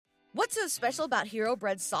What's so special about Hero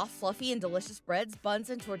Bread's soft, fluffy, and delicious breads, buns,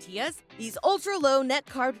 and tortillas? These ultra-low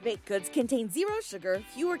net-carb baked goods contain zero sugar,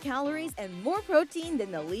 fewer calories, and more protein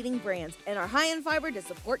than the leading brands, and are high in fiber to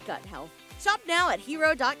support gut health. Shop now at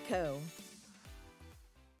hero.co.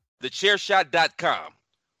 TheChairShot.com.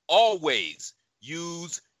 Always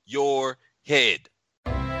use your head.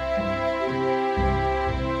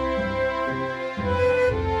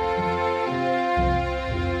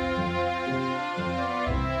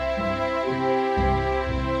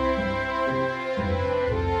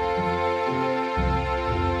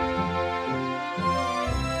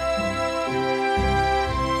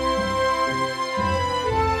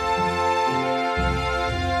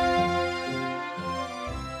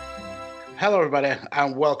 Hello, everybody,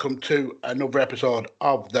 and welcome to another episode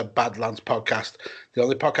of the Badlands podcast, the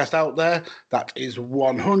only podcast out there that is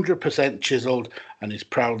 100% chiseled and is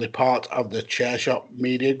proudly part of the Chairshot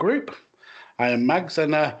Media Group. I am Mags,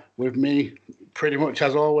 and with me, pretty much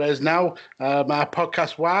as always now, my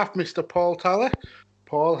podcast wife, Mr. Paul Talley.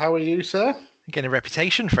 Paul, how are you, sir? I'm getting a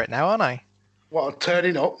reputation for it now, aren't I? What,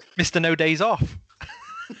 turning up? Mr. No Days Off.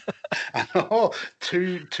 I know,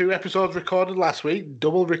 two episodes recorded last week,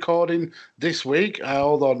 double recording this week.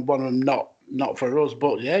 Although one of them not for us,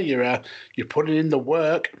 but yeah, you're putting in the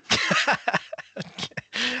work.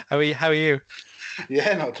 How are you?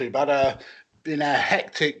 Yeah, not too bad. Been a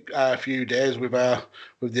hectic few days with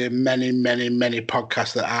the many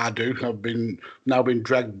podcasts that I do. I've now been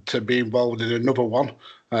dragged to be involved in another one,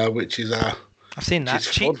 which is I've seen that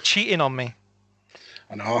cheating on me.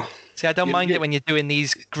 I know. See, I don't mind it when you're doing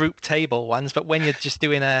these group table ones, but when you're just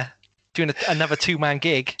doing another two-man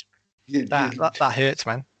gig, that hurts,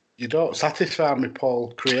 man. You don't satisfy me,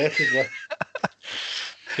 Paul, creatively.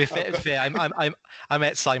 To be fair, I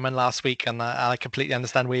met Simon last week, and I completely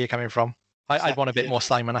understand where you're coming from. I'd want a bit more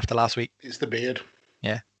Simon after last week. It's the beard.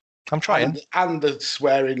 Yeah, I'm trying. And the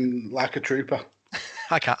swearing like a trooper.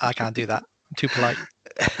 I can't do that. I'm too polite.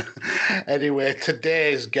 Anyway,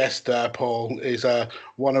 today's guest, Paul, is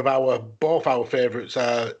one of both our favourites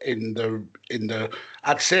in the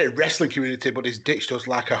I'd say wrestling community, but he's ditched us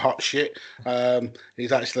like a hot shit.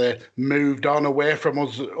 He's actually moved on away from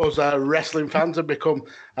us wrestling fans and become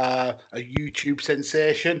a YouTube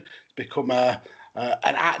sensation. He's become an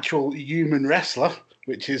actual human wrestler,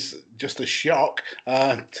 which is just a shock.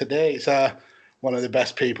 Today, it's one of the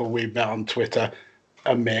best people we've met on Twitter.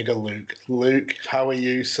 Omega Luke. Luke, how are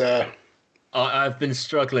you, sir? I've been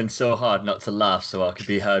struggling so hard not to laugh so I could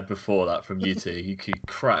be heard before that from you two. You could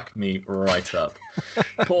crack me right up.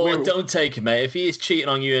 Paul, don't take it, mate. If he is cheating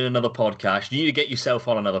on you in another podcast, you need to get yourself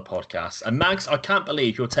on another podcast. And Mags, I can't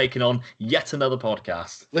believe you're taking on yet another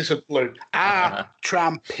podcast. Listen, Luke, I try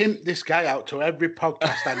and pimp this guy out to every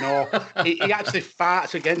podcast I know. he actually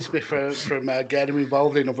farts against me from getting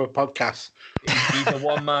involved in other podcasts. He's a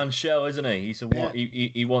one-man show, isn't he?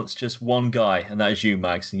 He wants just one guy, and that is you,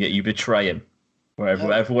 Mags, and yet you betray him.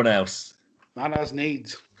 Wherever everyone else. Man has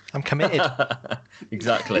needs. I'm committed.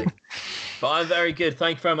 Exactly. But I'm very good.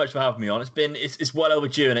 Thank you very much for having me on. It's well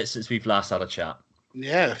overdue, and it's since we've last had a chat.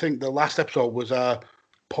 Yeah, I think the last episode was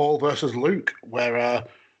Paul versus Luke, where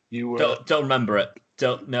you were. Don't remember it.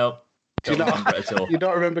 Don't remember it at all. You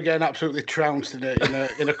don't remember getting absolutely trounced in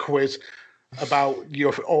a quiz about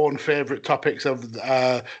your own favourite topics of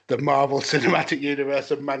the Marvel Cinematic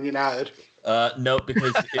Universe and Man United? No,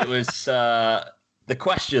 because it was the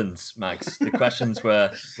questions, Max. The questions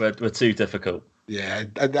were too difficult. Yeah,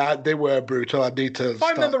 and they were brutal. I need to. If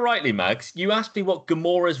I remember rightly, Max, you asked me what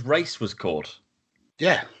Gamora's race was called.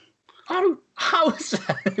 Yeah. How is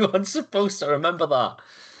anyone supposed to remember that?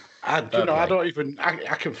 I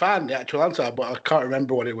can find the actual answer, but I can't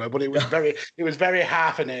remember what it was. But it was very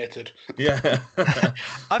half-nated. Yeah.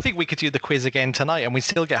 I think we could do the quiz again tonight, and we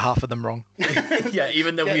still get half of them wrong. Yeah,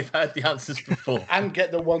 even though we've heard the answers before, and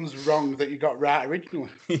get the ones wrong that you got right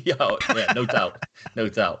originally. yeah, no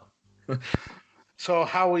doubt. So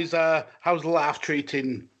how's life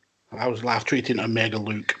treating Omega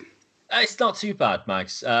Luke? It's not too bad,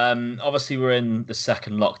 Max. Obviously, we're in the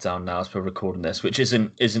second lockdown now as we're recording this, which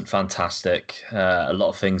isn't fantastic. A lot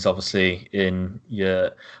of things, obviously, in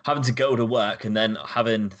your having to go to work and then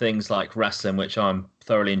having things like wrestling, which I'm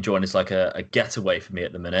thoroughly enjoying, is like a getaway for me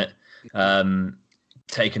at the minute.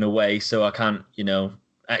 Taken away, so I can't,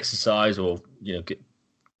 exercise or get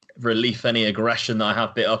relief any aggression that I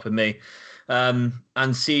have bit up in me.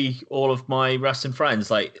 And see all of my wrestling friends,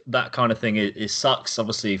 like that kind of thing. It sucks.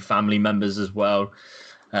 Obviously, family members as well.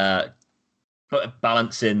 But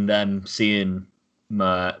balancing them, seeing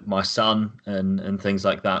my son and things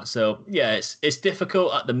like that. So yeah, it's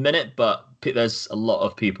difficult at the minute, but there's a lot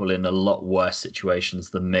of people in a lot worse situations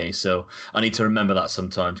than me. So I need to remember that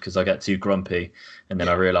sometimes because I get too grumpy, and then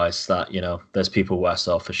I realise that there's people worse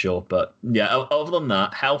off for sure. But yeah, other than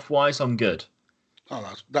that, health wise, I'm good.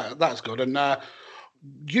 Oh, that's good. And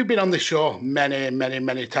you've been on this show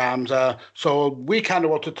many times. So we kind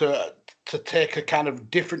of wanted to take a kind of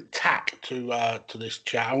different tack to this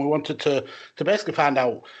chat, and we wanted to basically find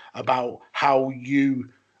out about how you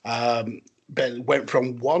went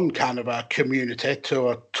from one kind of a community to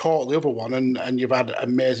a totally other one, and you've had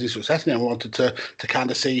amazing success in it. We wanted to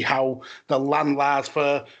kind of see how the land lies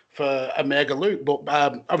for Omega Luke, but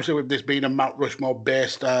obviously with this being a Mount Rushmore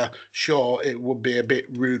based show, it would be a bit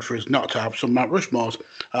rude for us not to have some Mount Rushmores.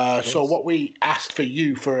 So what we asked for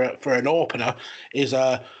you for an opener is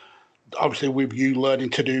obviously with you learning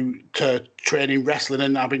to train in wrestling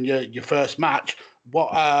and having your first match,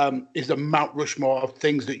 what is the Mount Rushmore of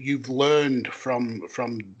things that you've learned from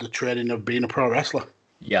the training of being a pro wrestler?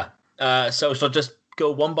 Yeah. So shall I just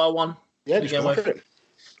go one by one? Yeah, just go for it.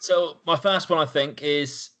 So my first one, I think,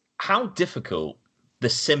 is how difficult the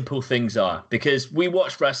simple things are. Because we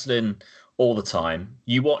watch wrestling all the time.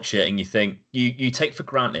 You watch it and you think, you take for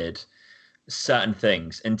granted certain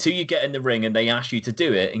things until you get in the ring and they ask you to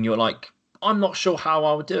do it. And you're like, I'm not sure how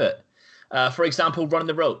I would do it. For example, running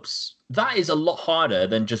the ropes. That is a lot harder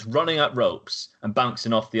than just running up ropes and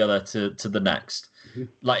bouncing off the other to the next. Mm-hmm.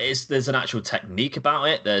 Like there's an actual technique about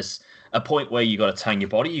it. There's a point where you got to tang your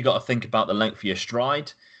body. You got to think about the length of your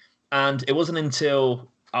stride. And it wasn't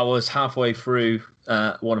until I was halfway through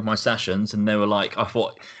one of my sessions, and they were like, I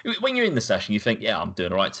thought, when you're in the session, you think, yeah, I'm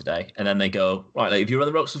doing all right today. And then they go, right, like, have you run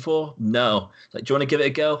the ropes before? No. Like, do you want to give it a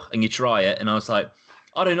go? And you try it. And I was like,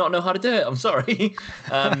 I do not know how to do it. I'm sorry.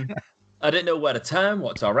 I didn't know where to turn,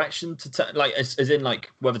 what direction to turn, like as in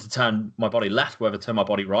like whether to turn my body left, whether to turn my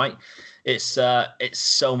body right. It's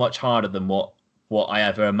so much harder than what I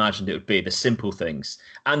ever imagined it would be. The simple things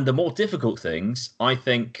and the more difficult things, I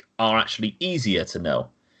think, are actually easier to know.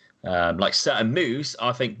 Like certain moves,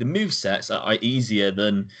 I think the move sets are easier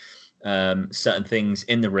than certain things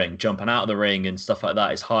in the ring. Jumping out of the ring and stuff like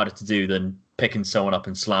that is harder to do than picking someone up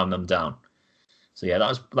and slamming them down. So yeah,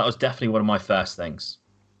 that was definitely one of my first things.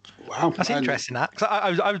 Wow, that's interesting. That 'cause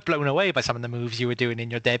I was blown away by some of the moves you were doing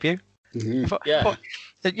in your debut. Mm-hmm.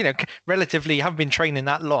 But, relatively you haven't been training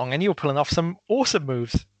that long, and you're pulling off some awesome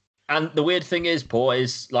moves. And the weird thing is, Paul,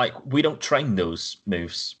 is like we don't train those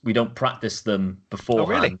moves. We don't practice them beforehand.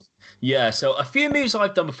 Oh, really? Yeah. So a few moves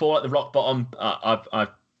I've done before, like the rock bottom, I've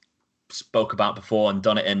spoke about before and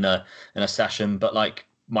done it in a session. But like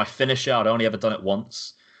my finisher, I'd only ever done it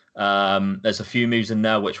once. There's a few moves in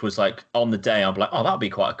there which was like on the day I'm like, oh, that'd be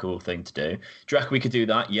quite a cool thing to do. Do you reckon we could do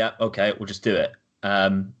that? Yeah, okay, we'll just do it.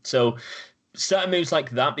 So certain moves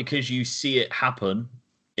like that, because you see it happen,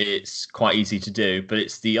 it's quite easy to do. But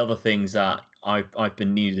it's the other things that I've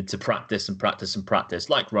been needed to practice,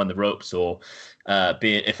 like run the ropes, or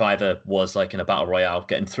be it if I ever was like in a battle royale,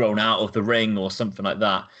 getting thrown out of the ring or something like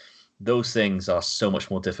that. Those things are so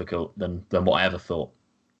much more difficult than what I ever thought.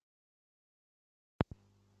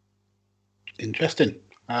 Interesting.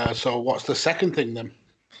 So what's the second thing then?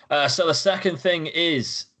 So the second thing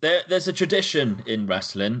is there's a tradition in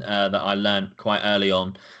wrestling that I learned quite early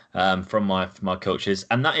on from my coaches,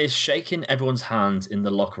 and that is shaking everyone's hands in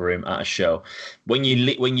the locker room at a show. When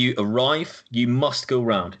you arrive, you must go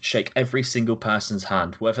round, shake every single person's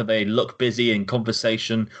hand, whether they look busy in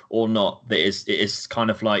conversation or not. It is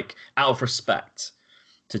kind of like out of respect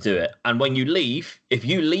to do it. And when you leave, if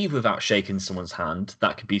you leave without shaking someone's hand,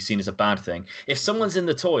 that could be seen as a bad thing. If someone's in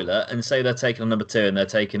the toilet and say they're taking a number 2 and they're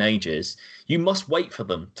taking ages, you must wait for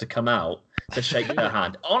them to come out to shake their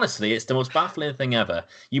hand. Honestly, it's the most baffling thing ever.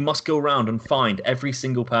 You must go around and find every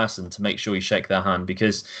single person to make sure you shake their hand,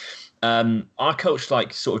 because our coach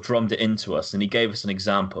like sort of drummed it into us, and he gave us an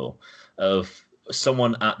example of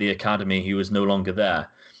someone at the academy who was no longer there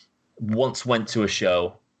once went to a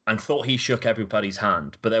show and thought he shook everybody's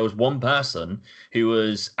hand. But there was one person who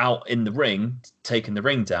was out in the ring, taking the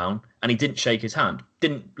ring down, and he didn't shake his hand.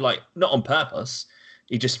 Not on purpose.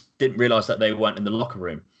 He just didn't realize that they weren't in the locker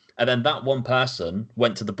room. And then that one person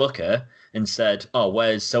went to the booker and said, oh,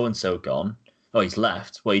 where's so-and-so gone? Oh, he's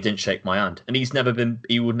left. Well, he didn't shake my hand. And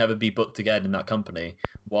he would never be booked again in that company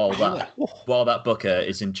while that booker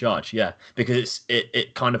is in charge. Yeah, because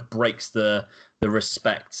it kind of breaks the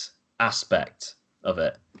respect aspect of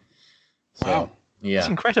it. So, wow. Yeah. It's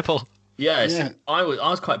incredible. Yeah, I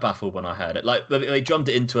was quite baffled when I heard it. Like they drummed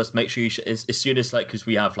it into us. Make sure you as soon as like because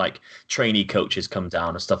we have like trainee coaches come down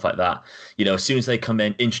and stuff like that. You know, as soon as they come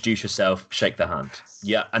in, introduce yourself, shake their hand.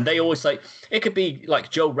 Yeah, and they always like it could be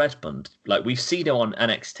like Joe Redmond. Like we've seen him on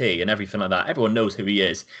NXT and everything like that. Everyone knows who he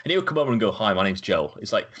is, and he'll come over and go, "Hi, my name's Joe."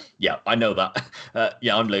 It's like, yeah, I know that.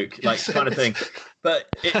 Yeah, I'm Luke. Like kind of thing. But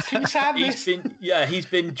he's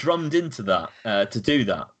been drummed into that to do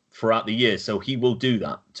that throughout the year, so he will do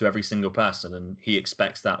that to every single person, and he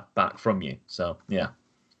expects that back from you. So yeah,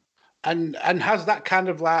 and has that kind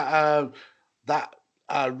of like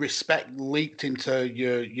respect leaked into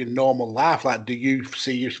your normal life? Like, do you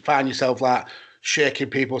find yourself like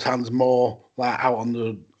shaking people's hands more like out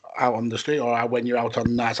on the street, or when you're out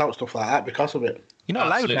on nights out, stuff like that, because of it? You're not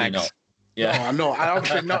allowed, Absolutely Max. not. Yeah, no, I know. I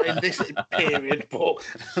obviously not in this period, but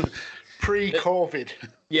pre-COVID.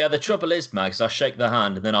 Yeah, the trouble is, Mags, I shake their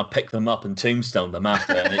hand and then I pick them up and tombstone them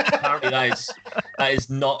after. And apparently that is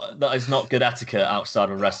not good etiquette outside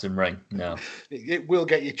of a wrestling ring. No, it will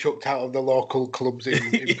get you chucked out of the local clubs in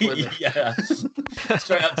Plymouth. Yeah,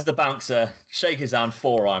 straight up to the bouncer, shake his hand,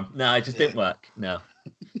 forearm. No, it just didn't work. No.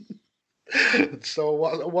 So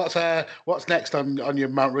what's next on your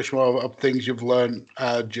Mount Rushmore of things you've learned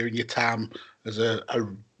during your time as a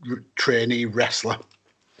trainee wrestler?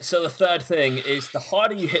 So the third thing is the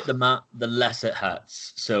harder you hit the mat, the less it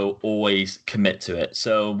hurts. So always commit to it.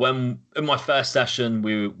 So when in my first session,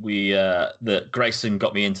 that Grayson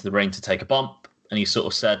got me into the ring to take a bump, and he sort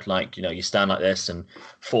of said like, you know, you stand like this and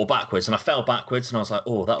fall backwards, and I fell backwards, and I was like,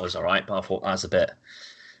 oh, that was all right, but I thought that was a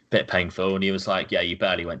bit painful. And he was like, yeah, you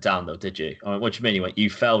barely went down though, did you? I went, what do you mean? He went, you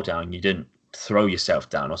fell down, you didn't throw yourself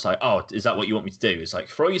down. I was like, oh, is that what you want me to do? It's like,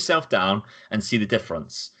 throw yourself down and see the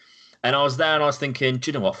difference. And I was there and I was thinking, do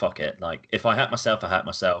you know what? Fuck it. Like, if I hurt myself, I hurt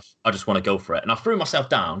myself. I just want to go for it. And I threw myself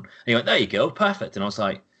down and he went, there you go. Perfect. And I was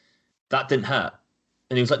like, that didn't hurt.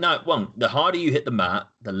 And he was like, no, it won't. The harder you hit the mat,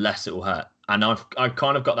 the less it will hurt. And I've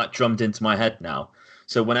kind of got that drummed into my head now.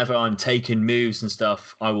 So whenever I'm taking moves and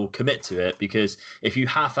stuff, I will commit to it, because if you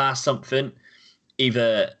half-ass something,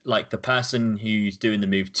 either like the person who's doing the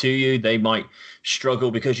move to you, they might struggle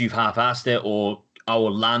because you've half-assed it, or I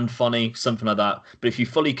will land funny, something like that. But if you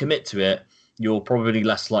fully commit to it, you're probably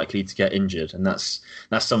less likely to get injured. And that's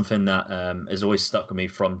something that has always stuck with me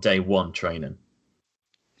from day one training.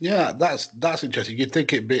 Yeah, that's interesting. You'd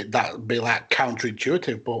think it'd be like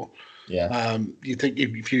counterintuitive, but yeah, you think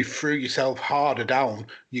if you threw yourself harder down,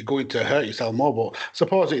 you're going to hurt yourself more. But I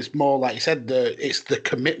suppose it's more like you said, it's the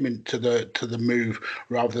commitment to the move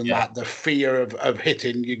rather than like the fear of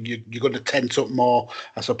hitting. You're going to tense up more,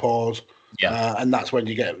 I suppose. Yeah, and that's when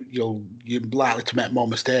you're likely to make more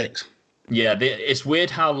mistakes. Yeah, it's weird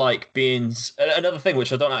how like being another thing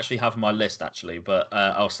which I don't actually have on my list actually, but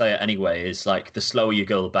I'll say it anyway, is like the slower you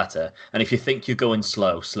go, the better. And if you think you're going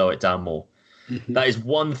slow it down more. Mm-hmm. That is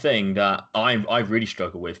one thing that I really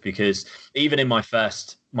struggle with, because even in my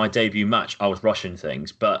debut match, I was rushing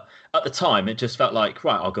things. But at the time, it just felt like,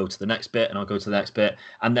 right, I'll go to the next bit and I'll go to the next bit.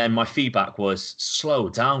 And then my feedback was, slow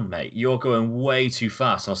down, mate. You're going way too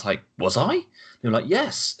fast. And I was like, was I? They were like,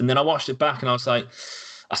 yes. And then I watched it back and I was like,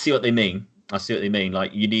 I see what they mean. Like,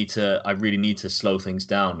 I really need to slow things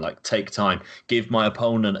down, like take time, give my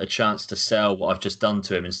opponent a chance to sell what I've just done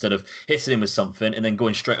to him, instead of hitting him with something and then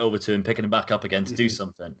going straight over to him, picking him back up again to do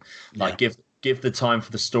something. Like give the time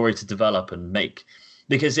for the story to develop and make,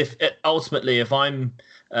 because if I'm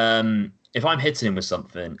hitting him with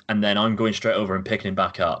something and then I'm going straight over and picking him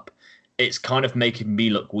back up, it's kind of making me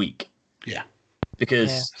look weak. Yeah.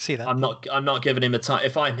 Because I'm not giving him the time.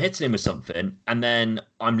 If I'm hitting him with something and then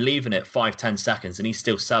I'm leaving it 5-10 seconds and he's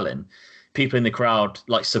still selling, people in the crowd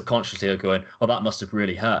like subconsciously are going, "Oh, that must have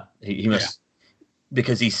really hurt. He must,"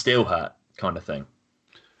 because he's still hurt, kind of thing.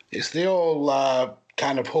 It's the old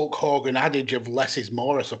kind of Hulk Hogan adage of less is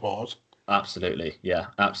more, I suppose. Absolutely, yeah,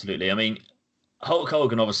 absolutely. I mean, Hulk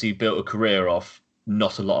Hogan obviously built a career off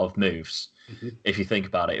not a lot of moves. Mm-hmm. If you think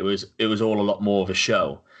about it, it was all a lot more of a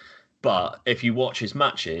show. But if you watch his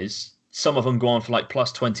matches, some of them go on for like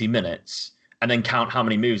plus 20 minutes, and then count how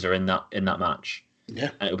many moves are in that match. Yeah.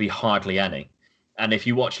 And it'll be hardly any. And if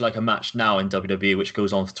you watch like a match now in WWE, which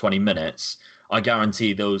goes on for 20 minutes, I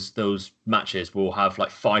guarantee those matches will have like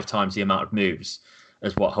 5 times the amount of moves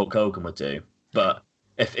as what Hulk Hogan would do. But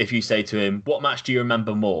if you say to him, what match do you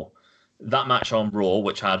remember more? That match on Raw,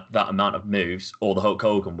 which had that amount of moves, or the Hulk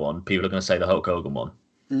Hogan one, people are going to say the Hulk Hogan one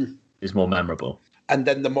is more memorable. And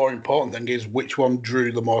then the more important thing is which one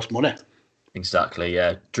drew the most money. Exactly,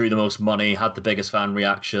 yeah. Drew the most money, had the biggest fan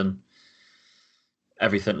reaction,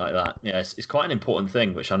 everything like that. Yeah, it's quite an important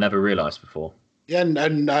thing, which I never realised before. Yeah,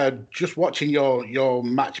 and just watching your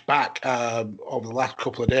match back over the last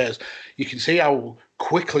couple of days, you can see how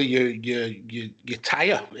quickly you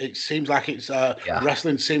tire. It seems like it's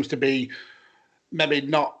wrestling seems to be maybe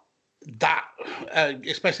not that,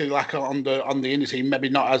 especially like on the indie scene, maybe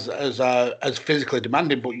not as physically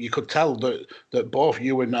demanding, but you could tell that both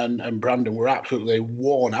you and Brandon were absolutely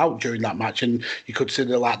worn out during that match, and you could see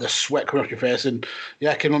the sweat coming off your face. And yeah,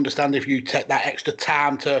 I can understand if you take that extra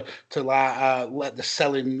time to let the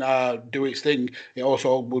selling do its thing. It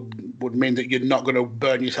also would mean that you're not going to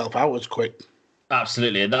burn yourself out as quick.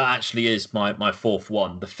 Absolutely. And that actually is my fourth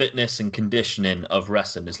one. The fitness and conditioning of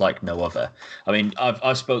wrestling is like no other. I mean,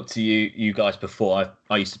 I've spoke to you guys before.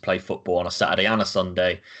 I used to play football on a Saturday and a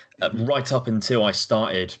Sunday, right up until I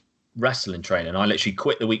started wrestling training. I literally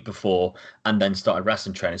quit the week before and then started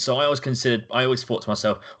wrestling training. So I always thought to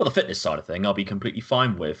myself, well, the fitness side of thing, I'll be completely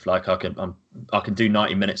fine with. Like I can do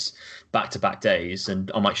 90 minutes back-to-back days, and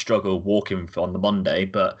I might struggle walking on the Monday,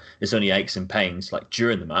 but it's only aches and pains. Like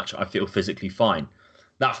during the match, I feel physically fine.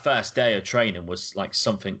 That first day of training was like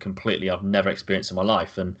something completely I've never experienced in my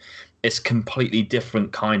life, and it's completely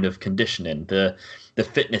different kind of conditioning. The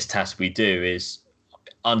fitness test we do is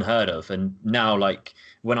unheard of, and now like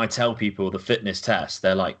when I tell people the fitness test,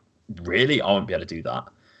 they're like, "Really? I won't be able to do that."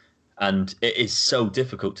 And it is so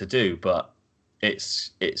difficult to do, but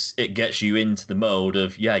it gets you into the mode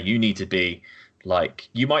of, yeah, you need to be like,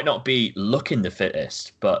 you might not be looking the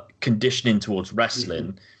fittest, but conditioning towards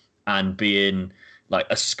wrestling and being like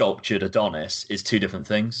a sculptured Adonis is two different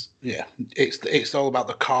things. Yeah, it's all about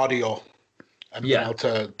the cardio and being able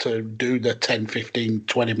to do the 10, 15,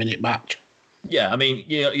 20-minute match. Yeah, I mean,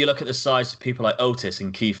 you look at the size of people like Otis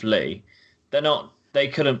and Keith Lee. They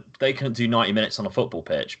couldn't do 90 minutes on a football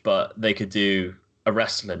pitch, but they could do a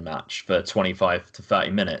wrestling match for 25 to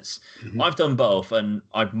 30 minutes. Mm-hmm. I've done both, and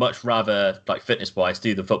I'd much rather, like fitness-wise,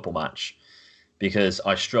 do the football match because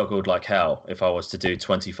I struggled like hell if I was to do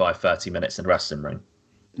 25, 30 minutes in a wrestling ring.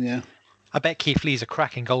 Yeah. I bet Keith Lee's a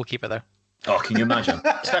cracking goalkeeper, though. Oh, can you imagine?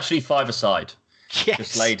 Especially five-a-side. Yes.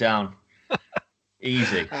 Just lay down.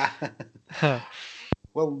 Easy.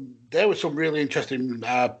 Well, there were some really interesting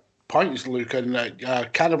points, Luke, and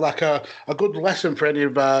kind of like a good lesson for any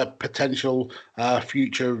of potential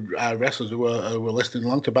future wrestlers who were listening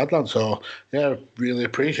along to Badlands. So, yeah, really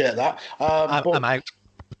appreciate that. I'm out.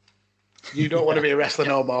 You don't want to be a wrestler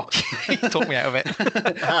no more. You talked me out of it.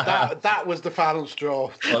 that was the final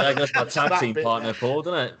straw. Well, there goes my tag team partner, Paul,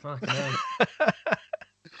 doesn't it? Fucking hell.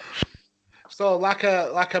 So, like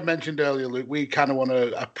I mentioned earlier, Luke, we kind of want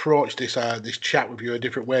to approach this chat with you a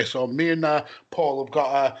different way. So, me and Paul have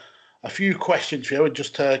got a few questions for you,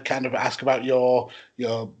 just to kind of ask about your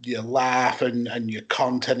life and your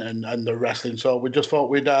content and the wrestling. So, we just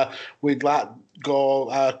thought we'd like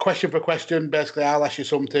go question for question. Basically, I'll ask you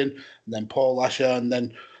something, and then Paul asks you, and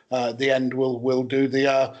then at the end we'll do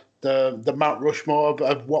the Mount Rushmore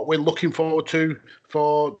of what we're looking forward to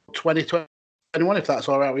for 2021, if that's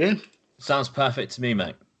all right with you. Sounds perfect to me,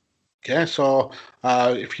 mate. Okay, so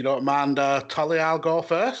if you don't mind, Tolly, I'll go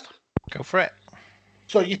first. Go for it.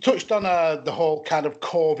 So you touched on the whole kind of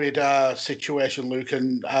COVID situation, Luke,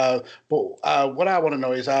 and but what I want to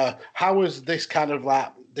know is how has this kind of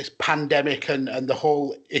like this pandemic and the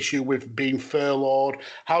whole issue with being furloughed,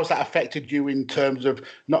 how has that affected you in terms of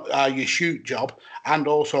not your shoot job and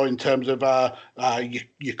also in terms of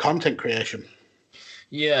your content creation?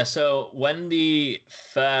 Yeah, so when the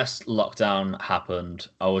first lockdown happened,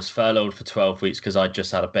 I was furloughed for 12 weeks because I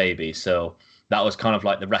just had a baby. So that was kind of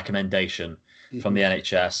like the recommendation from the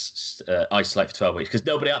NHS, isolate for 12 weeks, because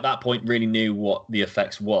nobody at that point really knew what the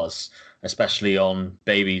effects was, especially on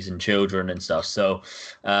babies and children and stuff. So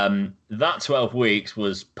that 12 weeks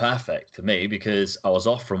was perfect for me because I was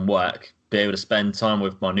off from work, be able to spend time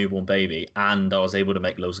with my newborn baby, and I was able to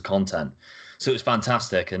make loads of content. So it was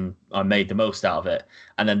fantastic, and I made the most out of it.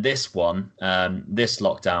 And then this one, this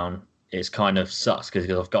lockdown, is kind of sucks because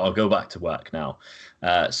I've got to go back to work now.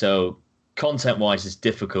 So content-wise, it's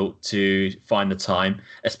difficult to find the time,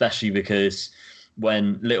 especially because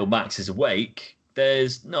when little Max is awake,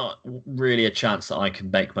 there's not really a chance that I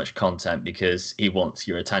can make much content because he wants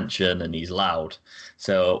your attention and he's loud.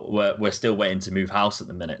 So we're still waiting to move house at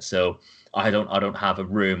the minute. So I don't have a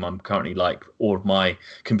room. I'm currently like all of my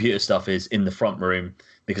computer stuff is in the front room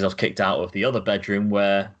because I was kicked out of the other bedroom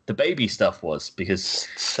where the baby stuff was because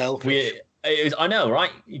selfish. I know, right?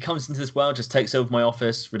 He comes into this world, just takes over my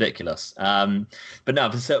office, ridiculous. But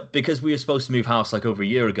no, because we were supposed to move house like over a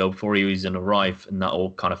year ago before he was going to arrive, and that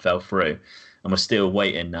all kind of fell through, and we're still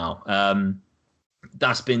waiting now.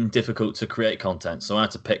 That's been difficult to create content, so I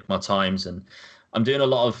had to pick my times, and I'm doing a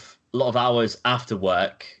lot of a lot of hours after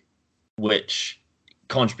work, which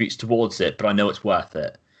contributes towards it, but I know it's worth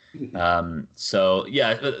it. So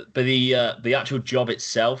yeah, but the actual job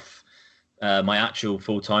itself, my actual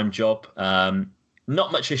full-time job,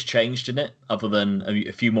 not much has changed in it other than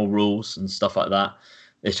a few more rules and stuff like that.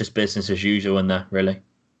 It's just business as usual in there, really.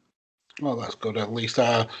 Well, that's good. At least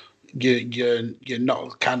you're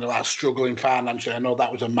not kind of like struggling financially. I know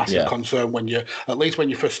that was a massive concern when you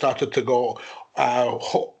first started to go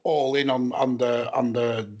all in on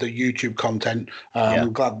the YouTube content.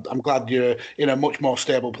 I'm glad you're in a much more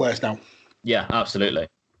stable place now. Yeah, absolutely.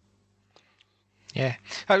 Yeah.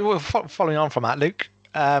 Well, following on from that, Luke,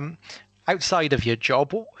 outside of your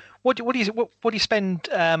job, what do you spend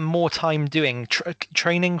more time doing?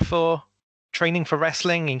 Training for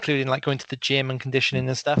wrestling, including like going to the gym and conditioning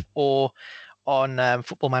and stuff, or on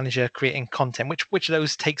Football Manager creating content? Which of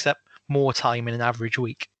those takes up more time in an average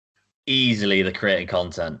week? Easily the creating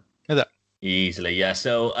content. Is it? Easily, yeah.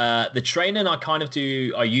 So the training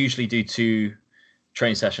I usually do 2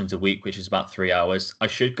 training sessions a week, which is about 3 hours. I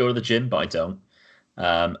should go to the gym, but I don't.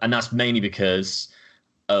 And that's mainly because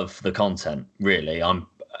of the content, really. I'm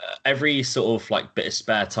every sort of like bit of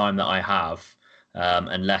spare time that I have,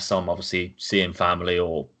 unless I'm obviously seeing family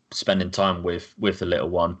or spending time with the little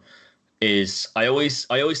one, is I always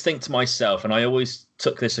think to myself, and I always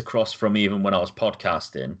took this across from even when I was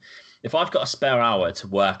podcasting, if I've got a spare hour to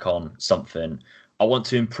work on something, I want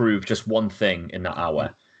to improve just one thing in that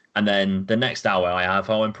hour. And then the next hour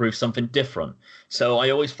I'll improve something different. So I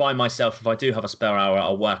always find myself, if I do have a spare hour,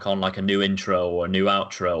 I'll work on like a new intro or a new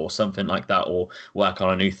outro or something like that, or work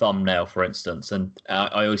on a new thumbnail, for instance. And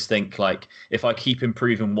I always think, like, if I keep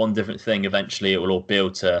improving one different thing, eventually it will all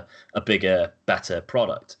build to a bigger, better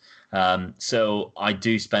product. So I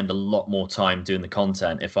do spend a lot more time doing the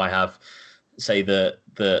content. If I have, say, the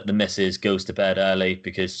missus goes to bed early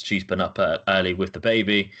because she's been up early with the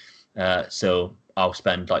baby, so I'll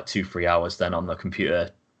spend like 2-3 hours then on the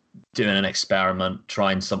computer doing an experiment,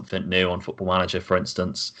 trying something new on Football Manager, for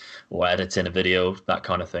instance, or editing a video, that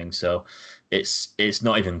kind of thing. So it's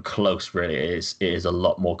not even close, really. It is a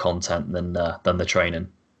lot more content than the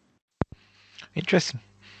training. Interesting.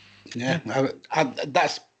 Yeah,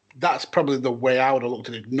 that's probably the way I would have looked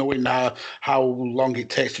at it. Knowing how long it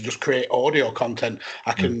takes to just create audio content,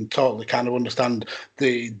 I can totally kind of understand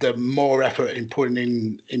the more effort in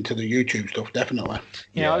putting into the YouTube stuff. Definitely.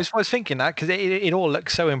 Yeah, I was thinking that because it all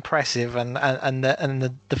looks so impressive, and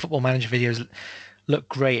the Football Manager videos look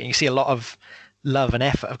great, and you see a lot of love and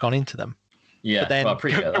effort have gone into them. Yeah, but then well, I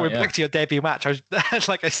appreciate that. Going back to your debut match, I was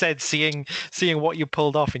like I said, seeing what you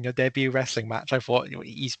pulled off in your debut wrestling match, I thought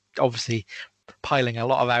he's obviously piling a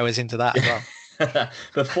lot of hours into that as well.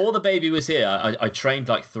 Before the baby was here, I trained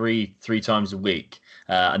like three times a week,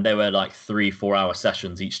 and they were like 3-4 hour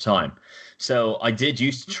sessions each time. So I did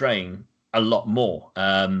used to train a lot more,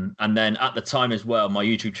 and then at the time as well, my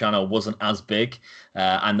YouTube channel wasn't as big,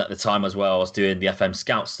 and at the time as well, I was doing the FM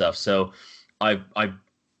Scout stuff. So I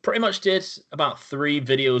pretty much did about 3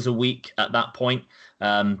 videos a week at that point.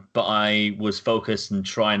 But I was focused and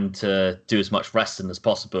trying to do as much wrestling as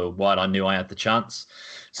possible while I knew I had the chance.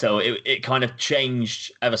 So it kind of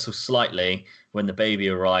changed ever so slightly when the baby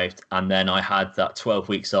arrived. And then I had that 12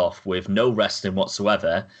 weeks off with no wrestling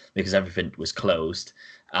whatsoever because everything was closed,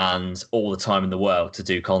 and all the time in the world to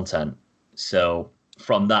do content. So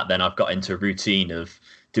from that, then I've got into a routine of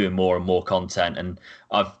doing more and more content. And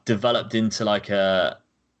I've developed into like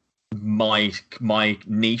my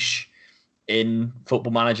niche in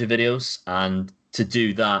Football Manager videos, and to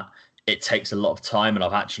do that it takes a lot of time. And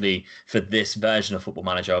I've actually, for this version of Football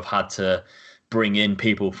Manager, I've had to bring in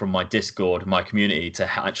people from my Discord, my community,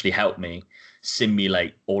 to actually help me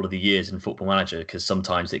simulate all of the years in Football Manager, because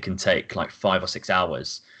sometimes it can take like 5 or 6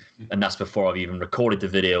 hours, and that's before I've even recorded the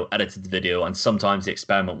video, edited the video, and sometimes the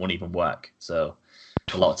experiment won't even work. So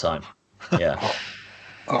a lot of time. Yeah.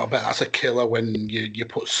 Oh, I bet that's a killer when you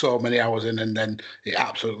put so many hours in and then it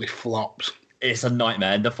absolutely flops. It's a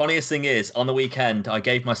nightmare. And the funniest thing is, on the weekend, I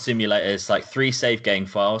gave my simulators like 3 save game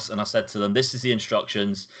files, and I said to them, this is the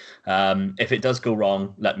instructions. If it does go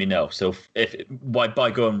wrong, let me know. So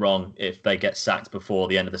by going wrong, if they get sacked before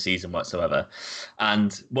the end of the season whatsoever.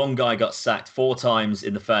 And one guy got sacked 4 times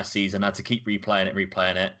in the first season, had to keep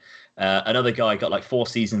replaying it. Another guy got like 4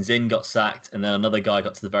 seasons in, got sacked, and then another guy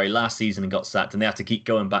got to the very last season and got sacked, and they had to keep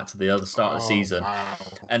going back to the other start of the season. Wow.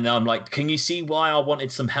 And I'm like, can you see why I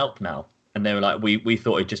wanted some help now? And they were like, we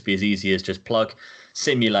thought it'd just be as easy as just plug,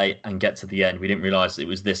 simulate, and get to the end. We didn't realize it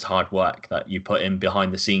was this hard work that you put in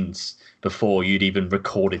behind the scenes before you'd even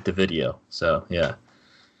recorded the video. So, yeah.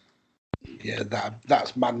 Yeah,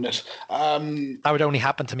 that's madness. That would only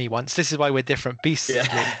happen to me once. This is why we're different beasts. Yeah.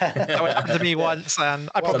 That would happen to me once, and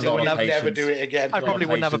I Well, probably a lot wouldn't of have. patience. never do it again. I probably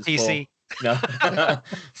wouldn't have a PC. No,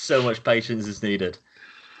 so much patience is needed.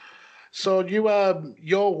 So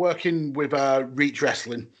you're working with Reach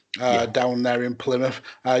Wrestling down there in Plymouth.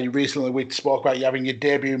 We spoke about you having your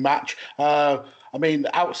debut match. I mean,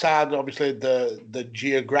 outside obviously the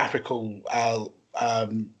geographical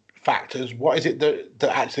factors, what is it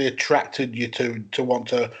that actually attracted you to want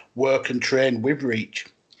to work and train with Reach?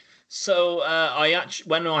 So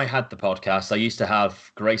when I had the podcast, I used to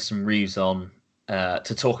have Grayson Reeves on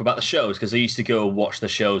to talk about the shows, because I used to go watch the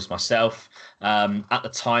shows myself. At the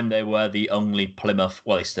time, they were the only Plymouth.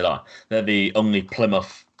 Well, they still are. They're the only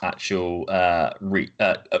Plymouth actual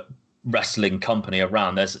wrestling company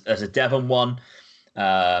around. There's a Devon one,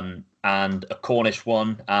 and a Cornish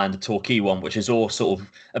one, and a Torquay one, which is all sort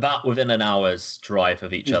of about within an hour's drive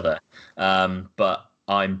of each other. But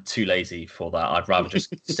I'm too lazy for that. I'd rather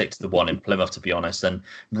just stick to the one in Plymouth, to be honest. And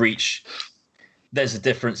Reach, there's a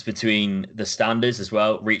difference between the standards as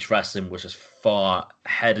well. Reach Wrestling was just far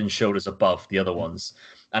head and shoulders above the other ones.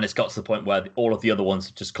 And it's got to the point where all of the other ones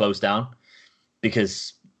have just closed down,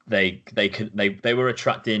 because they were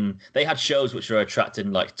attracting, they had shows which were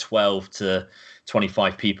attracting like 12 to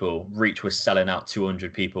 25 people. Reach was selling out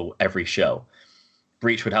 200 people every show.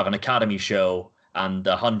 Reach would have an academy show and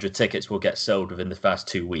 100 tickets will get sold within the first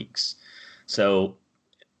 2 weeks. So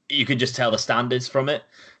you could just tell the standards from it.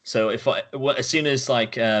 So as soon as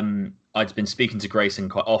I'd been speaking to Grayson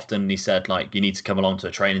quite often, he said like, you need to come along to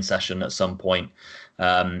a training session at some point.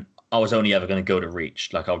 I was only ever going to go to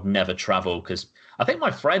Reach. Like, I would never travel, because I think my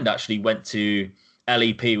friend actually went to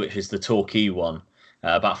LEP, which is the Torquay one,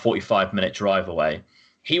 about 45-minute drive away.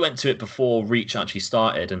 He went to it before Reach actually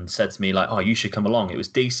started and said to me like, oh, you should come along. It was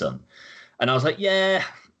decent. And I was like, yeah,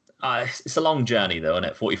 it's a long journey though, isn't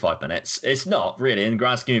it? 45 minutes. It's not really, in the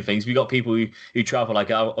grand scheme of things. We got people who travel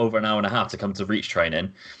like over an hour and a half to come to Reach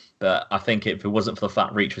training. But I think if it wasn't for the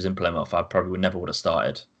fact Reach was in Plymouth, I probably never would have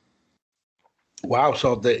started. Wow,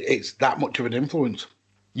 so it's that much of an influence.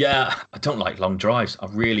 Yeah, I don't like long drives. I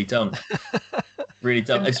really don't. Really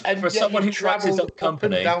don't. And for someone who runs his own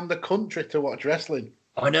company, up and down the country to watch wrestling.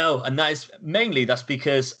 I know, and that's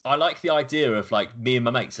because I like the idea of like me and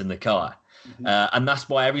my mates in the car, and that's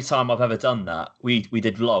why every time I've ever done that, we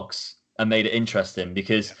did vlogs and made it interesting,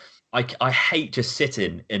 because I hate just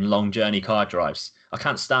sitting in long journey car drives. I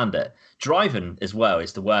can't stand it. Driving as well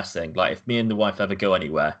is the worst thing. Like, if me and the wife ever go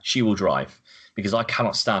anywhere, she will drive, because I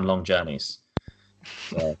cannot stand long journeys.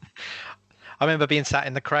 So. I remember being sat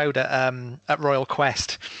in the crowd at Royal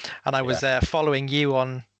Quest, and I was following you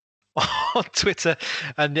on Twitter,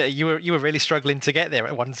 and you were really struggling to get there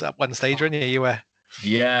at one stage, weren't you? You were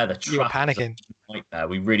panicking.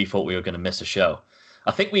 We really thought we were going to miss a show.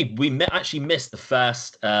 I think we actually missed the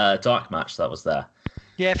first dark match that was there.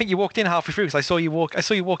 Yeah, I think you walked in halfway through, because I saw you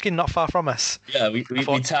walk in not far from us. Yeah, we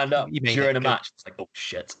turned up during a match. It's like, oh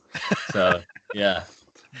shit. So yeah.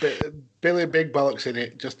 Billy Big Bollocks in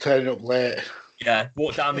it, just turning up late. Yeah,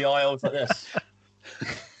 walk down the aisles like this.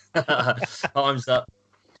 Arms up.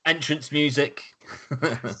 Entrance music.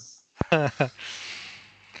 Right,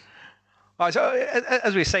 so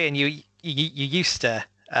as we were saying, you used to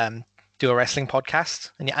do a wrestling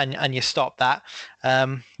podcast, and you stopped that.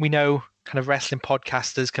 We know kind of wrestling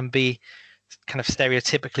podcasters can be kind of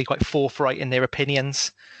stereotypically quite forthright in their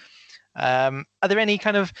opinions. Are there any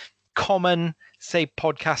kind of common, say,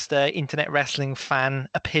 podcaster, internet wrestling fan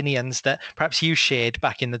opinions that perhaps you shared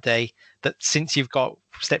back in the day, that since you've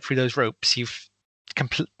stepped through those ropes, you've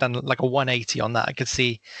done like a 180 on that? I could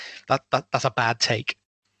see that's a bad take.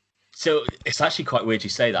 So it's actually quite weird you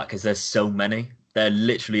say that, because there's so many. There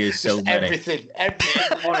literally is so many. Everything.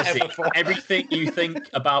 Honestly, everything you think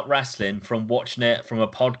about wrestling, from watching it from a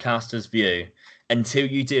podcaster's view, until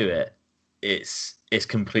you do it, it's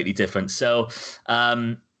completely different. So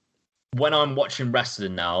when I'm watching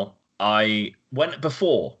wrestling now, when I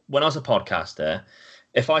was a podcaster,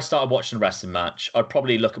 if I started watching a wrestling match, I'd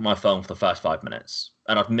probably look at my phone for the first 5 minutes,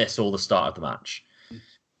 and I'd miss all the start of the match,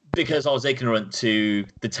 because I was ignorant to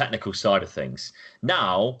the technical side of things.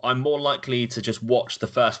 Now, I'm more likely to just watch the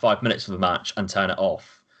first 5 minutes of the match and turn it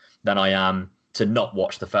off than I am to not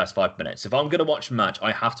watch the first 5 minutes. If I'm going to watch a match,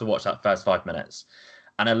 I have to watch that first 5 minutes.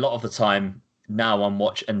 And a lot of the time now,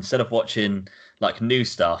 instead of watching like new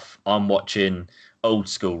stuff, I'm watching old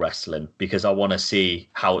school wrestling, because I want to see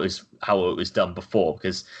how it was done before,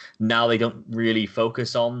 because now they don't really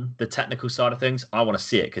focus on the technical side of things. I want to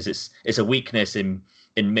see it, because it's a weakness in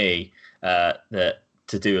me that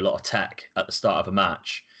to do a lot of tech at the start of a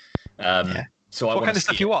match. So what kind of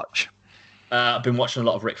stuff you watch? I've been watching a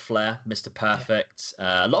lot of Ric Flair, Mr. Perfect,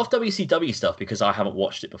 a lot of WCW stuff because I haven't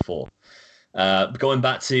watched it before. Going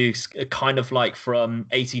back to kind of like from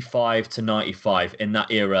 85 to 95, in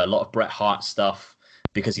that era, a lot of Bret Hart stuff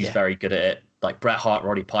because he's very good at it. Like Bret Hart,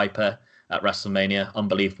 Roddy Piper at WrestleMania,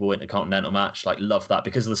 unbelievable Intercontinental match. Like, love that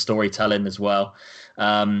because of the storytelling as well.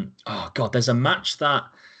 Oh God, there's a match that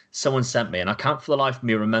someone sent me, and I can't for the life of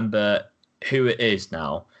me remember who it is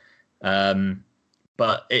now.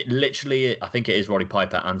 But it literally, I think it is Roddy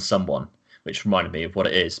Piper and someone, which reminded me of what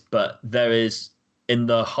it is. But there is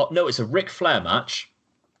it's a Ric Flair match.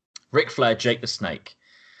 Ric Flair, Jake the Snake.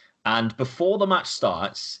 And before the match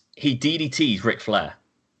starts, he DDTs Ric Flair.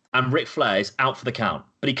 And Ric Flair is out for the count.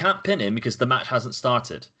 But he can't pin him because the match hasn't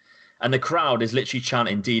started. And the crowd is literally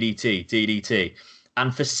chanting DDT, DDT.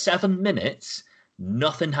 And for 7 minutes,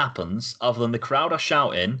 nothing happens other than the crowd are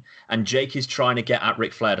shouting and Jake is trying to get at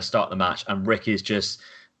Ric Flair to start the match. And Rick is just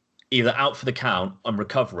either out for the count and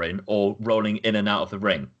recovering or rolling in and out of the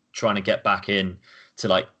ring, trying to get back in to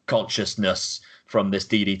like consciousness from this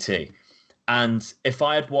DDT. And if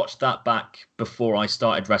I had watched that back before I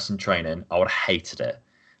started wrestling training, I would have hated it.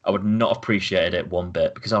 I would not have appreciated it one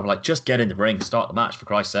bit because I was like, just get in the ring, start the match for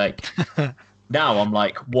Christ's sake. Now I'm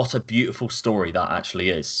like, what a beautiful story that actually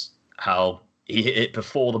is. How he hit it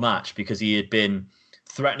before the match because he had been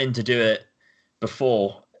threatening to do it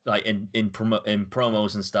before, like in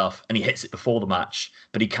promos and stuff, and he hits it before the match,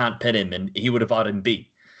 but he can't pin him, and he would have had him beat.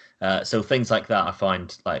 So things like that I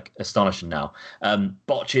find like astonishing now.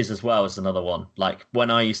 Botches as well is another one. Like when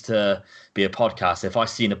I used to be a podcast, if I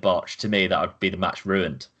seen a botch, to me that would be the match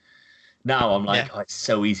ruined. Now I'm like, it's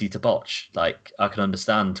so easy to botch. Like I can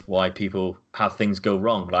understand why people have things go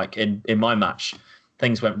wrong. Like in my match,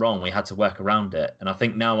 things went wrong. We had to work around it. And I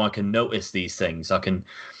think now I can notice these things. I can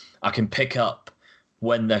pick up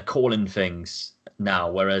when they're calling things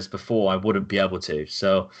now, whereas before I wouldn't be able to.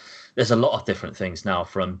 So there's a lot of different things now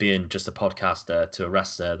from being just a podcaster to a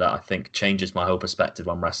wrestler that I think changes my whole perspective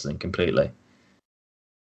on wrestling completely.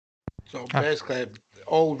 So basically,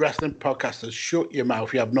 all wrestling podcasters, shut your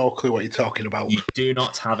mouth. You have no clue what you're talking about. You do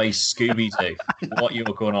not have a Scooby-Doo. What you're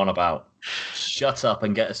going on about. Shut up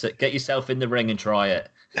and get yourself in the ring and try it.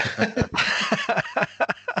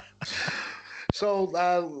 So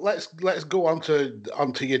let's go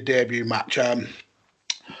onto your debut match.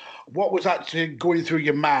 What was actually going through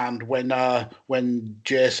your mind when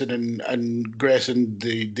Jason and Grayson,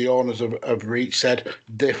 the owners of Reach, said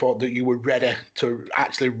they thought that you were ready to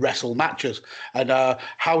actually wrestle matches? And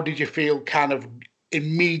how did you feel kind of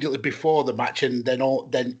immediately before the match and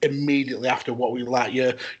then immediately after? What were like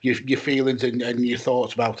your feelings and your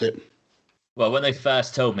thoughts about it? Well, when they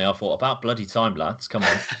first told me, I thought, about bloody time, lads. Come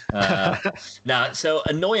on. Now, so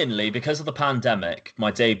annoyingly, because of the pandemic,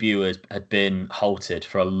 my debut had been halted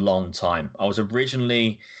for a long time. I was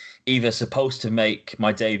originally either supposed to make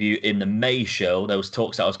my debut in the May show. There was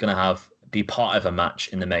talks that I was going to be part of a match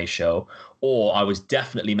in the May show, or I was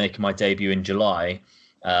definitely making my debut in July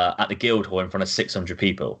at the Guildhall in front of 600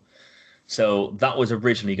 people. So that was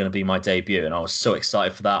originally going to be my debut, and I was so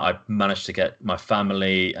excited for that. I managed to get my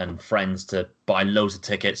family and friends to buy loads of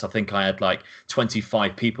tickets. I think I had like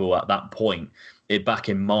 25 people at that point. Back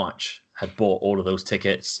in March, had bought all of those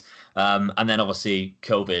tickets. And then obviously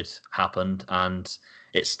COVID happened and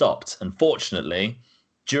it stopped. Unfortunately,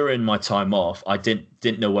 during my time off, I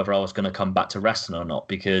didn't know whether I was going to come back to wrestling or not,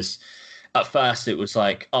 because at first it was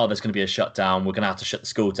like, oh, there's going to be a shutdown. We're going to have to shut the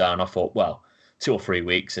school down. I thought, well, 2 or 3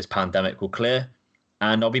 weeks, this pandemic will clear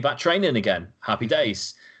and I'll be back training again. Happy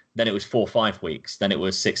days. Then it was 4 or 5 weeks. Then it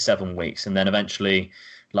was 6, 7 weeks. And then eventually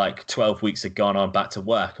like 12 weeks had gone on back to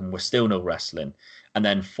work and we're still no wrestling. And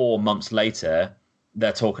then 4 months later,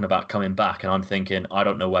 they're talking about coming back. And I'm thinking, I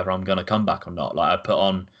don't know whether I'm going to come back or not. Like I put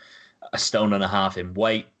on 1.5 stone in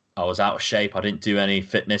weight. I was out of shape. I didn't do any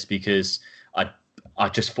fitness because I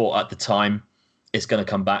just thought at the time it's going to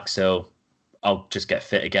come back. So I'll just get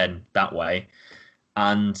fit again that way.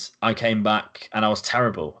 And I came back and I was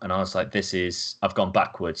terrible. And I was like, I've gone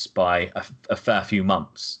backwards by a fair few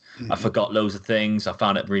months. Mm-hmm. I forgot loads of things. I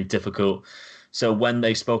found it really difficult. So when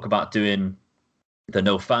they spoke about doing the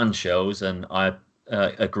no fan shows and I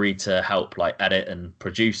agreed to help like edit and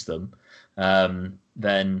produce them,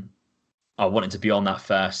 then I wanted to be on that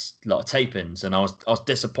first lot of tapings. And I was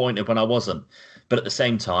disappointed when I wasn't. But at the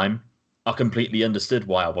same time, I completely understood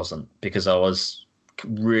why I wasn't, because I was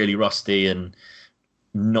really rusty and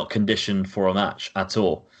not conditioned for a match at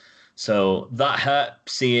all. So that hurt,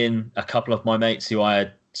 seeing a couple of my mates who I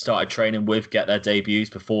had started training with get their debuts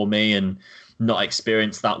before me and not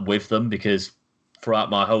experience that with them, because throughout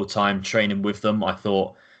my whole time training with them, I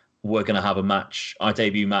thought we're going to have a match. Our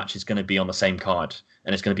debut match is going to be on the same card,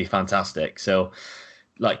 and it's going to be fantastic. So,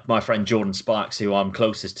 like my friend Jordan Sparks, who I'm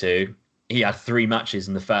closest to, he had 3 matches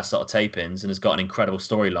in the first sort of tapings and has got an incredible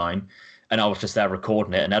storyline. And I was just there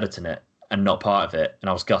recording it and editing it and not part of it. And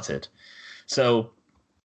I was gutted. So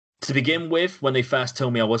to begin with, when they first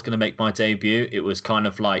told me I was going to make my debut, it was kind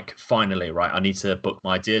of like, finally, right, I need to book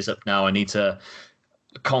my ideas up now. I need to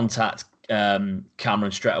contact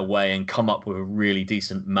Cameron straight away and come up with a really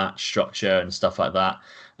decent match structure and stuff like that.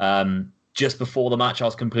 Just before the match, I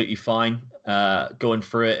was completely fine, going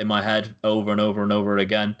through it in my head over and over and over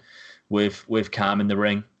again with Cam in the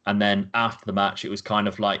ring. And then after the match, it was kind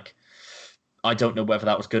of like, I don't know whether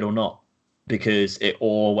that was good or not, because it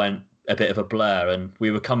all went a bit of a blur. And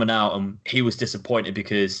we were coming out and he was disappointed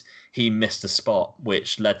because he missed a spot,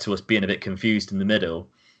 which led to us being a bit confused in the middle.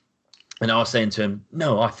 And I was saying to him,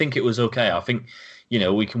 no, I think it was okay. I think,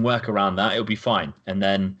 we can work around that. It'll be fine. And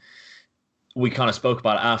then we kind of spoke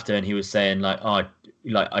about it after, and he was saying like, oh,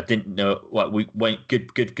 I didn't know what we went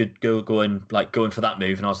good, going for that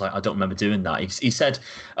move. And I was like, I don't remember doing that. He said,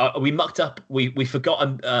 we mucked up. We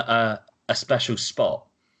forgot a special spot.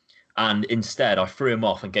 And instead I threw him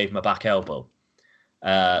off and gave him a back elbow,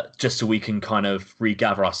 just so we can kind of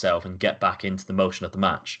regather ourselves and get back into the motion of the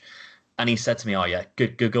match. And he said to me, oh yeah,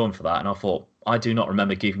 good going for that. And I thought, I do not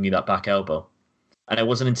remember giving you that back elbow. And it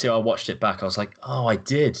wasn't until I watched it back, I was like, oh, I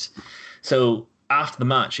did. So after the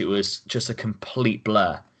match, it was just a complete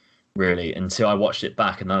blur, really, until I watched it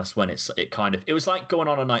back. And that's when it was like going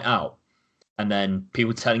on a night out and then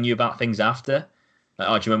people telling you about things after. Like,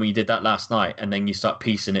 oh, do you remember you did that last night? And then you start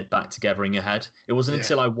piecing it back together in your head. It wasn't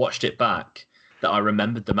until I watched it back that I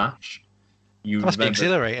remembered the match. It must be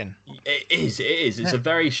exhilarating. It is. It's a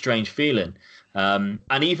very strange feeling.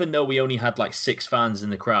 And even though we only had like 6 fans in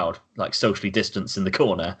the crowd, like socially distanced in the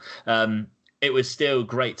corner, it was still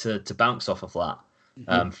great to bounce off of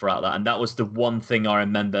that throughout that. And that was the one thing I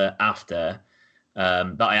remember after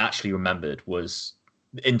that I actually remembered was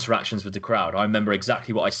interactions with the crowd. I remember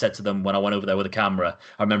exactly what I said to them when I went over there with a camera.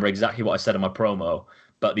 I remember exactly what I said in my promo.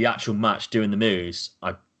 But the actual match, doing the moves,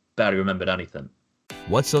 I barely remembered anything.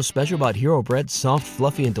 What's so special about Hero Bread's soft,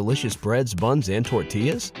 fluffy, and delicious breads, buns, and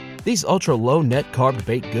tortillas? These ultra-low net-carb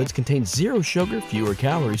baked goods contain 0 sugar, fewer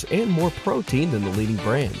calories, and more protein than the leading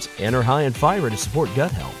brands, and are high in fiber to support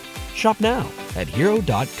gut health. Shop now at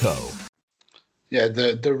hero.co. Yeah,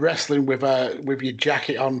 the wrestling with your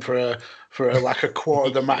jacket on for like a quarter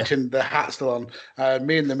of the match and the hat still on.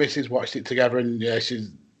 Me and the missus watched it together, and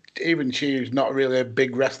she's not really a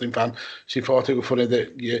big wrestling fan. She thought it was funny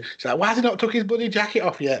that she's like, why has he not took his bloody jacket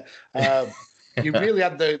off yet? You really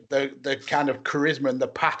had the kind of charisma and the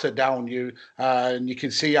patter down you, and you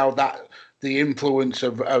can see how the influence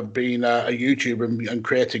of being a YouTuber and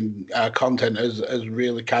creating content has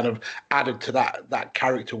really kind of added to that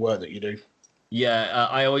character work that you do. Yeah,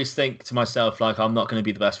 I always think to myself, like, I'm not going to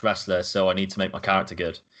be the best wrestler, so I need to make my character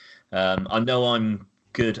good. I know I'm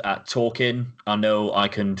good at talking. I know I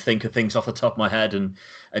can think of things off the top of my head and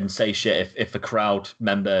say shit if a crowd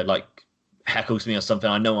member like heckles me or something.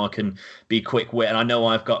 I know I can be quick-wit, and I know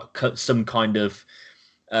I've got some kind of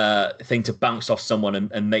thing to bounce off someone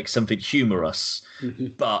and make something humorous. Mm-hmm.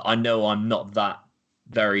 But I know I'm not that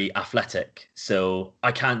very athletic, so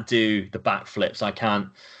I can't do the backflips. I can't.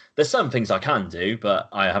 There's some things I can do, but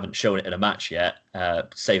I haven't shown it in a match yet.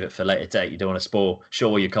 Save it for a later date. You don't want to show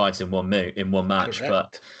all your cards in one match. Correct.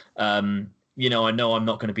 But I know I'm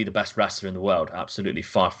not going to be the best wrestler in the world. Absolutely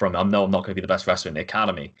far from it. I know I'm not going to be the best wrestler in the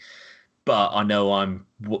academy, but I know I'm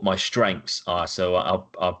what my strengths are. So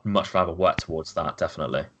I'll much rather work towards that.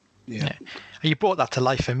 Definitely. Yeah. You brought that to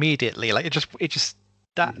life immediately. Like it just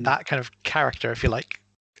that kind of character, if you like.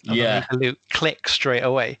 Luke click straight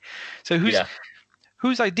away. So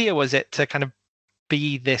whose idea was it to kind of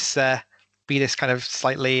be this kind of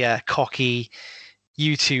slightly cocky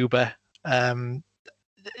YouTuber?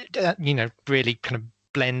 Really kind of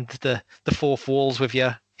blend the fourth walls with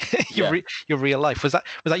your real life. Was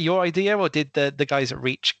that your idea, or did the guys at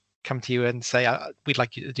Reach come to you and say, "We'd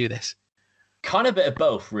like you to do this"? Kind of a bit of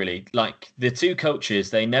both, really. Like the 2 coaches,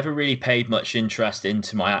 they never really paid much interest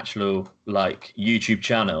into my actual like YouTube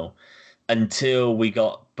channel until we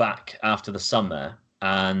got back after the summer.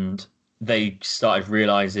 And they started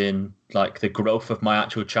realizing like the growth of my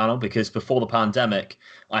actual channel, because before the pandemic,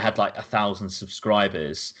 I had like 1,000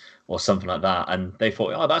 subscribers or something like that. And they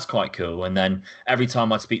thought, oh, that's quite cool. And then every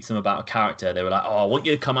time I'd speak to them about a character, they were like, oh, I want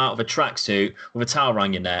you to come out of a tracksuit with a towel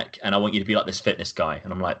around your neck, and I want you to be like this fitness guy.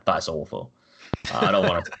 And I'm like, that's awful. I don't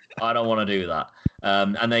want to. I don't want to do that.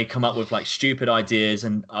 And they come up with like stupid ideas,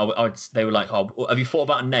 and they were like, "Oh, have you thought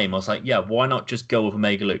about a name?" I was like, "Yeah, why not just go with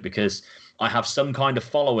Omega Luke? Because I have some kind of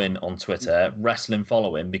following on Twitter, wrestling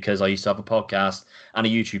following, because I used to have a podcast and a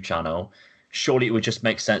YouTube channel. Surely it would just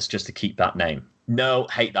make sense just to keep that name." No,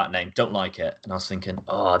 hate that name, don't like it. And I was thinking,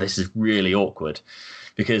 oh, this is really awkward,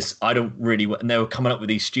 because I don't really. And they were coming up with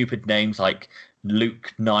these stupid names like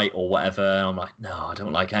Luke Knight or whatever. And I'm like, no, I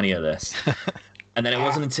don't like any of this. And then it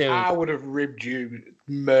wasn't until I would have ribbed you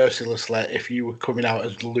mercilessly if you were coming out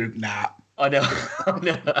as Luke Knight. I know.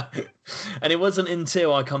 And it wasn't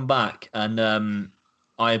until I come back and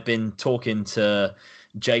I had been talking to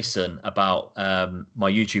Jason about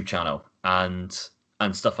my YouTube channel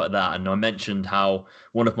and stuff like that, and I mentioned how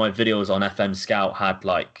one of my videos on FM Scout had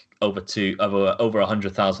like over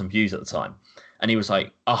 100,000 views at the time, and he was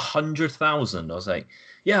like 100,000. I was like,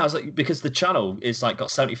 yeah, I was like, because the channel is like got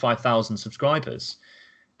 75,000 subscribers,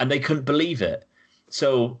 and they couldn't believe it.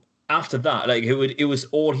 So after that, like it was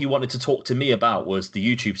all he wanted to talk to me about was the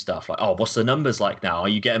YouTube stuff. Like, oh, what's the numbers like now? Are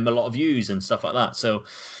you getting a lot of views and stuff like that? So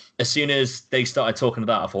as soon as they started talking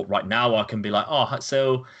about, I thought, right now I can be like, oh,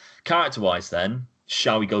 so character-wise, then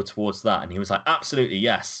shall we go towards that? And he was like, absolutely,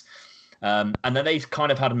 yes. And then they kind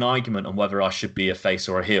of had an argument on whether I should be a face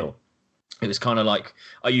or a heel. It was kind of like,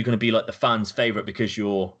 are you going to be like the fans' favorite because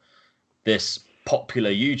you're this popular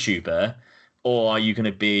YouTuber, or are you going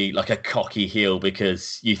to be like a cocky heel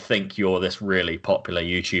because you think you're this really popular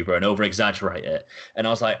YouTuber and over-exaggerate it? And I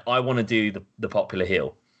was like, I want to do the popular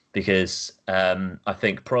heel, because I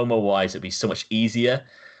think promo-wise it'd be so much easier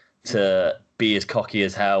to be as cocky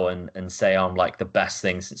as hell and say I'm like the best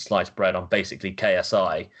thing since sliced bread. I'm basically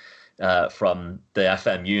KSI from the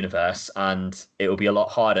FM universe, and it will be a lot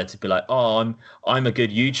harder to be like, oh, I'm a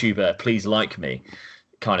good YouTuber, please like me,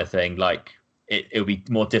 kind of thing. Like it'll be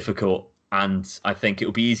more difficult, and I think it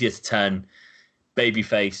will be easier to turn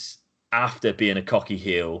babyface after being a cocky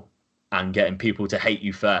heel and getting people to hate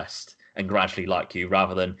you first and gradually like you,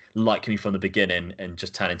 rather than like me from the beginning and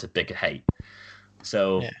just turn into bigger hate.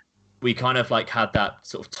 So we kind of like had that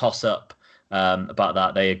sort of toss up about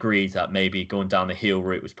that. They agreed that maybe going down the heel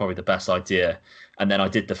route was probably the best idea. And then I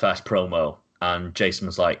did the first promo, and Jason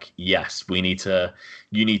was like, yes, you need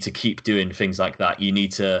to keep doing things like that. You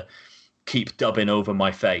need to keep dubbing over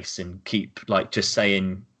my face and keep like just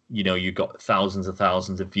saying, you know, you got thousands of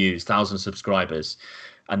views, thousands of subscribers.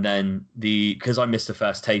 And then because I missed the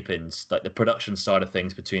first tapings, like the production side of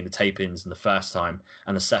things between the tapings and the first time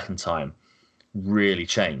and the second time really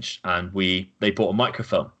changed. And they bought a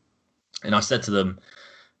microphone, and I said to them,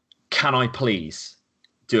 can I please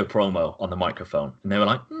do a promo on the microphone? And they were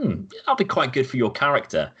like, that'll be quite good for your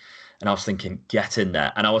character. And I was thinking, get in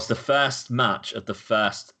there. And I was the first match of the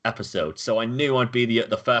first episode, so I knew I'd be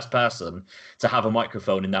the first person to have a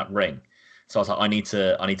microphone in that ring. So I was like, I need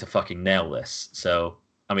to fucking nail this. So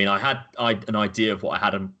I mean, I had an idea of what I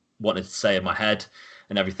had wanted to say in my head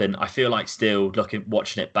and everything. I feel like still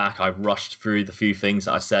watching it back, I rushed through the few things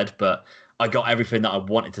that I said, but I got everything that I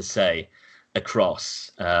wanted to say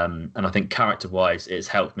across. And I think character-wise, it's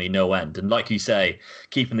helped me no end. And like you say,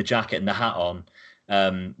 keeping the jacket and the hat on,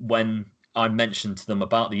 when I mentioned to them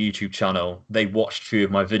about the YouTube channel, they watched a few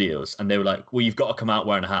of my videos and they were like, well, you've got to come out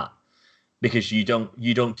wearing a hat, because you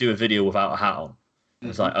don't do a video without a hat on. I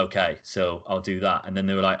was like, okay, so I'll do that. And then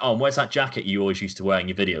they were like, oh, where's that jacket you always used to wear in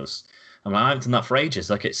your videos? I'm like, I haven't done that for ages.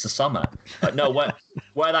 Like, it's the summer. Like, no,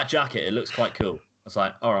 wear that jacket. It looks quite cool. I was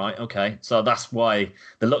like, all right, okay. So that's why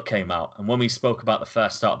the look came out. And when we spoke about the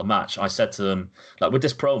first start of the match, I said to them, like, with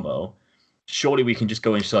this promo, surely we can just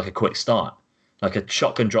go into like a quick start, like a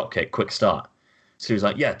shotgun dropkick, quick start. So he was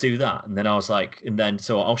like, yeah, do that. And then I was like,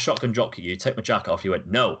 so I'll shotgun dropkick you, take my jacket off. He went,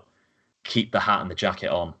 no, keep the hat and the jacket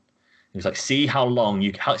on. He was like, see how long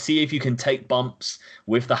see if you can take bumps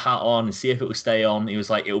with the hat on and see if it will stay on. He was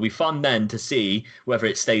like, it will be fun then to see whether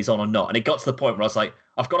it stays on or not. And it got to the point where I was like,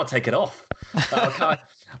 I've got to take it off.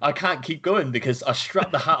 I can't keep going because I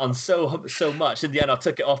strapped the hat on so much. In the end, I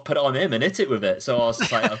took it off, put it on him, and hit it with it. So I was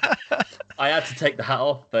just like, I had to take the hat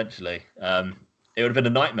off eventually. It would have been a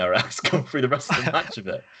nightmare. I was going through the rest of the match of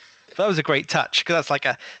it. That was a great touch, because that's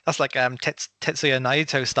like Tetsuya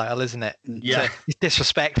Naito style, isn't it? Yeah, it's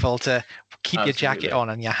disrespectful to keep Absolutely. Your jacket on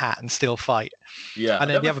and your hat and still fight. Yeah, and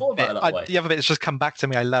then the other bit that's just come back to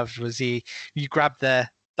me, I loved, was you grabbed the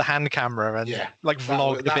hand camera and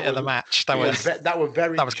vlogged a bit of the match. That was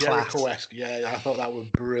very Jericho-esque. Class. Yeah, I thought that was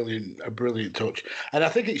a brilliant touch, and I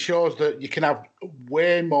think it shows that you can have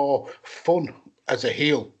way more fun as a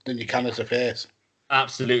heel than you can as a face.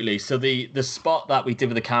 Absolutely. So the spot that we did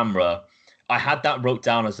with the camera, I had that wrote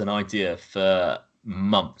down as an idea for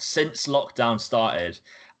months since lockdown started.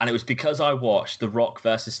 And it was because I watched The Rock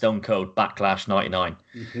versus Stone Cold Backlash 99.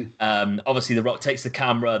 Obviously, The Rock takes the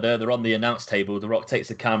camera. They're on the announce table. The Rock takes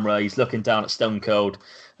the camera. He's looking down at Stone Cold,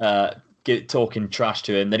 talking trash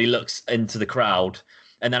to him. Then he looks into the crowd.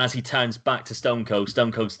 And then as he turns back to Stone Cold's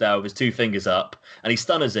there with his two fingers up. And he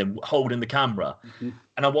stunners him, holding the camera.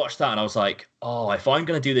 And I watched that and I was like, oh, if I'm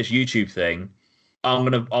going to do this YouTube thing,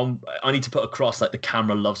 I need to put across like the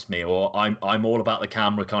camera loves me, or I'm all about the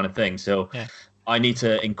camera kind of thing. So I need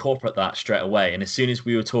to incorporate that straight away. And as soon as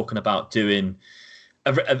we were talking about doing,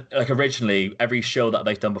 like originally, every show that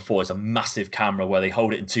they've done before is a massive camera where they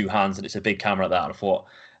hold it in two hands and it's a big camera like that. And I thought,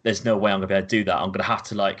 there's no way I'm going to be able to do that. I'm going to have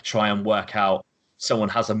to like try and work out someone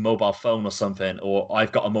has a mobile phone or something, or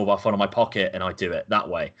I've got a mobile phone in my pocket and I do it that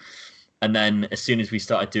way. And then as soon as we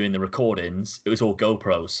started doing the recordings, it was all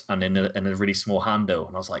GoPros and in a really small handle.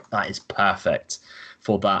 And I was like, that is perfect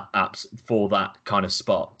for that kind of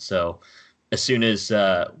spot. So as soon as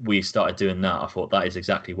we started doing that, I thought that is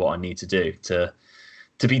exactly what I need to do to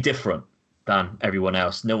be different than everyone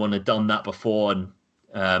else. No one had done that before, and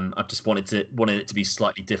I just wanted it to be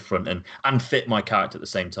slightly different and fit my character at the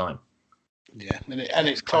same time. Yeah, and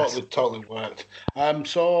it's totally worked.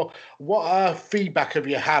 So what feedback have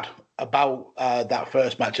you had about that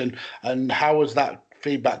first match, and how has that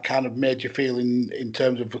feedback kind of made you feel in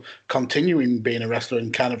terms of continuing being a wrestler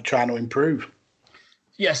and kind of trying to improve?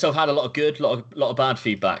 Yeah, so I've had a lot of good, lot of bad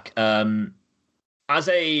feedback. As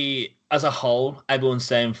a whole, everyone's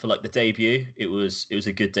saying for like the debut, it was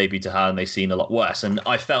a good debut to have, and they've seen a lot worse, and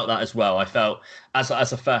I felt that as well. I felt as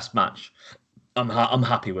a first match, I'm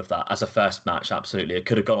happy with that as a first match. Absolutely, it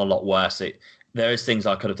could have gone a lot worse. There is things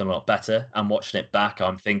I could have done a lot better. And watching it back,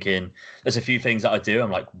 I'm thinking there's a few things that I do. I'm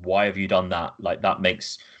like, why have you done that? Like that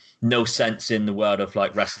makes no sense in the world of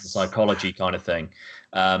like wrestling psychology kind of thing.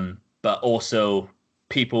 But also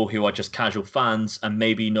people who are just casual fans and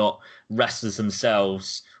maybe not wrestlers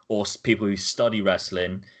themselves or people who study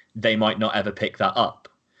wrestling, they might not ever pick that up.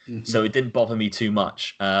 So it didn't bother me too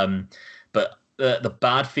much. But the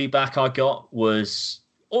bad feedback I got was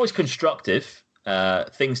always constructive,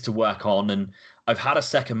 things to work on. And I've had a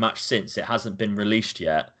second match since. It hasn't been released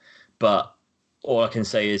yet. But all I can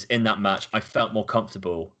say is in that match, I felt more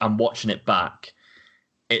comfortable. And watching it back,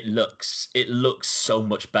 it looks so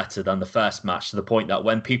much better than the first match, to the point that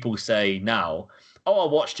when people say now, oh,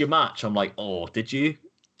 I watched your match, I'm like, oh, did you?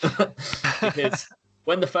 Because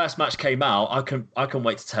when the first match came out, I can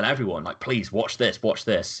wait to tell everyone, like, please watch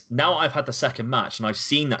this. Now I've had the second match and I've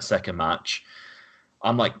seen that second match,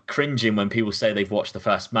 I'm like cringing when people say they've watched the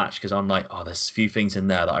first match, because I'm like, oh, there's a few things in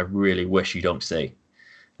there that I really wish you don't see.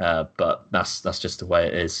 But that's just the way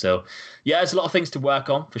it is. So yeah, there's a lot of things to work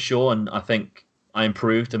on for sure, and I think I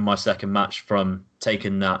improved in my second match from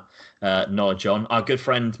taking that knowledge on. Our good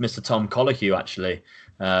friend Mr. Tom Colligue actually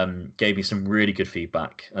gave me some really good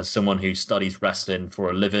feedback as someone who studies wrestling for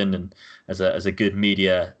a living and as a good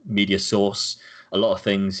media source. A lot of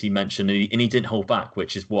things he mentioned, and he didn't hold back,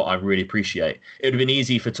 which is what I really appreciate. It would have been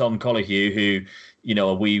easy for Tom Colligue, who, you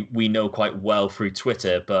know, we know quite well through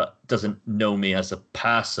Twitter, but doesn't know me as a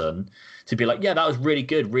person, to be like, yeah, that was really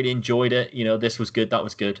good, really enjoyed it. You know, this was good, that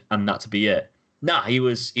was good, and that to be it. Nah, he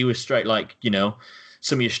was straight like, you know,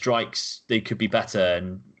 some of your strikes, they could be better,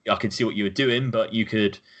 and I could see what you were doing, but you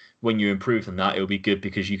could, when you improve on that, it will be good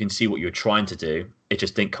because you can see what you're trying to do. It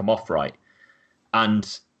just didn't come off right.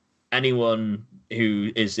 And anyone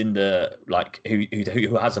who is in the, like,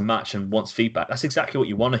 who has a match and wants feedback, that's exactly what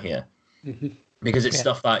you want to hear. Because it's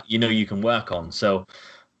stuff that, you know, you can work on. So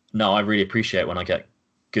no, I really appreciate when I get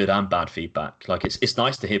good and bad feedback. Like, it's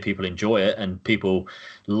nice to hear people enjoy it and people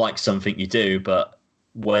like something you do, but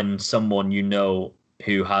when someone you know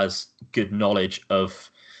who has good knowledge of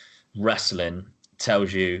wrestling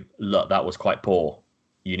tells you, look, that was quite poor,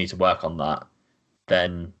 you need to work on that,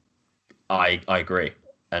 then I agree,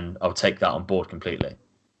 and I'll take that on board completely.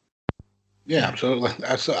 Yeah, absolutely.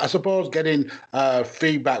 I suppose getting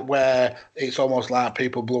feedback where it's almost like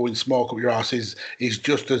people blowing smoke up your arse is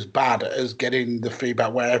just as bad as getting the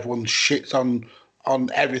feedback where everyone shits on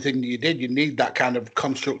everything you did. You need that kind of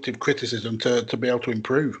constructive criticism to be able to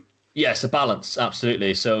improve. Yeah, it's a balance,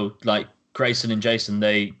 absolutely. So, like, Grayson and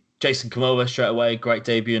Jason come over straight away, great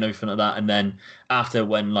debut and everything like that. And then after,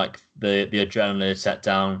 when like the adrenaline set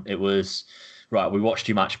down, it was, right, we watched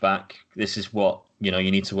your match back. This is what, you know,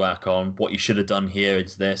 you need to work on. What you should have done here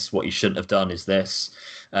is this. What you shouldn't have done is this.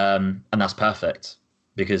 And that's perfect,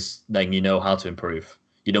 because then you know how to improve.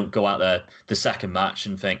 You don't go out there the second match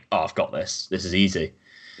and think, oh, I've got this. This is easy.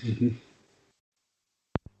 Mm-hmm.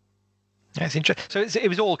 That's interesting. So it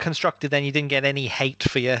was all constructed then. You didn't get any hate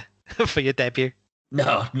for your debut?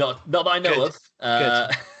 No, not that I know of.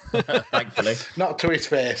 Thankfully. Not to his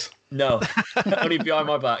face. No, only behind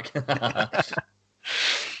my back.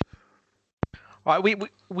 Right,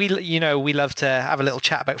 we love to have a little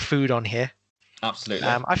chat about food on here. Absolutely.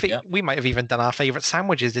 I think we might have even done our favourite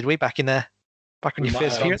sandwiches, did we? Back when you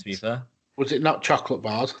first appeared? Was it not chocolate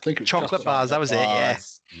bars? I think it was chocolate bars. That was it. Yeah.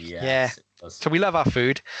 Yes, yeah. So we love our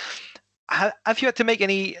food. Have you had to make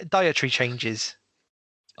any dietary changes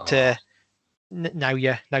to now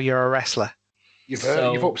you're a wrestler?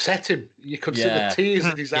 You've upset him. You could see the tears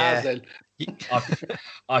in his eyes then.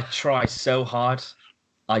 I try so hard.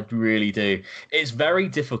 I really do. It's very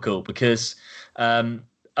difficult because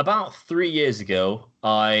about 3 years ago,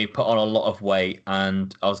 I put on a lot of weight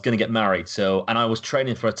and I was going to get married. And I was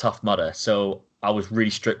training for a Tough Mudder. So I was really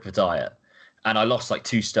strict with diet. And I lost like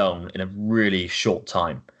 2 stone in a really short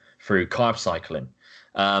time through carb cycling.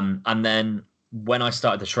 And then when I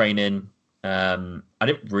started the training, I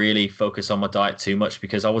didn't really focus on my diet too much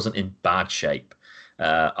because I wasn't in bad shape.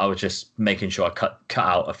 I was just making sure I cut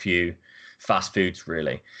out a few fast foods,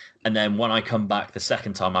 really. And then when I come back the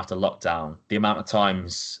second time after lockdown, the amount of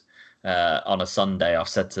times on a Sunday I've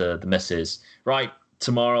said to the missus, right,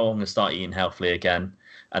 tomorrow I'm going to start eating healthily again.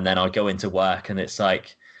 And then I go into work and it's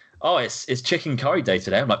like, oh, it's chicken curry day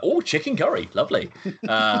today. I'm like, oh, chicken curry, lovely.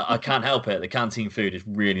 I can't help it. The canteen food is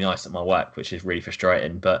really nice at my work, which is really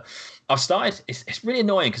frustrating. But I've started, it's really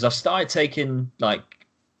annoying because I've started taking like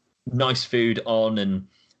nice food on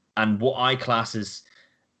and what I class as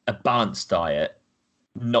a balanced diet,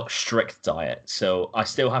 not strict diet. So I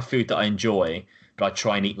still have food that I enjoy, but I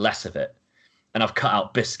try and eat less of it. And I've cut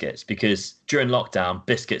out biscuits because during lockdown,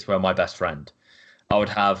 biscuits were my best friend. I would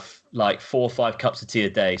have like 4 or 5 cups of tea a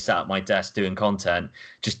day sat at my desk doing content,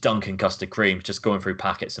 just dunking custard cream, just going through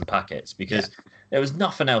packets and packets because there was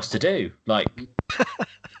nothing else to do. Like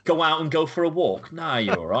go out and go for a walk. Nah,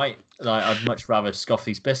 you're all right. Like I'd much rather scoff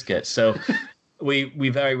these biscuits. So we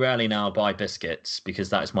very rarely now buy biscuits because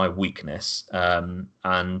that is my weakness. And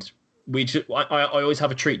I always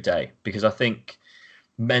have a treat day because I think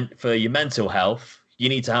for your mental health, you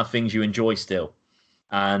need to have things you enjoy still.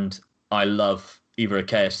 And I love either a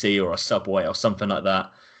KFC or a Subway or something like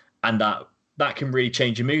that, and that can really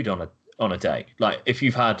change your mood on a day. Like if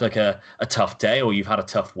you've had like a tough day or you've had a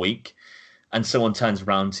tough week, and someone turns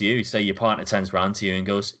around to you, say your partner turns around to you and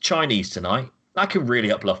goes Chinese tonight, that can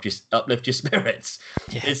really uplift your spirits.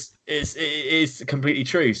 Yeah. It is completely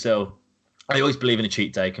true. So I always believe in a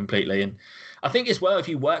cheat day completely, and I think as well if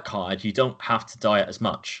you work hard, you don't have to diet as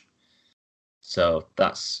much. So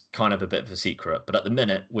that's kind of a bit of a secret. But at the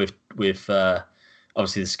minute, with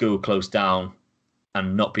obviously the school closed down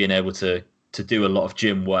and not being able to do a lot of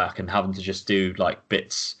gym work and having to just do like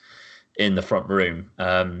bits in the front room,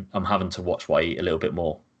 I'm having to watch what I eat a little bit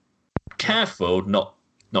more. Careful, not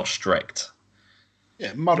strict.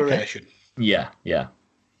 Yeah, moderation. Okay. Yeah.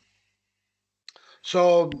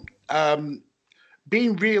 So,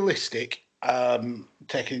 being realistic,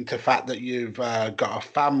 taking into the fact that you've got a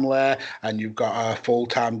family and you've got a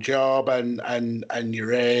full-time job and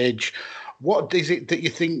your age, what is it that you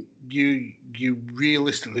think you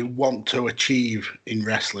realistically want to achieve in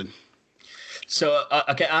wrestling? So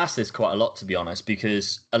I get asked this quite a lot, to be honest,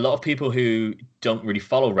 because a lot of people who don't really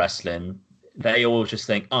follow wrestling, they all just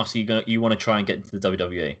think, oh, so you want to try and get into the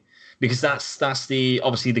WWE because that's the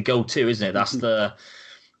obviously the go-to, isn't it? That's the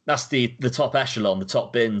top echelon, the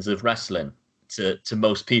top bins of wrestling to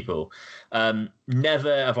most people.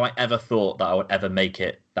 Never have I ever thought that I would ever make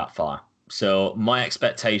it that far. So my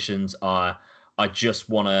expectations are I just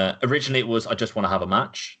want to have a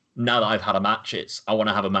match. Now that I've had a match, I want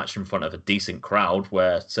to have a match in front of a decent crowd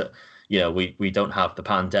where we don't have the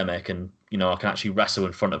pandemic and I can actually wrestle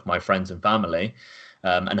in front of my friends and family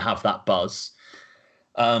and have that buzz.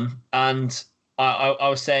 And I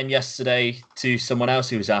was saying yesterday to someone else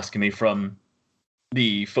who was asking me from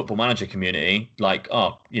the Football Manager community, like,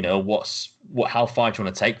 how far do you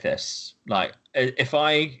want to take this? Like,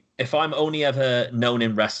 if I'm only ever known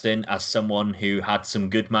in wrestling as someone who had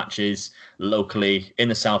some good matches locally in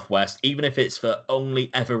the Southwest, even if it's for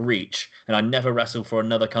only ever Reach, and I never wrestle for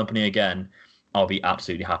another company again, I'll be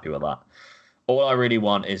absolutely happy with that. All I really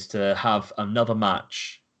want is to have another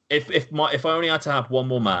match. If I only had to have one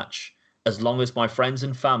more match, as long as my friends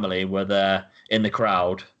and family were there in the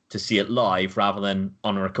crowd to see it live rather than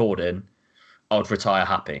on a recording, I would retire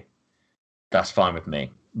happy. That's fine with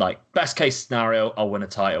me. Like, best case scenario, I'll win a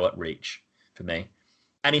title at Reach for me.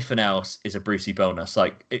 Anything else is a Brucey bonus.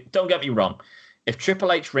 Like, don't get me wrong. If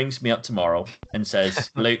Triple H rings me up tomorrow and says,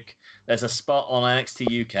 Luke, there's a spot on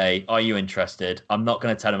NXT UK, are you interested? I'm not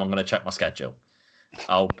going to tell him I'm going to check my schedule.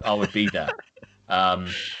 I would be there.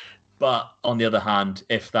 But on the other hand,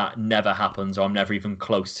 if that never happens, or I'm never even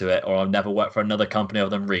close to it, or I've never worked for another company other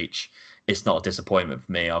than Reach, it's not a disappointment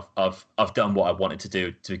for me. I've done what I wanted to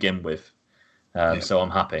do to begin with, so I'm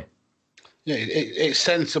happy. Yeah, it's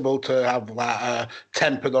sensible to have that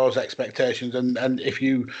temper those expectations, and if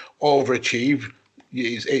you overachieve,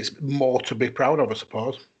 it's more to be proud of, I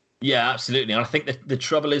suppose. Yeah, absolutely. And I think the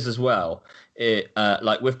trouble is as well,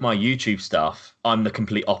 like with my YouTube stuff, I'm the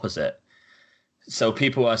complete opposite. So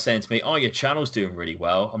people are saying to me, "Oh, your channel's doing really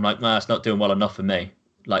well." I'm like, "Nah, it's not doing well enough for me."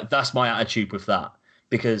 Like that's my attitude with that,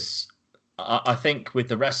 because I think with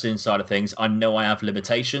the wrestling side of things, I know I have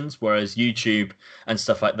limitations, whereas YouTube and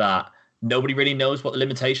stuff like that, nobody really knows what the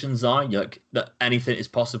limitations are. Like that anything is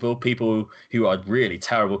possible. People who are really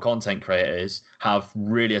terrible content creators have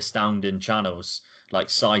really astounding channels, like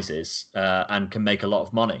sizes, and can make a lot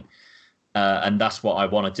of money. And that's what I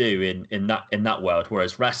want to do in that world.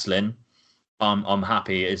 Whereas wrestling, I'm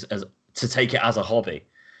happy as to take it as a hobby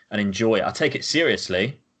and enjoy it. I take it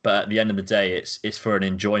seriously, but at the end of the day, it's for an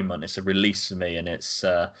enjoyment. It's a release for me, and it's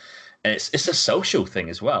a social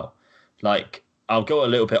thing as well. Like I'll go a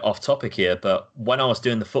little bit off topic here, but when I was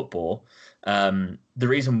doing the football, the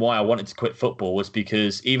reason why I wanted to quit football was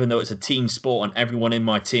because even though it's a team sport and everyone in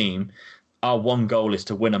my team, our one goal is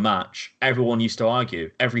to win a match. Everyone used to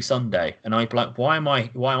argue every Sunday, and I'd be like, why am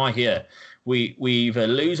I here? We either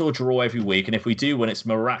lose or draw every week, and if we do win, it's a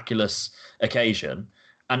miraculous occasion.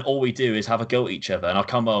 And all we do is have a go at each other. And I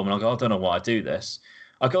come home and I go, I don't know why I do this.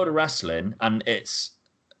 I go to wrestling, and it's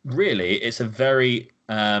a very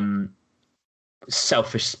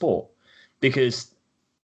selfish sport, because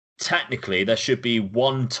technically there should be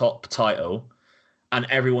one top title, and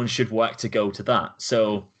everyone should work to go to that.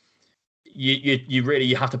 So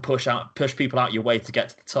you have to push people out your way to get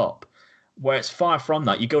to the top. Where it's far from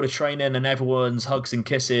that. You go to training and everyone's hugs and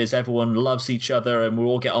kisses, everyone loves each other, and we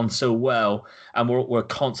all get on so well, and we're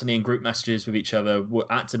constantly in group messages with each other. We're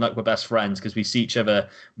acting like we're best friends because we see each other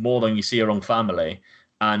more than you see your own family,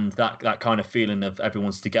 and that kind of feeling of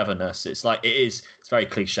everyone's togetherness. It's very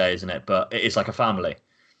cliche, isn't it? But it is like a family,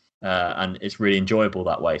 and it's really enjoyable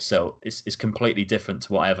that way. So it's completely different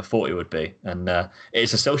to what I ever thought it would be, and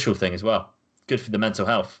it's a social thing as well. Good for the mental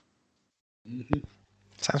health. Mm-hmm.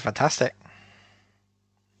 Sounds fantastic.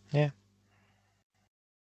 Yeah.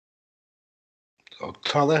 So,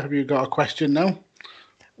 Tyler, have you got a question now?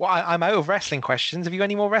 Well, I'm out of wrestling questions. Have you got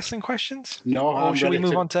any more wrestling questions? No. Or should we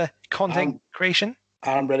move on to content creation?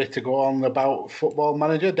 I'm ready to go on about Football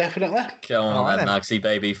Manager, definitely. Go on then, Maxie,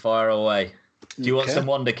 baby. Fire away. Do you want some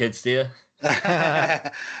Wonder Kids, do you?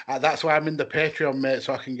 That's why I'm in the Patreon, mate,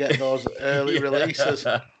 so I can get those early releases.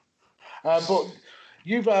 But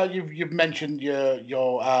you've mentioned your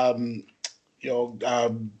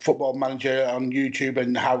Football Manager on YouTube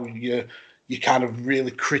and how you kind of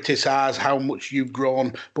really criticise how much you've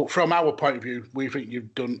grown. But from our point of view, we think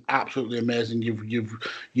you've done absolutely amazing. You've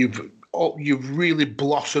really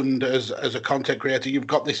blossomed as a content creator. You've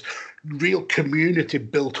got this real community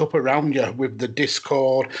built up around you with the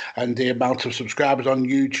Discord and the amount of subscribers on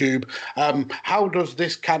YouTube. How does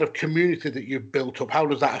this kind of community that you've built up, how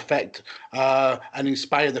does that affect and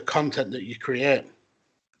inspire the content that you create?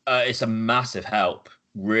 It's a massive help.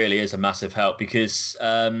 Really is a massive help, because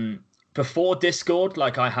before Discord,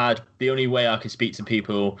 like the only way I could speak to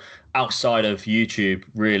people outside of YouTube,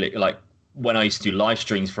 really, like when I used to do live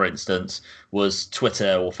streams, for instance, was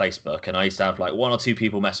Twitter or Facebook. And I used to have like one or two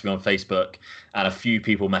people message me on Facebook and a few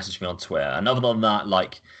people message me on Twitter. And other than that,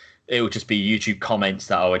 like it would just be YouTube comments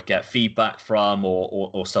that I would get feedback from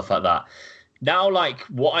or stuff like that. Now, like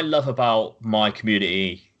what I love about my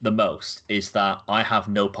community the most is that I have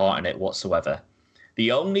no part in it whatsoever.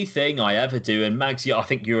 The only thing I ever do, and Mags, I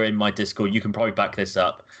think you're in my Discord, you can probably back this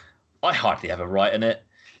up, I hardly ever write in it.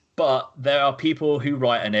 But there are people who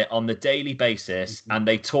write in it on the daily basis, and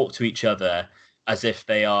they talk to each other as if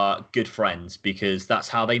they are good friends, because that's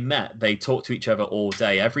how they met. They talk to each other all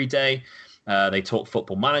day, every day. They talk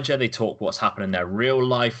Football Manager. They talk what's happened in their real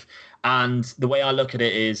life. And the way I look at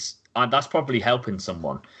it is that's probably helping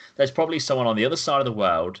someone. There's probably someone on the other side of the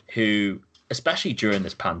world who, especially during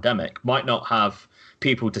this pandemic, might not have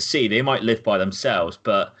people to see. They might live by themselves,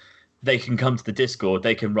 but they can come to the Discord.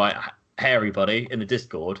 They can write, "Hey, everybody," in the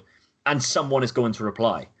Discord, and someone is going to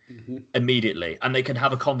reply immediately. And they can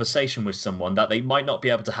have a conversation with someone that they might not be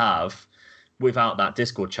able to have without that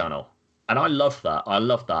Discord channel. And I love that.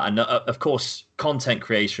 And of course, content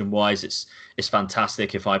creation wise, it's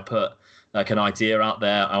fantastic. If I put like an idea out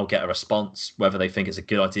there, I'll get a response, whether they think it's a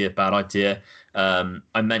good idea, bad idea.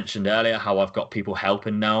 I mentioned earlier how I've got people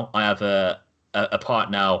helping now. I have a part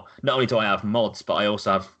now. Not only do I have mods, but I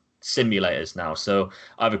also have simulators now. So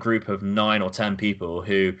I have a group of 9 or 10 people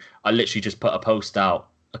who I literally just put a post out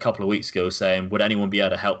a couple of weeks ago saying, would anyone be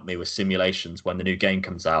able to help me with simulations when the new game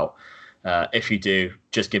comes out? If you do,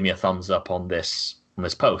 just give me a thumbs up on this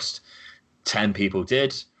post. 10 people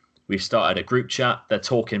did. We've started a group chat. They're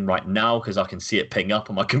talking right now because I can see it ping up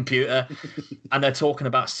on my computer. And they're talking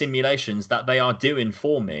about simulations that they are doing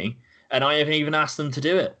for me. And I haven't even asked them to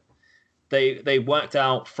do it. They worked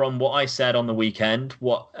out from what I said on the weekend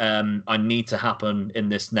what I need to happen in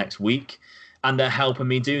this next week. And they're helping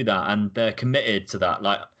me do that. And they're committed to that.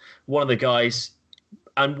 Like one of the guys,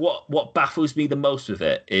 and what baffles me the most with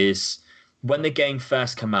it is when the game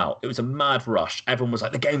first came out, it was a mad rush. Everyone was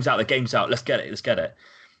like, the game's out, let's get it.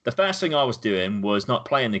 The first thing I was doing was not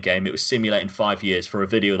playing the game. It was simulating 5 years for a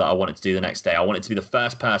video that I wanted to do the next day. I wanted to be the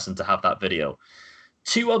first person to have that video.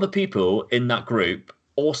 2 other people in that group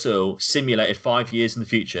also simulated 5 years in the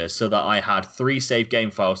future so that I had 3 saved game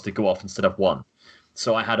files to go off instead of 1.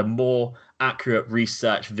 So I had a more accurate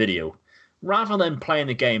research video. Rather than playing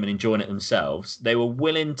the game and enjoying it themselves, they were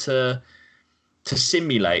willing to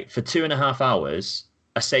simulate for 2.5 hours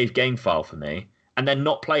a saved game file for me and then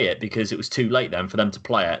not play it because it was too late then for them to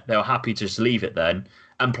play it. They were happy to just leave it then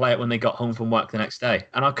and play it when they got home from work the next day.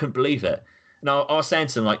 And I couldn't believe it. And I was saying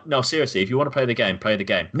to them, like, no, seriously, if you want to play the game, play the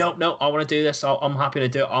game. No, I want to do this. I'm happy to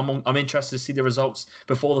do it. I'm interested to see the results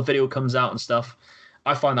before the video comes out and stuff.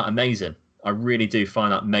 I find that amazing. I really do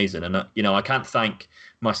find that amazing. And, I can't thank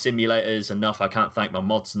my simulators enough. I can't thank my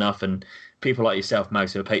mods enough. And people like yourself,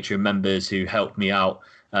 Max, who are Patreon members who helped me out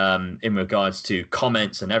in regards to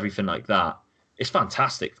comments and everything like that. It's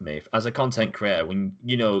fantastic for me as a content creator. When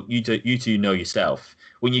you two know yourself,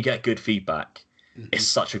 when you get good feedback, it's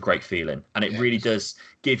such a great feeling, and it really does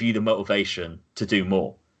give you the motivation to do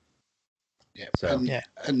more. Yeah, so,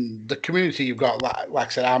 and the community you've got, like I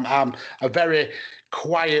said, I'm a very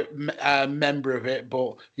quiet member of it,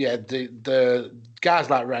 but yeah, the guys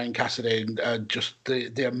like Ryan Cassidy and just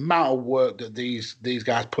the amount of work that these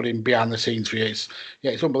guys put in behind the scenes for you,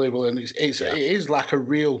 it's unbelievable, and it is like a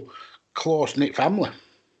real close knit family.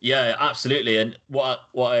 Yeah, absolutely. And what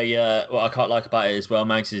I quite like about it as well,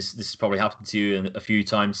 Max, is this has probably happened to you a few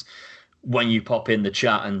times. When you pop in the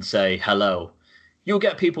chat and say hello, you'll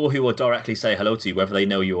get people who will directly say hello to you, whether they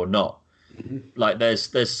know you or not. Mm-hmm. Like there's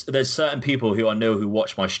certain people who I know who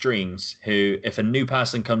watch my streams who, if a new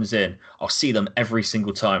person comes in, I'll see them every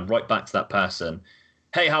single time, right back to that person.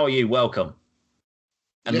 Hey, how are you? Welcome.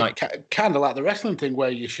 And kind of like the wrestling thing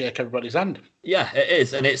where you shake everybody's hand. Yeah, it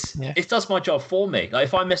is, and it does my job for me. Like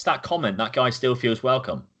if I miss that comment, that guy still feels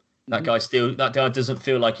welcome. That guy doesn't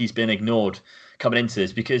feel like he's been ignored coming into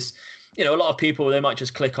this, because a lot of people, they might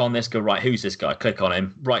just click on this, go, right, who's this guy? Click on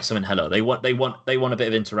him, write something hello. They want a bit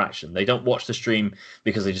of interaction. They don't watch the stream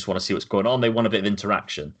because they just want to see what's going on. They want a bit of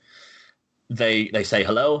interaction. They say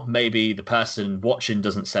hello. Maybe the person watching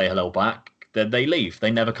doesn't say hello back. Then they leave.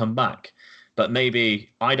 They never come back. But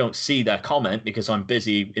maybe I don't see their comment because I'm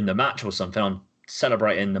busy in the match or something. I'm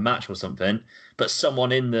celebrating the match or something. But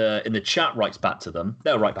someone in the chat writes back to them.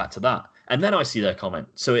 They'll write back to that, and then I see their comment.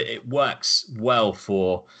 So it works well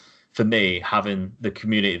for me, having the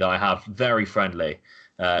community that I have, very friendly.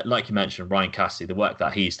 Like you mentioned, Ryan Cassidy, the work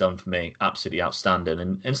that he's done for me, absolutely outstanding.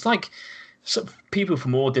 And it's like people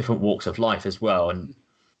from all different walks of life as well,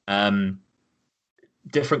 and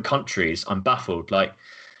different countries. I'm baffled.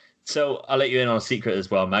 So I'll let you in on a secret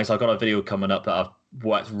as well, Max. I've got a video coming up that I've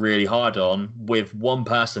worked really hard on with one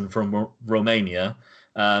person from Romania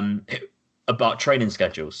about training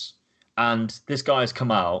schedules. And this guy has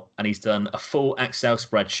come out and he's done a full Excel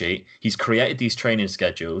spreadsheet. He's created these training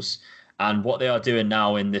schedules. And what they are doing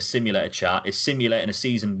now in this simulator chat is simulating a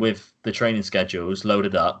season with the training schedules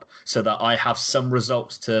loaded up so that I have some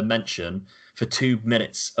results to mention for 2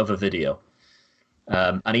 minutes of a video.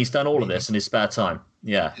 And he's done all of this in his spare time.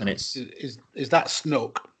 Yeah, and it's is that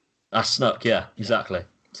Snook? That's Snook, yeah, exactly.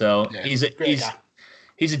 So he's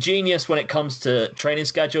a genius when it comes to training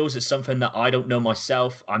schedules. It's something that I don't know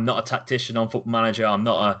myself. I'm not a tactician on Football Manager. I'm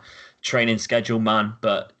not a training schedule man.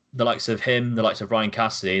 But the likes of him, the likes of Ryan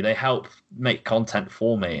Cassidy, they help make content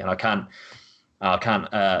for me, and I can't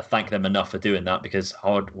thank them enough for doing that, because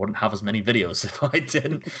I wouldn't have as many videos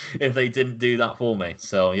if they didn't do that for me.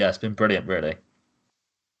 So yeah, it's been brilliant, really.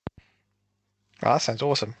 Oh, that sounds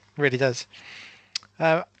awesome. It really does.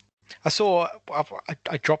 I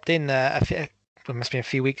dropped in it must be a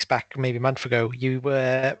few weeks back, maybe a month ago. You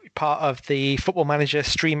were part of the Football Manager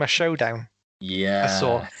Streamer Showdown. Yeah. I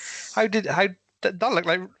saw. How that looked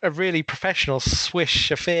like a really professional swish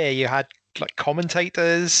affair. You had like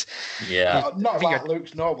commentators. Yeah. Not about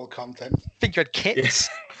Luke's normal content. I think you had kits.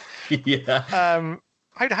 Yeah.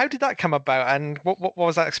 How did that come about, and what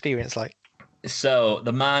was that experience like? So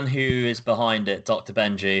the man who is behind it, Dr.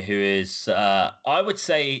 Benji, who is, I would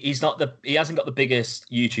say he hasn't got the biggest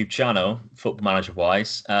YouTube channel, Football Manager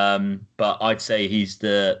wise, but I'd say he's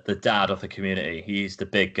the dad of the community. He's the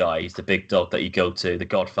big guy. He's the big dog that you go to, the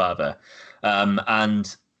Godfather.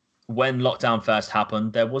 And when lockdown first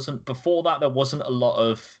happened, there wasn't a lot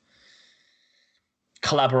of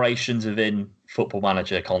collaborations within Football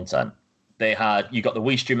Manager content. You got the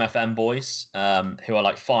WeStream FM boys, who are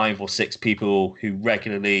like 5 or 6 people who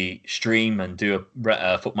regularly stream and do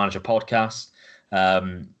a Football Manager podcast.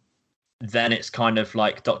 Then it's kind of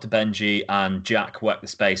like Dr. Benji and Jack Work the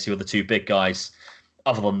Space, who are the 2 big guys.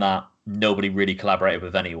 Other than that, nobody really collaborated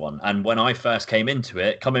with anyone. And when I first came into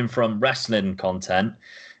it, coming from wrestling content,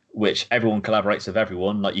 which everyone collaborates with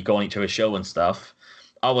everyone, like you go on each other's show and stuff,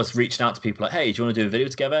 I was reaching out to people like, hey, do you want to do a video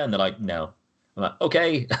together? And they're like, no. I'm like,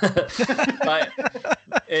 okay. Like,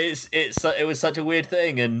 it was such a weird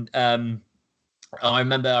thing. And I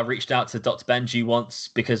remember I reached out to Dr. Benji once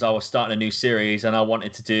because I was starting a new series and I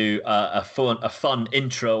wanted to do a fun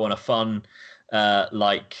intro and a fun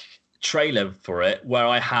like trailer for it where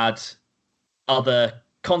I had other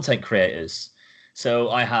content creators. So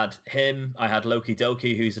I had him, I had Loki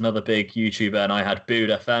Doki, who's another big YouTuber, and I had Bood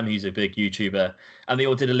FM, who's a big YouTuber, and they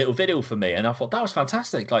all did a little video for me. And I thought that was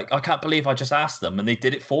fantastic. Like, I can't believe I just asked them and they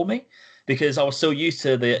did it for me, because I was so used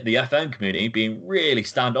to the FM community being really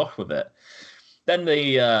standoff with it. Then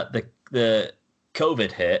the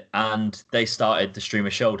COVID hit and they started the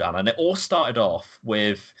Streamer Showdown, and it all started off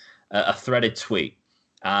with a threaded tweet.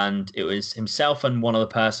 And it was himself and one other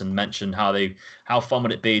person mentioned how fun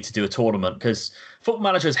would it be to do a tournament, because Football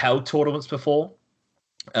Manager has held tournaments before,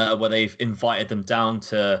 where they've invited them down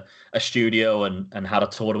to a studio and had a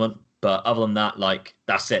tournament. But other than that, like,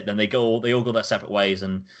 that's it. Then they all go their separate ways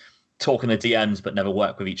and talk in the DMs, but never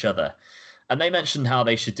work with each other. And they mentioned how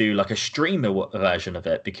they should do like a streamer version of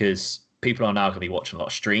it, because people are now going to be watching a lot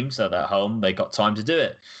of streams, so they're at home, they got time to do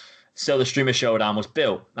it. So the Streamer Showdown was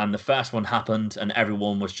built, and the first one happened, and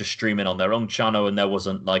everyone was just streaming on their own channel, and there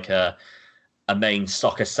wasn't like a main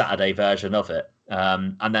Soccer Saturday version of it.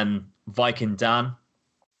 And then Viking Dan,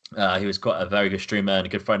 who is quite a very good streamer and a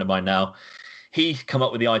good friend of mine now, he come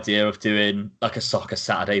up with the idea of doing like a Soccer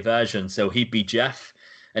Saturday version. So he'd be Jeff,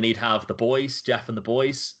 and he'd have the boys, Jeff and the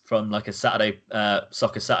boys, from like a Saturday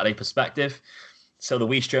Soccer Saturday perspective. So the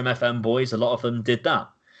WeStream FM boys, a lot of them did that.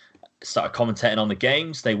 Started commentating on the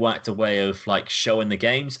games. They worked a way of like showing the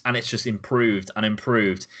games, and it's just improved and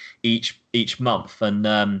improved each month. And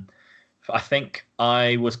I think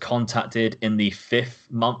I was contacted in the 5th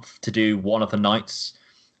month to do one of the nights.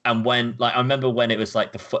 And when, like, I remember when it was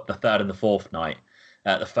like the 3rd and the 4th night,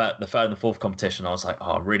 the 3rd and the 4th competition, I was like,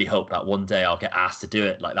 oh, I really hope that one day I'll get asked to do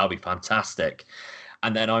it. Like, that'll be fantastic.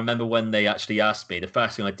 And then I remember when they actually asked me, the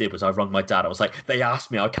first thing I did was I rung my dad. I was like, they asked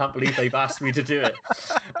me. I can't believe they've asked me to do it.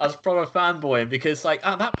 I was probably fanboying, because like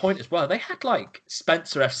at that point as well, they had like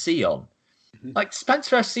Spencer FC on. Mm-hmm. Like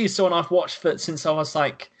Spencer FC is someone I've watched since I was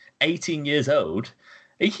like 18 years old.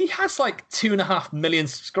 He has like 2.5 million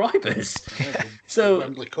subscribers. Yeah, so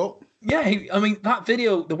Wembley Cup. Yeah, I mean, that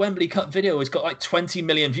video, the Wembley Cup video, has got like 20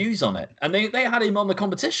 million views on it. And they had him on the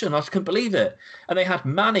competition. I just couldn't believe it. And they had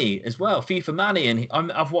Manny as well, FIFA Manny.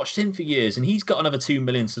 And I've watched him for years. And he's got another 2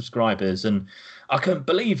 million subscribers. And I couldn't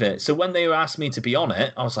believe it. So when they asked me to be on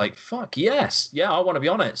it, I was like, fuck, yes. Yeah, I want to be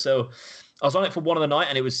on it. So I was on it for one of the night.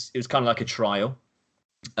 And it was kind of like a trial.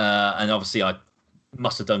 And obviously I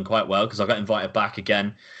must have done quite well, because I got invited back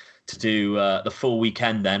again to do the full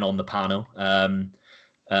weekend then on the panel.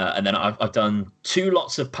 And then I've done 2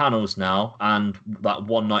 lots of panels now, and that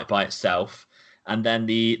one night by itself. And then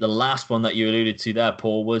the last one that you alluded to there,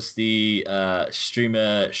 Paul, was the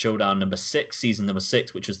Streamer Showdown number 6, season number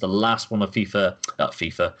 6, which was the last one of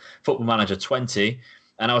Football Manager 20.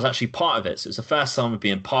 And I was actually part of it. So it's the first time of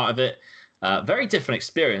being part of it. Very different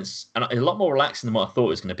experience, and a lot more relaxing than what I thought it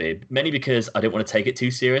was going to be. Mainly because I didn't want to take it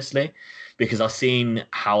too seriously, because I've seen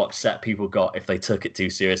how upset people got if they took it too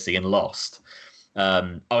seriously and lost.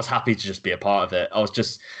 I was happy to just be a part of it.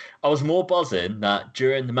 I was more buzzing that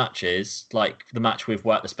during the matches, like the match with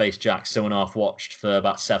Work the Space Jack, someone I've watched for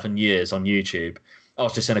about 7 years on YouTube, I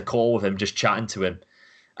was just in a call with him, just chatting to him.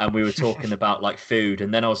 And we were talking about like food.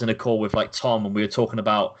 And then I was in a call with like Tom, and we were talking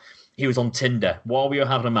about, he was on Tinder. While we were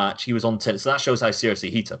having a match, he was on Tinder. So that shows how seriously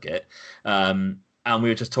he took it. And we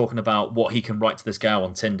were just talking about what he can write to this girl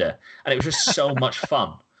on Tinder. And it was just so much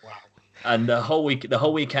fun. And the whole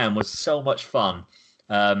weekend was so much fun.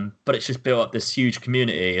 But it's just built up this huge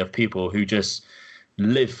community of people who just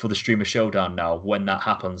live for the Streamer Showdown now when that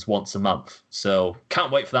happens once a month. So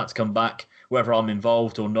can't wait for that to come back. Whether I'm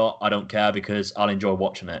involved or not, I don't care because I'll enjoy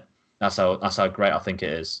watching it. That's how great I think it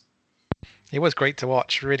is. It was great to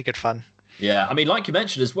watch. Really good fun. Yeah, I mean, like you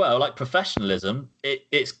mentioned as well, like professionalism,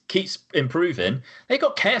 it keeps improving. They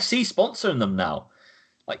got KFC sponsoring them now.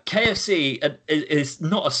 Like KFC is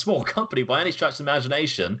not a small company by any stretch of the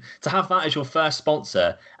imagination. To have that as your first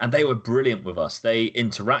sponsor, and they were brilliant with us. They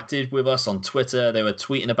interacted with us on Twitter. They were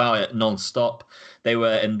tweeting about it non-stop. They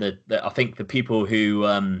were in I think the people who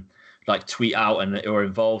like tweet out and were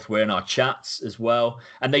involved were in our chats as well,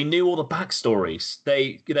 and they knew all the backstories.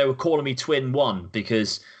 They were calling me Twin One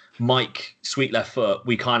because Mike Sweet Left Foot,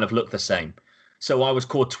 we kind of look the same. So I was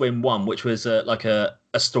called Twin One, which was like a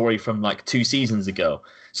story from like 2 seasons ago.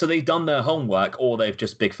 So they've done their homework, or they've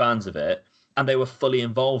just big fans of it, and they were fully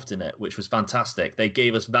involved in it, which was fantastic. They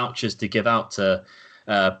gave us vouchers to give out to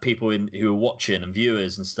people who were watching and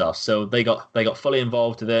viewers and stuff. So they got fully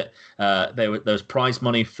involved with it. There was prize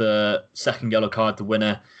money for second yellow card, the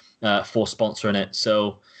winner, for sponsoring it.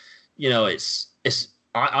 So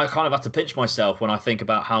I kind of have to pinch myself when I think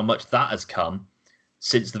about how much that has come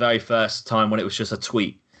since the very first time when it was just a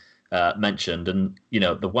tweet mentioned, and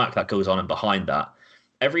the whack that goes on and behind that.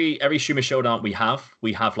 Every Streamer Showdown we have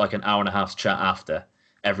like an hour and a half chat after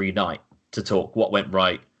every night to talk what went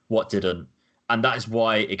right, what didn't, and that is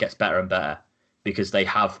why it gets better and better, because they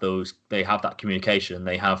have that communication,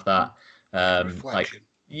 they have that reflection.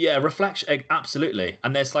 Reflection, absolutely.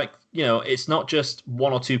 And there's it's not just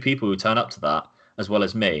 1 or 2 people who turn up to that as well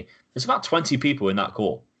as me. There's about 20 people in that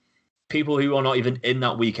call. People who are not even in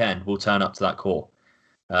that weekend will turn up to that call.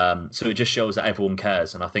 So it just shows that everyone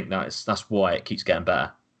cares, and I think that's why it keeps getting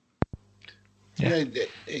better. Yeah,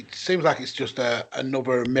 it seems like it's just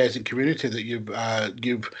another amazing community that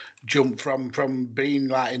you've jumped from being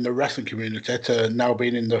like in the wrestling community to now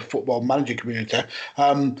being in the football manager community.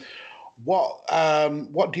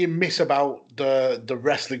 What do you miss about the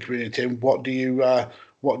wrestling community, and what do you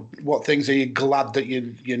what things are you glad that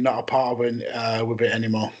you're not a part of it with it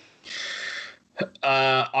anymore?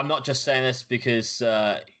 I'm not just saying this because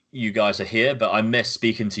you guys are here, but I miss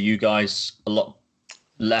speaking to you guys a lot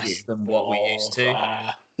less than what we used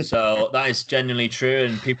to. So that is genuinely true.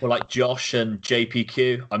 And people like Josh and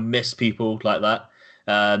JPQ, I miss people like that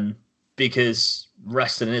because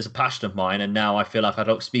wrestling is a passion of mine, and now I feel like I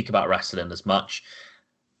don't speak about wrestling as much.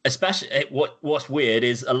 Especially, what's weird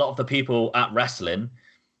is a lot of the people at wrestling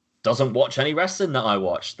doesn't watch any wrestling that I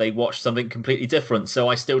watch. They watch something completely different. So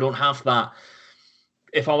I still don't have that.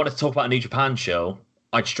 If I wanted to talk about a New Japan show,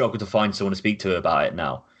 I'd struggle to find someone to speak to about it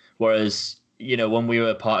now. Whereas, when we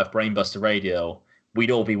were part of Brainbuster Radio,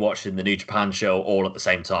 we'd all be watching the New Japan show all at the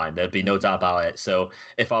same time. There'd be no doubt about it. So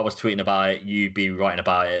if I was tweeting about it, you'd be writing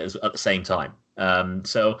about it at the same time.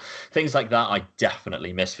 So things like that, I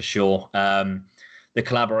definitely miss for sure. The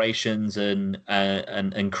collaborations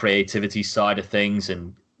and creativity side of things,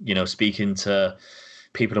 and speaking to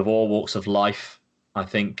people of all walks of life, I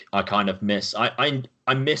think I kind of miss.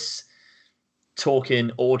 I miss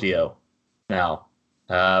talking audio now,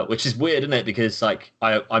 which is weird, isn't it? Because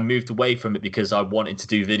I moved away from it because I wanted to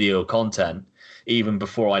do video content. Even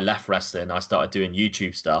before I left wrestling, I started doing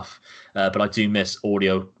YouTube stuff. But I do miss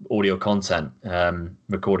audio content,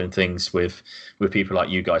 recording things with people like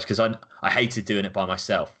you guys, because I hated doing it by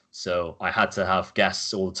myself. So I had to have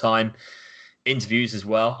guests all the time. Interviews as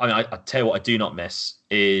well. I mean, I tell you what I do not miss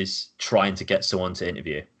is trying to get someone to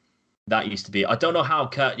interview. That used to be. I don't know how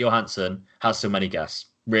Kurt Johansson has so many guests.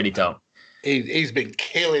 Really don't. He's been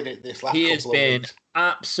killing it this last. He has been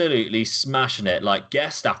absolutely smashing it. Like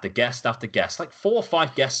guest after guest after guest, like 4 or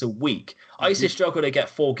 5 guests a week. I used to struggle to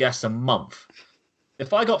get 4 guests a month.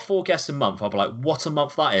 If I got 4 guests a month, I'd be like, what a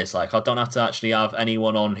month that is. Like, I don't have to actually have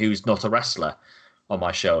anyone on who's not a wrestler on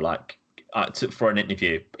my show. Like. For an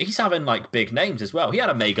interview, he's having like big names as well. He had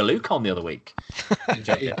a Mega Luke on the other week. He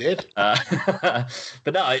did.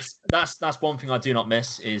 But no, that's one thing I do not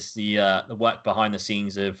miss is the work behind the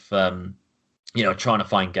scenes of trying to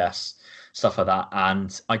find guests, stuff like that.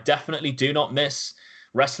 And I definitely do not miss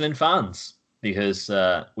wrestling fans because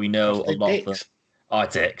we know a lot of them. Oh,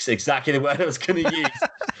 dicks. Exactly the word I was going to use.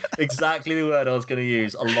 Exactly the word I was going to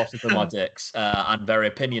use. A lot of them are dicks and very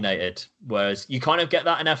opinionated. Whereas you kind of get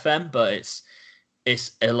that in FM, but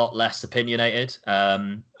it's a lot less opinionated.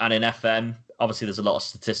 And in FM, obviously, there's a lot of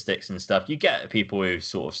statistics and stuff. You get people who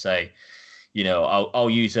sort of say, I'll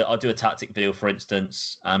do a tactic video, for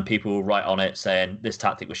instance, and people will write on it saying this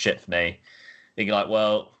tactic was shit for me. And you're like,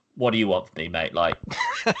 well, what do you want from me, mate? Like,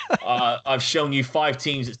 I've shown you 5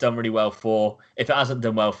 teams it's done really well for. If it hasn't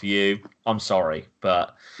done well for you, I'm sorry.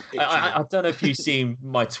 But I don't know if you've seen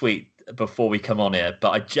my tweet before we come on here, but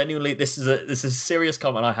I genuinely, this is a serious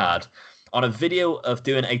comment I had on a video of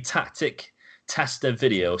doing a tactic tester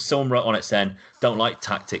video. Someone wrote on it saying, don't like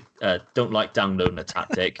downloading a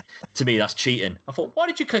tactic. To me, that's cheating. I thought, why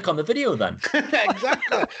did you click on the video then?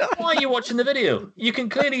 Exactly. Why are you watching the video? You can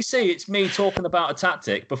clearly see it's me talking about a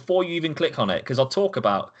tactic before you even click on it, because I'll talk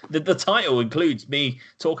about the title includes me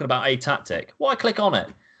talking about a tactic. Why click on it?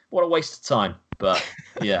 What a waste of time. But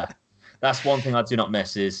yeah, that's one thing I do not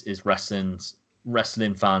miss is wrestling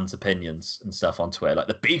fans' opinions and stuff on Twitter. Like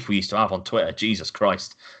the beef we used to have on Twitter. Jesus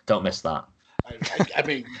Christ, don't miss that. I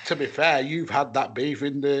mean, to be fair, you've had that beef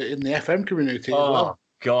in the FM community as well.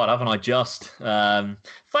 God, haven't I just?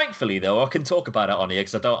 Thankfully, though, I can talk about it on here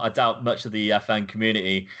because I doubt much of the FM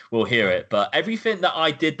community will hear it. But everything that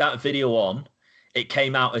I did that video on, it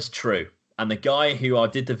came out as true. And the guy who I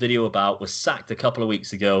did the video about was sacked a couple of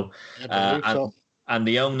weeks ago. And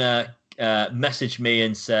the owner messaged me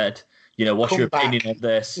and said, you know, what's your opinion of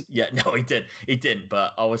this? Yeah, no, he didn't.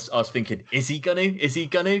 But I was thinking, is he gonna?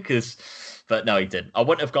 But no, he didn't. I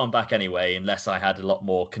wouldn't have gone back anyway unless I had a lot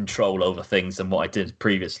more control over things than what I did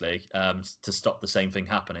previously to stop the same thing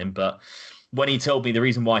happening. But when he told me the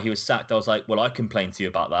reason why he was sacked, I was like, well, I complained to you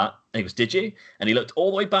about that. And he goes, did you? And he looked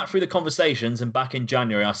all the way back through the conversations. And back in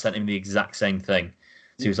January, I sent him the exact same thing.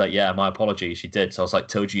 So he was like, yeah, my apologies. You did. So I was like,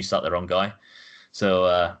 told you sat the wrong guy.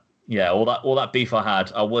 So yeah, all that beef I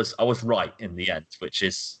had, I was right in the end, which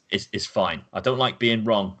is fine. I don't like being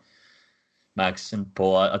wrong. Mags and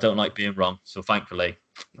Paul, I don't like being wrong, so thankfully,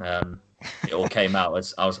 it all came out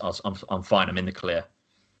as I'm fine. I'm in the clear.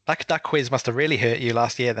 That quiz must have really hurt you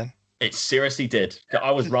last year, then. It seriously did.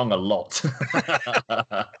 I was wrong a lot.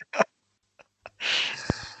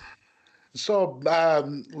 So,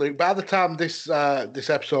 Luke, by the time this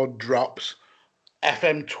episode drops,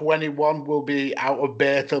 FM 21 will be out of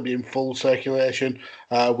beta, it'll be in full circulation.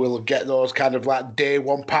 We'll get those kind of like day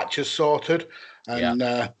one patches sorted,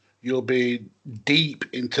 and you'll be deep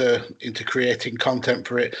into creating content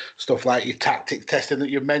for it. Stuff like your tactic testing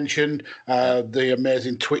that you mentioned, the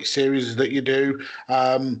amazing Twitch series that you do,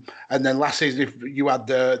 and then last season if you had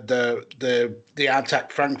the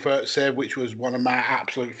Eintracht Frankfurt save, which was one of my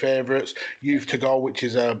absolute favourites. Youth to Go, which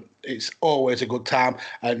is it's always a good time,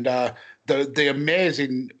 and the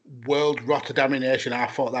amazing World Rotterdamination. I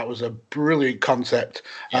thought that was a brilliant concept.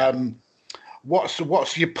 Yeah. What's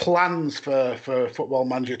your plans for Football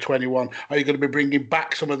Manager 21? Are you going to be bringing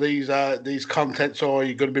back some of these contents, or are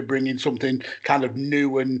you going to be bringing something kind of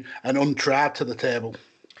new and untried to the table?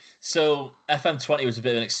 So FM20 was a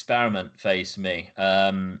bit of an experiment phase for me,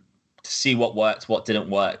 to see what worked, what didn't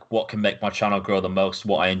work, what can make my channel grow the most,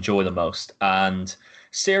 what I enjoy the most. And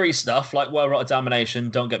series stuff like World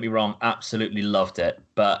Rotterdamination, don't get me wrong, absolutely loved it.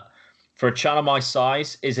 But for a channel my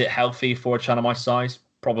size, is it healthy for a channel my size?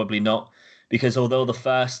 Probably not. Because although the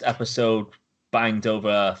first episode banged over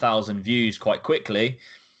 1,000 views quite quickly,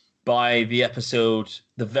 by the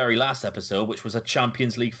very last episode, which was a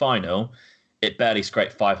Champions League final, it barely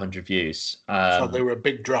scraped 500 views. So they were a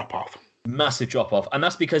big drop-off. Massive drop-off. And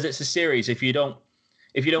that's because it's a series. If you don't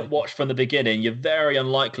watch from the beginning, you're very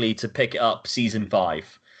unlikely to pick it up season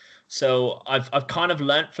 5. So I've kind of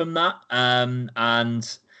learnt from that.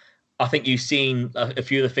 And I think you've seen a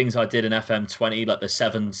few of the things I did in FM20, like the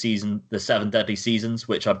 7 deadly seasons,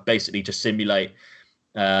 which I basically just simulate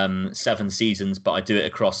 7 seasons, but I do it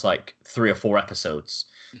across like 3 or 4 episodes.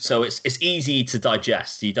 So it's easy to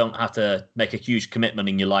digest. You don't have to make a huge commitment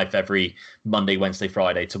in your life every Monday, Wednesday,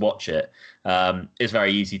 Friday to watch it. It's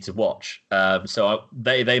very easy to watch. So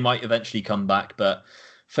they might eventually come back, but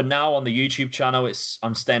for now on the YouTube channel,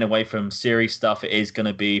 I'm staying away from series stuff. It is going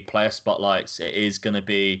to be player spotlights. It is going to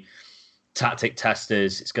be tactic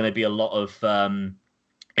testers. It's going to be a lot of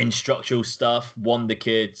instructional stuff, wonder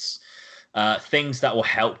kids, things that will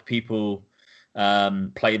help people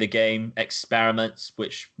play the game, experiments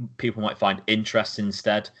which people might find interesting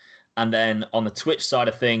instead. And then on the Twitch side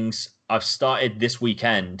of things, I've started this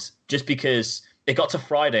weekend just because it got to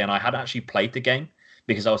Friday and I hadn't actually played the game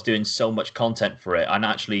because I was doing so much content for it. I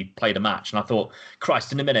actually played a match and I thought,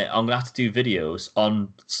 Christ, in a minute, I'm going to have to do videos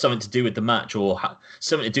on something to do with the match or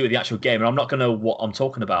something to do with the actual game. And I'm not going to know what I'm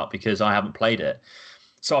talking about because I haven't played it.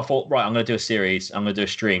 So I thought, right, I'm going to do a series. I'm going to do a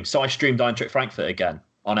stream. So I streamed Eintracht Frankfurt again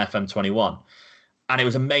on FM21. And it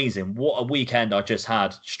was amazing. What a weekend I just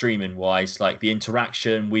had streaming wise, like the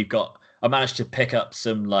interaction. I managed to pick up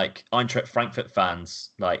some like Eintracht Frankfurt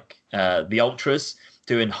fans, like the ultras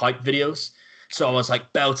doing hype videos. So I was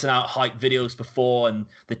like belting out hype videos before, and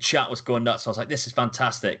the chat was going nuts. So I was like, this is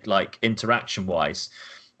fantastic, like interaction wise.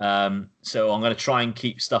 So I'm going to try and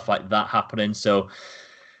keep stuff like that happening. So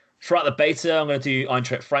throughout the beta, I'm going to do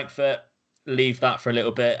Eintracht Frankfurt, leave that for a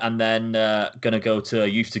little bit, and then going to go to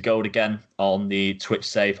Youth to Gold again on the Twitch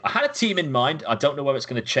save. I had a team in mind. I don't know whether it's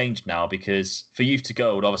going to change now, because for Youth to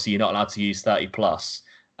Gold, obviously you're not allowed to use 30 plus.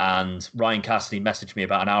 And Ryan Cassidy messaged me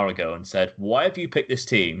about an hour ago and said, why have you picked this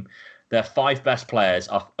team? Their 5 best players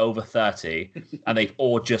are over 30, and they've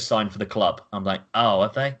all just signed for the club. I'm like, oh,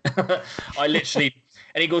 have they? I literally...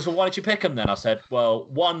 And he goes, well, why did you pick them then? I said, well,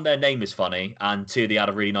 1, their name is funny, and 2, they had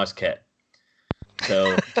a really nice kit.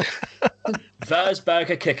 So,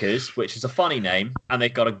 Versberger Kickers, which is a funny name, and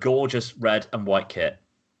they've got a gorgeous red and white kit.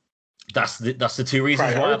 That's the 2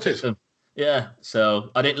 reasons why I picked them. Yeah,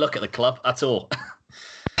 so I didn't look at the club at all.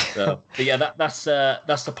 So, but yeah, that's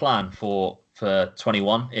the plan for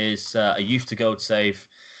 21 is a Youth to Gold save.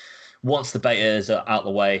 Once the beta is out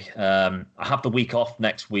the way, I have the week off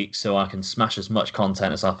next week, so I can smash as much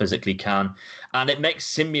content as I physically can. And it makes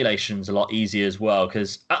simulations a lot easier as well,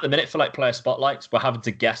 because at the minute for like player spotlights, we're having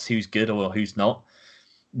to guess who's good or who's not.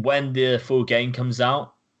 When the full game comes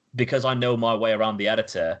out, because I know my way around the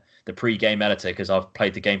editor, the pre-game editor, because I've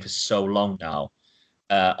played the game for so long now,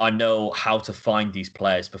 I know how to find these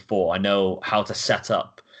players before. I know how to set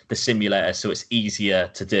up the simulator so it's easier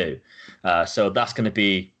to do. So that's going to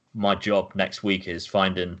be my job next week, is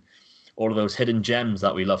finding all of those hidden gems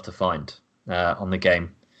that we love to find on the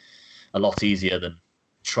game. A lot easier than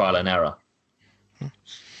trial and error.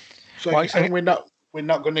 So you're saying we're not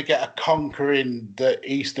going to get a conquering the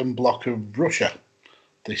Eastern Bloc of Russia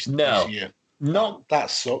this year? Not that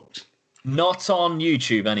sucked. Not on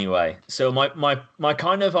YouTube anyway. So my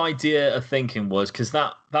kind of idea of thinking was, because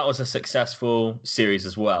that was a successful series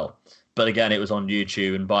as well, but again it was on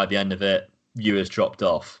YouTube, and by the end of it, viewers dropped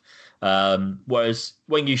off. Whereas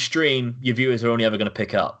when you stream, your viewers are only ever going to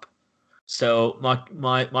pick up. So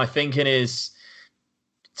my thinking is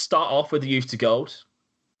start off with the Youth to Gold,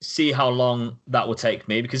 see how long that will take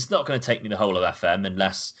me, because it's not going to take me the whole of FM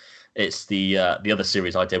unless it's the other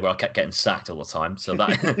series I did where I kept getting sacked all the time. So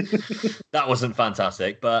that that wasn't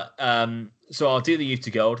fantastic. But so I'll do the Youth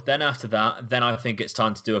to Gold. Then after that, then I think it's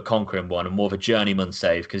time to do a conquering one and more of a journeyman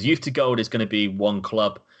save, because Youth to Gold is going to be one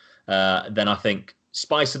club. Then I think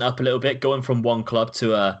spicing it up a little bit, going from one club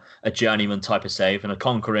to a journeyman type of save, and a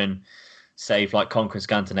conquering save like Conquering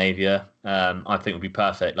Scandinavia, I think would be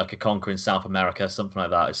perfect. Like a Conquering South America, something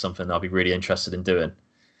like that is something I'll be really interested in doing.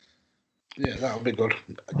 Yeah, that would be good.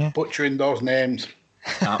 Yeah. Butchering those names.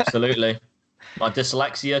 Absolutely. My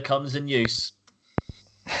dyslexia comes in use.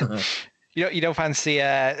 You don't fancy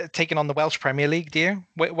taking on the Welsh Premier League, do you?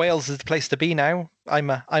 Wales is the place to be now. I'm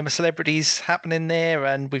a celebrities happening there,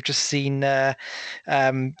 and we've just seen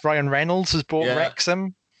Ryan Reynolds has bought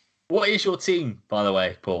Wrexham. What is your team, by the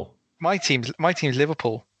way, Paul? My team's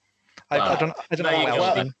Liverpool. I don't know.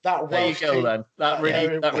 There you go then. That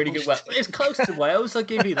really good Welsh. It's close to Wales. I'll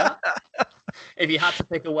give you that. If you had to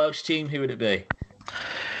pick a Welsh team, who would it be?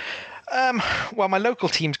 Well, my local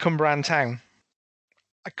team's Cumbrian Town.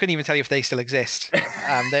 I couldn't even tell you if they still exist.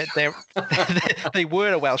 They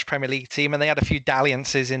were a Welsh Premier League team, and they had a few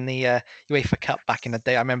dalliances in the UEFA Cup back in the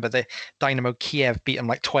day. I remember the Dynamo Kiev beat them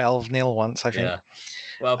like 12-0 once, I think. Yeah.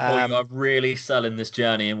 Well, Paul, you are really selling this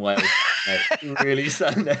journey in Wales. Really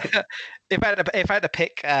selling it. If I had to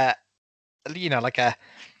pick, like a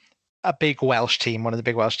big Welsh team, one of the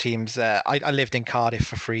big Welsh teams, I lived in Cardiff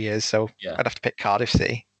for 3 years, so I'd have to pick Cardiff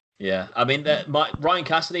City. Yeah, I mean, Ryan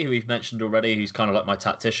Cassidy, who we've mentioned already, who's kind of like my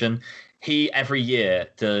tactician, he every year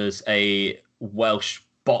does a Welsh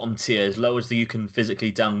bottom tier, as low as you can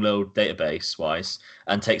physically download database-wise,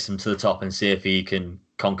 and takes them to the top and see if he can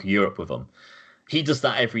conquer Europe with them. He does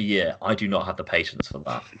that every year. I do not have the patience for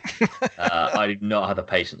that. I do not have the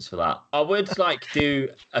patience for that. I would do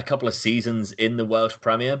a couple of seasons in the Welsh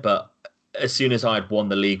Premier, but as soon as I'd won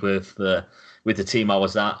the league with the team I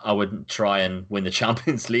was at, I wouldn't try and win the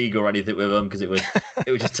Champions League or anything with them, because it would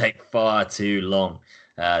just take far too long.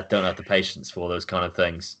 Don't have the patience for those kind of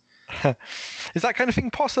things. Is that kind of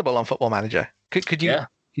thing possible on Football Manager? Could you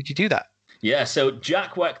do that? Yeah, so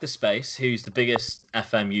Jack Weck the Space, who's the biggest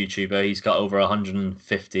FM YouTuber, he's got over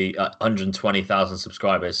 120,000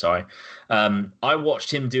 subscribers, sorry. I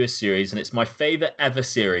watched him do a series, and it's my favourite ever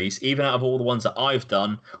series, even out of all the ones that I've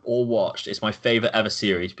done or watched. It's my favourite ever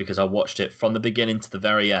series because I watched it from the beginning to the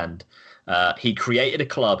very end. He created a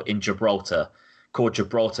club in Gibraltar called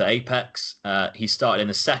Gibraltar Apex. He started in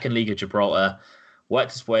the second league of Gibraltar,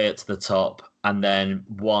 worked his way up to the top, and then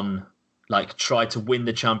tried to win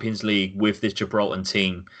the Champions League with this Gibraltar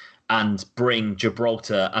team, and bring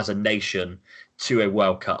Gibraltar as a nation to a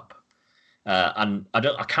World Cup. And I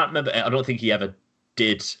can't remember. I don't think he ever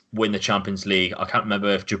did win the Champions League. I can't remember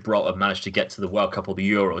if Gibraltar managed to get to the World Cup or the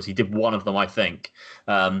Euros. He did one of them, I think.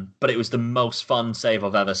 But it was the most fun save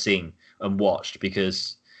I've ever seen and watched,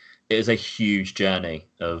 because it is a huge journey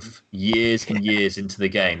of years and years into the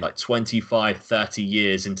game, like 25, 30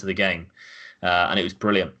 years into the game. And it was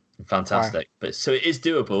brilliant and fantastic. Wow. But so it is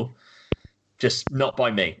doable, just not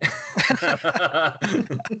by me.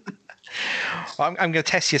 Well, I'm going to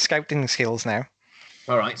test your scouting skills now.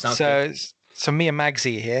 All right, sounds good. So me and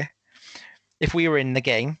Magsy here, if we were in the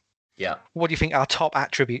game, what do you think our top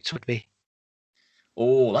attributes would be?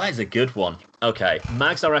 Oh, that is a good one. Okay,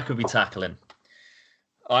 Mags, I reckon, would be tackling.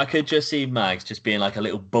 I could just see Mags just being like a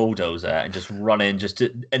little bulldozer and just running, just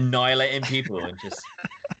annihilating people and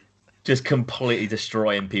just completely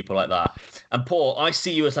destroying people like that. And Paul, I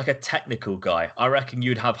see you as like a technical guy. I reckon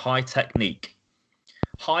you'd have high technique.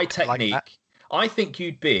 High technique. Like I think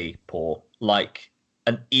you'd be, Paul, like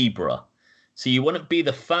an Ibra. So you wouldn't be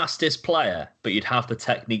the fastest player, but you'd have the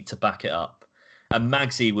technique to back it up. And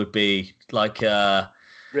Magsy would be like a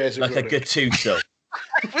Gattuso.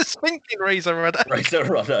 I was thinking Razor Ruddock. Razor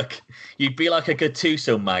Ruddock. You'd be like a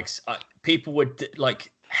Gattuso, Mags. People would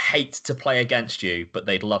like hate to play against you, but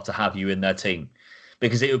they'd love to have you in their team,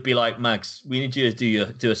 because it would be like, Mags, we need you to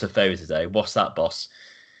do us a favour today. What's that, boss?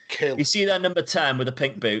 Kill. You see that number 10 with the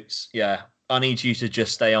pink boots? Yeah. I need you to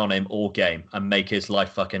just stay on him all game and make his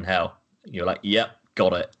life fucking hell. You're like, yep,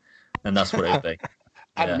 got it. And that's what it would be.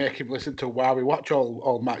 I'd make him listen to While We Watch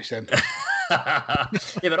all match then. Yeah,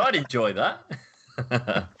 but I'd enjoy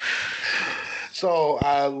that. So,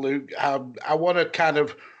 Luke, I want to kind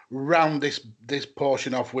of round this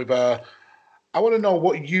portion off with I want to know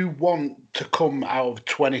what you want to come out of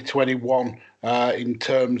 2021 in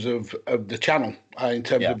terms of the channel, in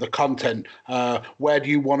terms of the content. Where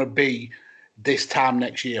do you want to be this time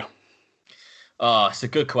next year? Oh, it's a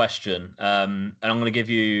good question. And I'm going to give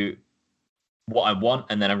you what I want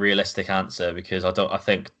and then a realistic answer, because I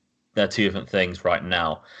think they're two different things right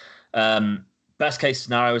now. Best case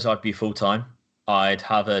scenario is I'd be full-time. I'd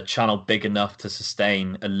have a channel big enough to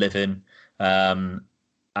sustain a living,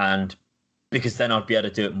 and because then I'd be able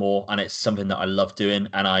to do it more, and it's something that I love doing.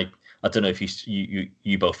 And I don't know if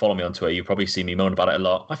you both follow me on Twitter. You probably see me moan about it a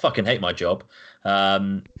lot. I fucking hate my job.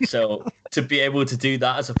 So to be able to do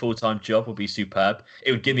that as a full-time job would be superb.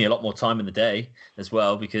 It would give me a lot more time in the day as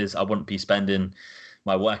well, because I wouldn't be spending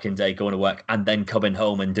my working day going to work and then coming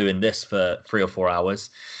home and doing this for 3 or 4 hours.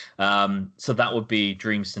 So that would be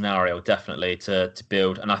dream scenario, definitely, to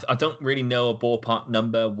build. And I don't really know a ballpark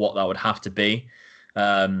number, what that would have to be.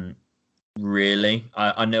 Really,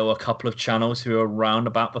 I know a couple of channels who are around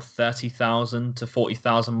about the 30,000 to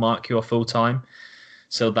 40,000 mark who are full time.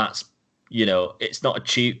 So that's, it's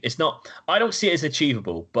not I don't see it as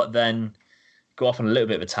achievable. But then go off on a little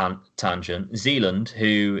bit of a tangent. Zealand,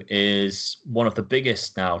 who is one of the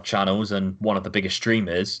biggest now channels and one of the biggest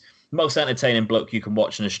streamers, most entertaining bloke you can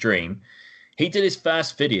watch on a stream. He did his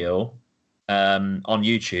first video on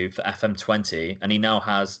YouTube for FM20, and he now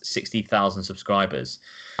has 60,000 subscribers.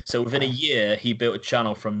 So within a year, he built a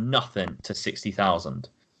channel from nothing to 60,000.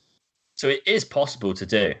 So it is possible to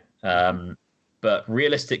do. But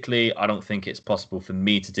realistically, I don't think it's possible for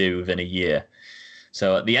me to do within a year.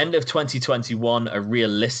 So at the end of 2021, a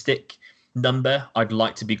realistic number, I'd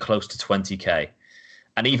like to be close to 20K.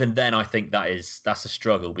 And even then, I think that's a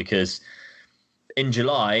struggle, because in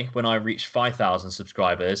July, when I reached 5,000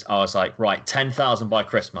 subscribers, I was like, right, 10,000 by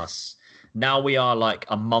Christmas. Now we are like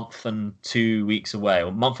a month and 2 weeks away, or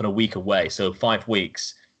a month and a week away. So 5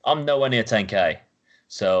 weeks. I'm nowhere near 10K.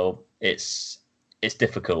 So it's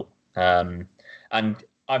difficult. And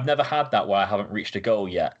I've never had that where I haven't reached a goal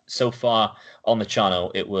yet. So far on the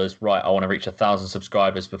channel, it was, right, I want to reach 1,000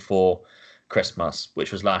 subscribers before Christmas,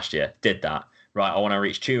 which was last year. Did that. Right, I want to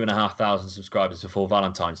reach 2,500 subscribers before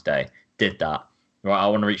Valentine's Day. Did that. Right, I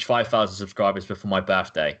want to reach 5,000 subscribers before my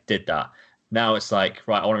birthday. Did that. Now it's like,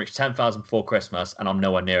 right, I want to reach 10,000 before Christmas, and I'm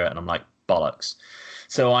nowhere near it, and I'm like, bollocks.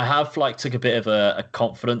 So I have took a bit of a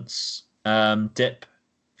confidence dip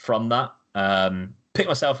from that. Pick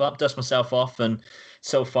myself up, dust myself off, and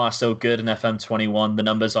so far so good in FM21. The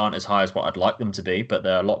numbers aren't as high as what I'd like them to be, but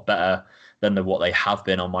they're a lot better than what they have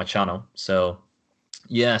been on my channel. So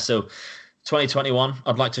yeah, so 2021,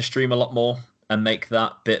 I'd like to stream a lot more and make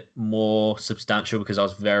that bit more substantial, because I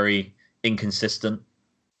was very inconsistent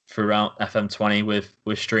throughout FM20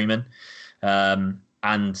 with streaming.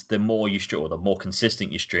 And the more you stream, or the more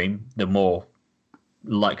consistent you stream, the more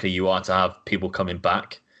likely you are to have people coming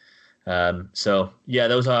back. So yeah,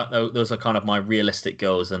 those are kind of my realistic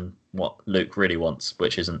goals, and what Luke really wants,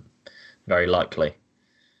 which isn't very likely.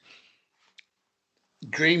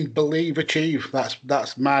 Dream, believe, achieve.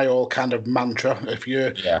 That's my whole kind of mantra. If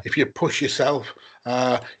you push yourself,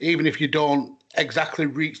 even if you don't exactly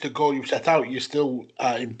reach the goal you've set out, you're still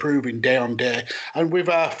improving day on day. And with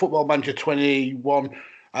Football Manager 21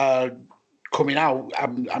 coming out,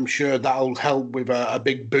 I'm sure that'll help with a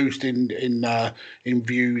big boost in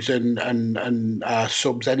views and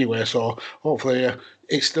subs anyway. So hopefully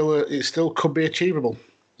it still could be achievable.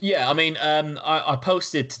 Yeah, I mean, I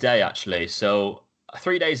posted today actually. So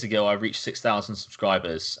 3 days ago, I reached 6,000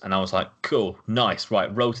 subscribers, and I was like, cool, nice,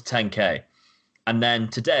 right, road to 10K. And then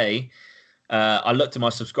today, I looked at my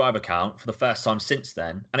subscriber count for the first time since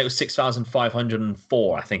then, and it was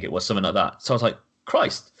 6,504, I think it was, something like that. So I was like,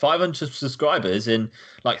 Christ, 500 subscribers in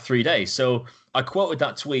like 3 days. So I quoted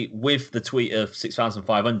that tweet with the tweet of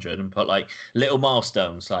 6,500 and put like little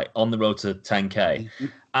milestones, like on the road to 10K. Mm-hmm.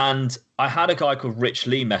 And I had a guy called Rich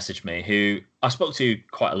Lee message me, who I spoke to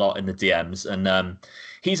quite a lot in the DMs. And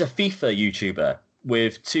he's a FIFA YouTuber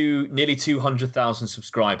with nearly 200,000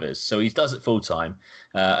 subscribers. So he does it full time.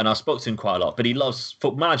 And I spoke to him quite a lot, but he loves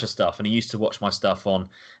Football Manager stuff. And he used to watch my stuff on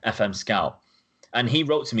FM Scout. And he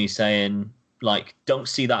wrote to me saying, like, don't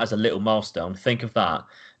see that as a little milestone. Think of that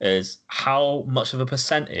as how much of a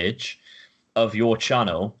percentage of your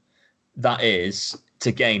channel that is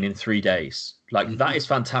to gain in 3 days. Like, that is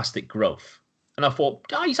fantastic growth. And I thought,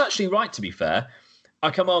 he's actually right, to be fair.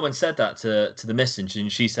 I come home and said that to the missus,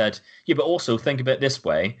 and she said, yeah, but also think of it this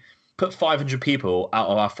way. Put 500 people out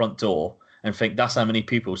of our front door and think that's how many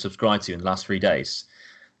people subscribed to you in the last 3 days.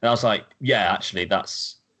 And I was like, yeah, actually, that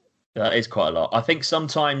is quite a lot. I think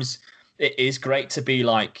sometimes it is great to be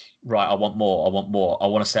like, right, I want more. I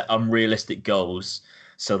want to set unrealistic goals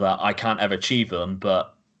so that I can't ever achieve them,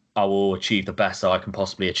 but I will achieve the best that I can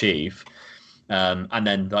possibly achieve. And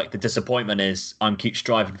then like the disappointment is I keep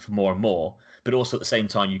striving for more and more, but also at the same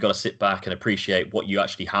time, you've got to sit back and appreciate what you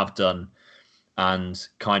actually have done and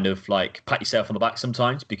kind of like pat yourself on the back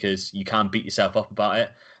sometimes, because you can beat yourself up about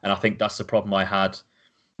it. And I think that's the problem I had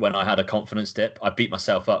when I had a confidence dip. I beat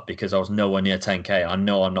myself up because I was nowhere near 10K. I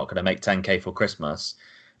know I'm not going to make 10K for Christmas.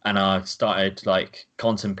 And I started like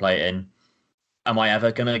contemplating, am I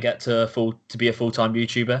ever going to get to be a full-time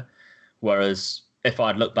YouTuber? Whereas if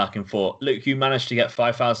I'd looked back and thought, Luke, you managed to get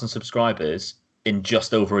 5,000 subscribers in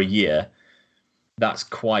just over a year. That's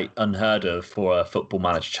quite unheard of for a Football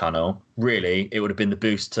Manager channel. Really, it would have been the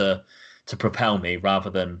boost to propel me rather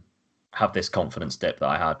than have this confidence dip that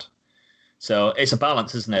I had. So it's a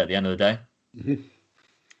balance, isn't it, at the end of the day? Mm-hmm.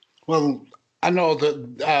 Well, I know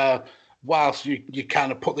that whilst you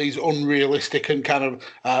kind of put these unrealistic and kind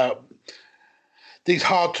of these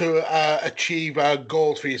hard to achieve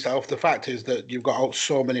goals for yourself, the fact is that you've got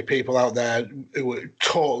so many people out there who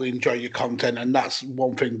totally enjoy your content, and that's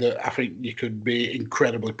one thing that I think you could be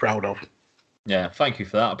incredibly proud of. Yeah, thank you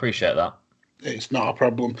for that. I appreciate that. It's not a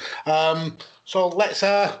problem. So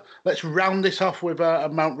let's round this off with a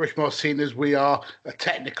Mount Rushmore, seeing as we are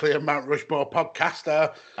technically a Mount Rushmore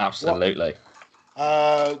podcast. Absolutely.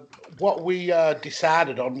 What we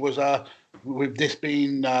decided on was with this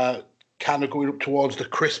being kind of going up towards the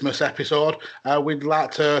Christmas episode, we'd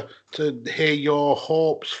like to hear your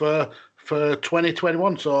hopes for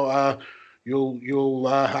 2021. So you'll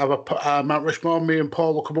have a Mount Rushmore. Me and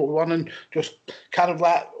Paul will come up with one, and just kind of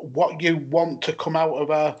like what you want to come out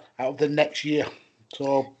of the next year.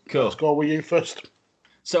 So cool. Let's go with you first.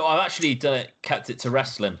 So I've actually kept it to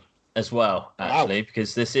wrestling as well, actually,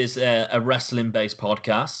 because this is a wrestling-based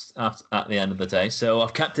podcast at the end of the day. So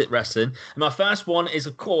I've kept it wrestling. And my first one is,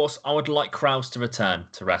 of course, I would like crowds to return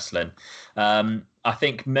to wrestling. I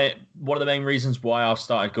think one of the main reasons why I've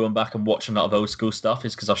started going back and watching a lot of old school stuff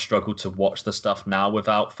is because I've struggled to watch the stuff now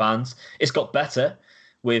without fans. It's got better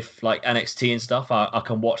with like NXT and stuff. I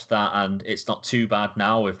can watch that, and it's not too bad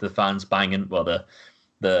now with the fans banging. Well,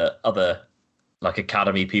 the other like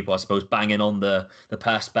academy people, I suppose, banging on the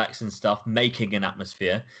perspex and stuff, making an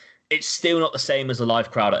atmosphere. It's still not the same as a live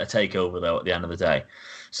crowd at a takeover, though, at the end of the day.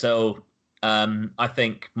 So I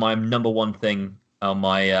think my number one thing on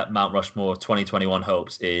my Mount Rushmore 2021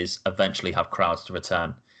 hopes is eventually have crowds to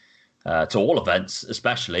return to all events,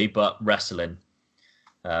 especially, but wrestling.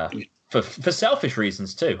 For selfish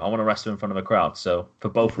reasons, too. I want to wrestle in front of a crowd. So for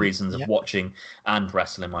both reasons of watching and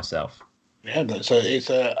wrestling myself. Yeah, it's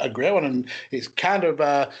a great one, and it's kind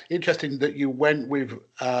of interesting that you went with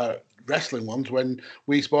wrestling ones when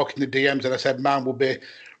we spoke in the DMs, and I said mine will be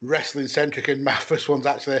wrestling centric, and my first one's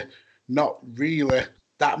actually not really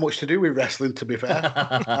that much to do with wrestling, to be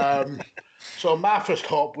fair. So my first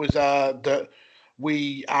hope was that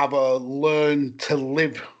we either learn to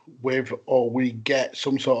live with or we get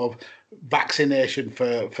some sort of vaccination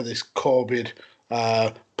for this COVID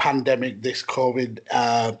pandemic, this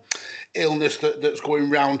COVID illness that's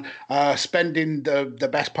going around, spending the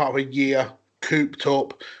best part of a year cooped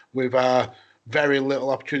up with very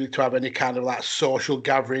little opportunity to have any kind of like social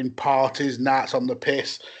gathering, parties, nights on the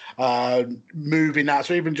piss, movie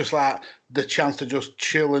nights, or even just like the chance to just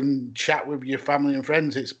chill and chat with your family and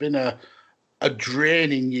friends. It's been a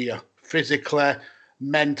draining year, physically,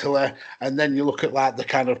 mentally, and then you look at like the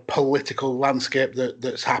kind of political landscape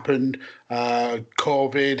that's happened,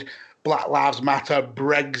 COVID, Black Lives Matter,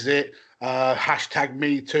 Brexit, hashtag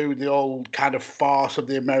Me Too, the old kind of farce of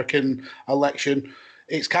the American election.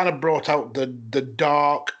 It's kind of brought out the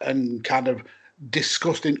dark and kind of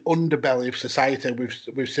disgusting underbelly of society.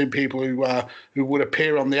 We've seen people who would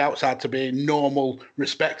appear on the outside to be normal,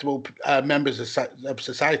 respectable members of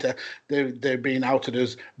society. They're being outed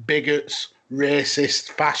as bigots, racists,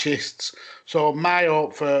 fascists. So my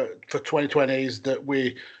hope for 2020 is that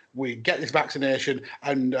we get this vaccination,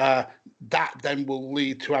 and that then will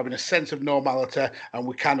lead to having a sense of normality, and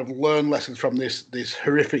we kind of learn lessons from this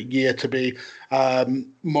horrific year to be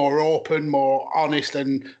more open, more honest,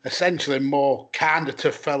 and essentially more kinder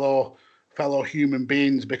to fellow human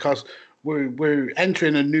beings, because we're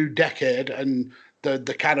entering a new decade, and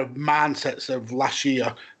the kind of mindsets of last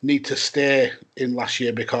year need to stay in last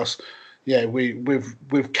year, because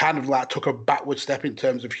we've kind of like took a backward step in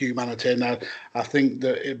terms of humanity, and I think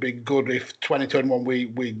that it'd be good if 2021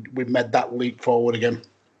 we made that leap forward again.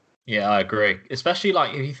 Yeah, I agree. Especially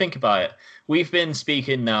like if you think about it, we've been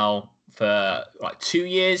speaking now for like 2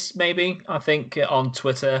 years, maybe, I think, on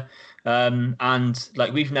Twitter, and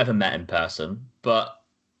like we've never met in person. But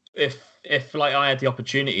if like I had the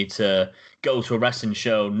opportunity to go to a wrestling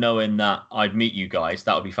show knowing that I'd meet you guys,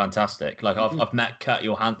 that would be fantastic. Like I've met Kurt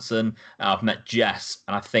Johansson and I've met Jess,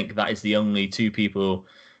 and I think that is the only two people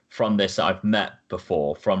from this that I've met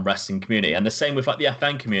before from wrestling community. And the same with like the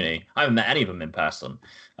FN community. I haven't met any of them in person,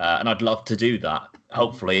 and I'd love to do that.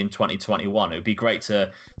 Hopefully in 2021, it would be great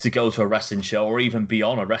to go to a wrestling show or even be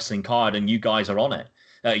on a wrestling card and you guys are on it.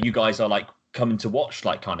 You guys are like coming to watch,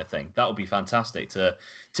 like, kind of thing. That would be fantastic to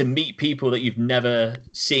meet people that you've never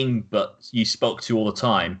seen but you spoke to all the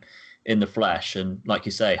time in the flesh, and like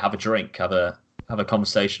you say, have a drink, have a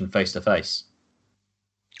conversation face to face.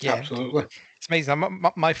 Yeah, absolutely. It's amazing.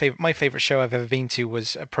 My favorite show I've ever been to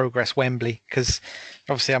was Progress Wembley, because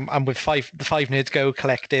obviously I'm with the Five Nerds Go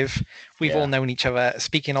collective. We've all known each other,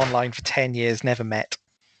 speaking online for 10 years, never met,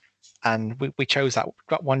 and we chose that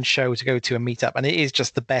one show to go to and meet up, and it is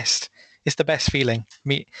just the best. It's the best feeling,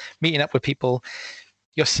 meeting up with people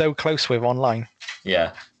you're so close with online.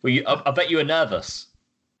 Yeah. Well, I bet you were nervous.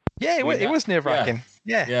 Yeah, it was nerve-wracking.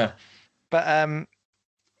 Yeah. But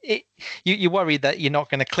you worry that you're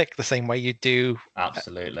not going to click the same way you do.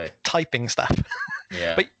 Absolutely. Typing stuff.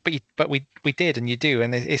 Yeah. But we did, and you do,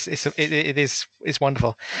 and it's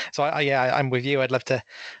wonderful. So I'm with you. I'd love to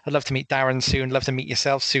meet Darren soon. Love to meet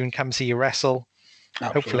yourself soon. Come see you wrestle.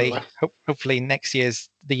 Absolutely. Hopefully next year's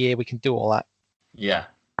the year we can do all that. Yeah,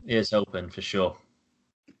 it's open for sure.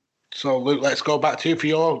 So Luke, let's go back to you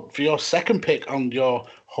for your second pick on your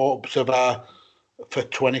hopes of for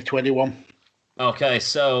 2021. Okay,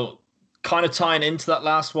 so kind of tying into that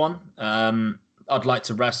last one, I'd like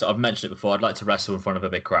to wrestle. I've mentioned it before. I'd like to wrestle in front of a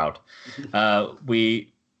big crowd.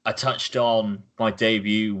 I touched on my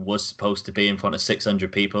debut was supposed to be in front of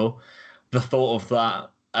 600 people. The thought of that,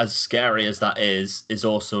 as scary as that is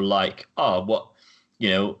also like, oh, what,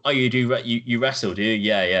 you wrestle, do you?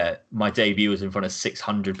 Yeah. My debut was in front of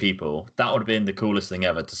 600 people. That would have been the coolest thing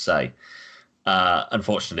ever to say.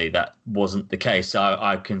 Unfortunately, that wasn't the case.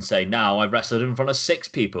 I can say now I wrestled in front of 6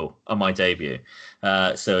 people on my debut.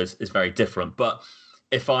 So it's very different. But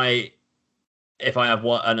if I have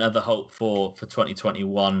another hope for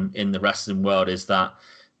 2021 in the wrestling world, is that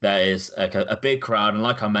there is a big crowd. And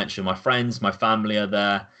like I mentioned, my friends, my family are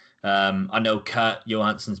there. I know Kurt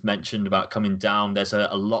Johansson's mentioned about coming down. There's a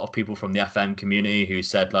lot of people from the FM community who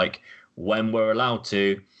said, like, when we're allowed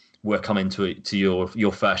to, we're coming to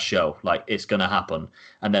your first show. Like, it's going to happen.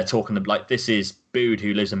 And they're talking like, this is Bood,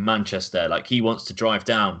 who lives in Manchester. Like, he wants to drive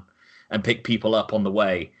down and pick people up on the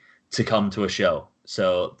way to come to a show.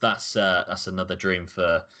 So that's another dream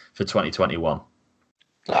for 2021.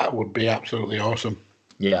 That would be absolutely awesome.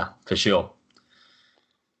 Yeah, for sure.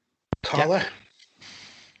 Tyler?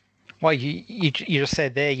 Well, you just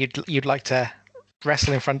said there you'd like to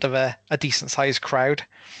wrestle in front of a decent sized crowd.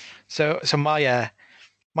 So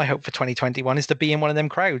my hope for 2021 is to be in one of them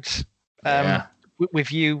crowds.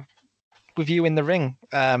 With you in the ring.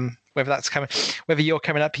 whether that's coming, whether you're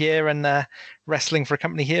coming up here and wrestling for a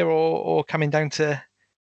company here, or coming down to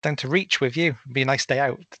Reach with you. It'd be a nice day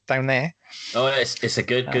out down there. Oh, it's a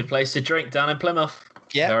good place to drink down in Plymouth.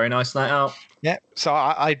 Yeah, very nice night out. Yeah, so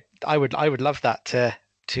I would love that to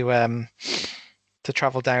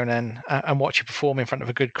travel down and watch you perform in front of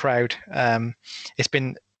a good crowd. It's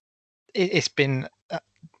been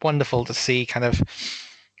wonderful to see kind of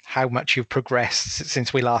how much you've progressed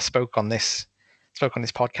since we last spoke on this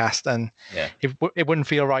podcast, and it wouldn't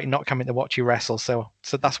feel right not coming to watch you wrestle. So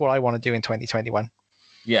that's what I want to do in 2021.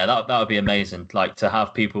 Yeah, that would be amazing. Like to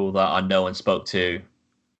have people that I know and spoke to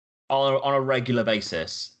on a regular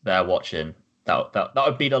basis there watching. That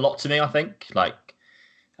would mean a lot to me. I think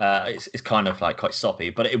it's kind of like quite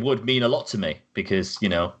soppy, but it would mean a lot to me because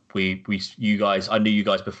you guys, I knew you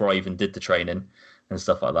guys before I even did the training and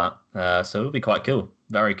stuff like that. So it would be quite cool,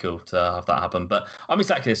 very cool to have that happen. But I'm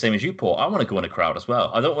exactly the same as you, Paul. I want to go in a crowd as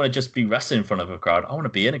well. I don't want to just be wrestling in front of a crowd. I want to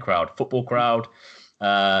be in a crowd, football crowd.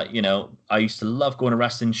 I used to love going to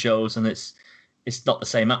wrestling shows, and it's not the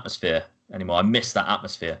same atmosphere anymore. I miss that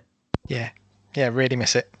atmosphere. Yeah, really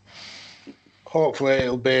miss it. Hopefully,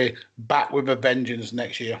 it'll be back with a vengeance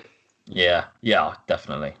next year. Yeah,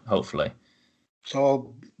 definitely. Hopefully.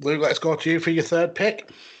 So, Luke, let's go to you for your third pick.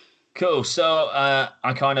 Cool. So,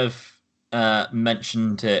 I kind of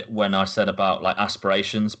mentioned it when I said about like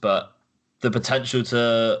aspirations, but the potential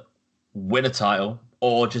to win a title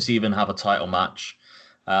or just even have a title match.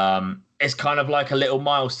 It's kind of like a little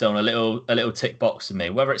milestone, a little tick box to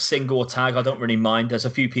me. Whether it's single or tag, I don't really mind. There's a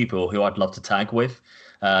few people who I'd love to tag with.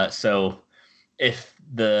 So if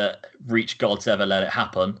the Reach gods ever let it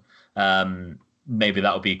happen, maybe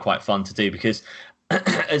that would be quite fun to do, because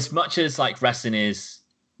as much as like wrestling is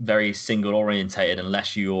very single orientated,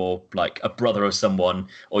 unless you're like a brother of someone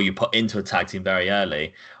or you put into a tag team very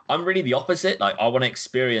early, I'm really the opposite. Like I want to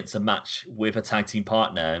experience a match with a tag team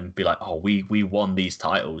partner and be like, oh, we won these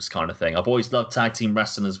titles kind of thing. I've always loved tag team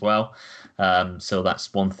wrestling as well. So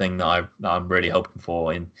that's one thing that I'm really hoping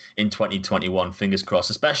for in 2021, fingers crossed,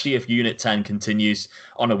 especially if Unit 10 continues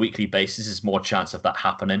on a weekly basis. There's more chance of that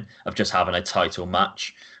happening, of just having a title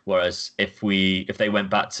match. Whereas if they went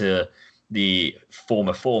back to the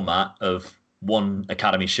former format of one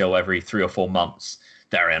Academy show every 3 or 4 months,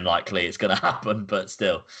 very unlikely it's going to happen, but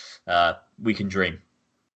still, we can dream.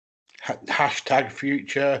 Hashtag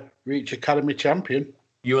future Reach Academy champion.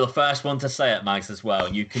 You were the first one to say it, Mags, as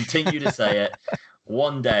well. You continue to say it.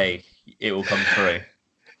 One day it will come through.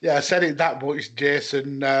 Yeah, I said it that much.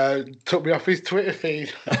 Jason took me off his Twitter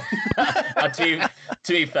feed. To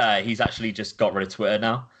be fair, he's actually just got rid of Twitter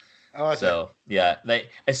now. Oh, so yeah,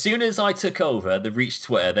 as soon as I took over the Reach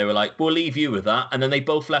Twitter, they were like, "We'll leave you with that," and then they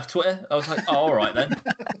both left Twitter. I was like, "Oh, all right then."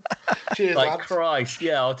 Cheers, like lads. Christ,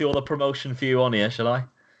 yeah, I'll do all the promotion for you on here, shall I?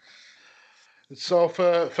 So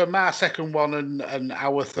for my second one and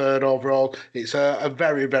our third overall, it's a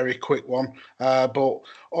very, very quick one. But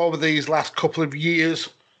over these last couple of years,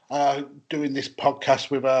 doing this podcast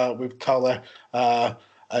with Tolly,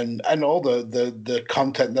 and all the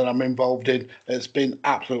content that I'm involved in, it's been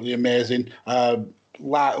absolutely amazing.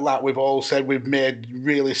 Like we've all said, we've made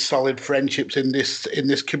really solid friendships in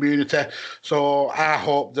this community. So I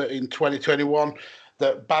hope that in 2021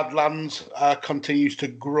 that Badlands continues to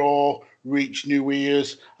grow, reach new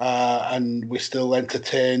ears, and we still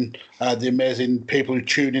entertain the amazing people who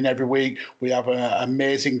tune in every week. We have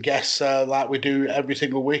amazing guests like we do every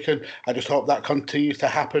single week, and I just hope that continues to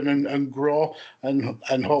happen and grow,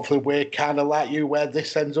 and hopefully we're kind of like you, where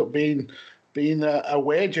this ends up being a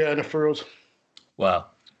wage earner for us. Well,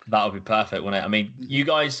 that would be perfect, wouldn't it? I mean, you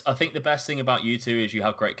guys, I think the best thing about you two is you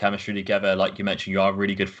have great chemistry together. Like you mentioned, you are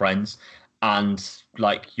really good friends, and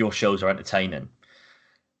like your shows are entertaining.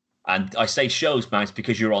 And I say shows, man, it's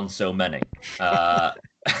because you're on so many. But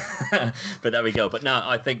there we go. But no,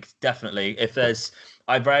 I think definitely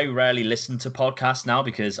I very rarely listen to podcasts now,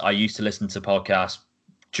 because I used to listen to podcasts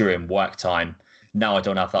during work time. Now I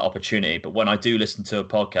don't have that opportunity. But when I do listen to a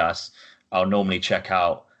podcast, I'll normally check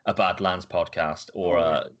out a Badlands podcast or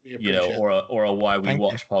or a Why We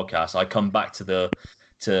Watch podcast. I come back to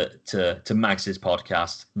to Mags's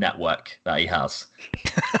podcast network that he has.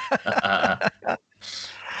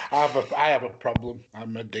 I have a problem.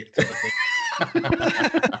 I'm addicted to it.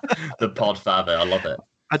 The Podfather, I love it.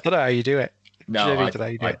 I don't know how you do it. No,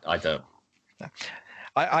 I don't.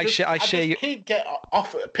 I share you.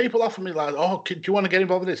 People offer me like, "Oh, do you want to get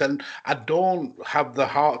involved in this?" And I don't have the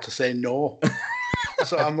heart to say no.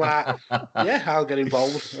 So I'm like, yeah, I'll get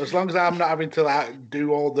involved. As long as I'm not having to like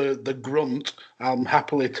do all the grunt, I'll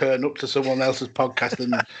happily turn up to someone else's podcast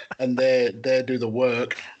and they do the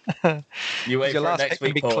work. You wait Your for it last next pick can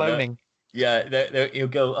week, be Paul. cloning. Yeah, you'll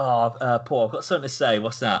go, Paul, I've got something to say.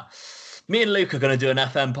 What's that? Me and Luke are going to do an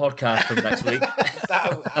FM podcast from next week.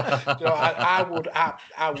 I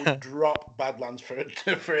would drop Badlands for an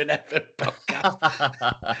FM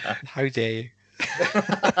podcast. How dare you?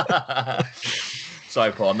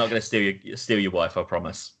 Sorry, Paul. I'm not going to steal your wife. I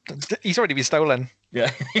promise. He's already been stolen.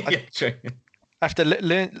 Yeah, yeah, true. I have to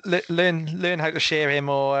learn how to share him,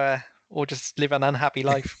 or just live an unhappy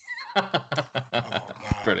life.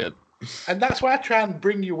 Brilliant. And that's why I try and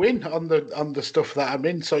bring you in on the stuff that I'm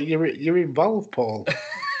in, so you're involved, Paul.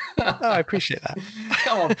 Oh, I appreciate that.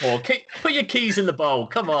 Come on, Paul. Put your keys in the bowl.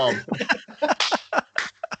 Come on.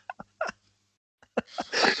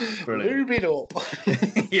 Brilliant. Move it up.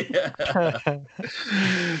 Yeah.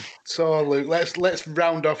 So, Luke, let's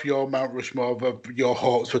round off your Mount Rushmore of your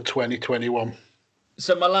hopes for 2021.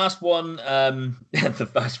 So my last one, the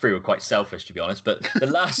first three were quite selfish, to be honest. But the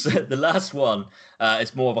last one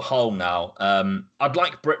is more of a whole now. I'd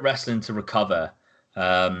like Brit Wrestling to recover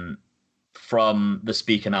from the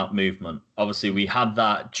speaking out movement. Obviously, we had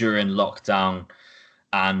that during lockdown,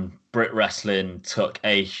 and Brit Wrestling took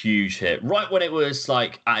a huge hit right when it was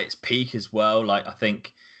like at its peak as well. Like I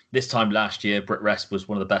think this time last year, Brit Rest was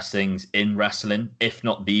one of the best things in wrestling, if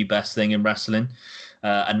not the best thing in wrestling.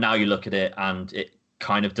 And now you look at it, and it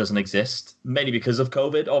kind of doesn't exist, mainly because of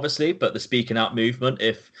COVID, obviously, but the speaking out movement,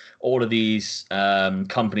 if all of these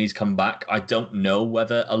companies come back, I don't know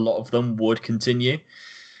whether a lot of them would continue.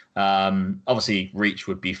 Obviously, Reach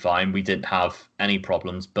would be fine. We didn't have any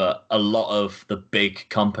problems, but a lot of the big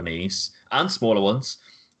companies and smaller ones,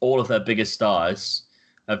 all of their biggest stars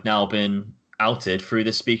have now been outed through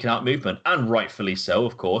this speaking out movement, and rightfully so,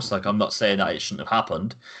 of course. Like, I'm not saying that it shouldn't have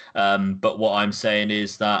happened, but what I'm saying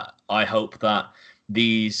is that I hope that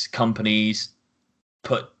these companies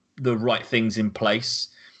put the right things in place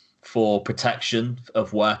for protection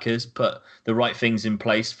of workers, put the right things in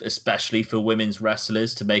place, especially for women's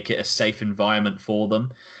wrestlers, to make it a safe environment for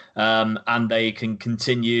them. And they can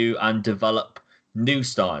continue and develop new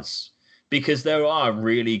stars, because there are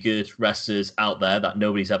really good wrestlers out there that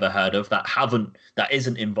nobody's ever heard of, that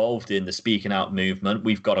isn't involved in the speaking out movement.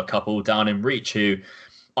 We've got a couple down in Reach who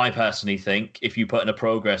I personally think, if you put in a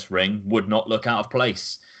Progress ring, would not look out of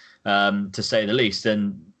place, to say the least.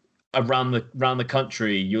 And around the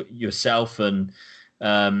country, yourself and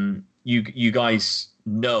you guys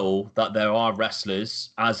know that there are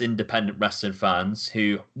wrestlers, as independent wrestling fans,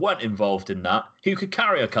 who weren't involved in that, who could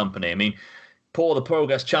carry a company. I mean, Paul, the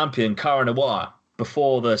Progress champion, Cara Noir,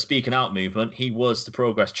 before the speaking out movement, he was the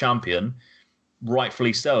Progress champion,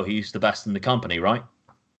 rightfully so. He's the best in the company, right?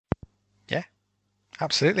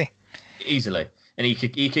 Absolutely, easily, and he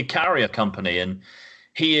could carry a company, and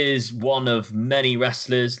he is one of many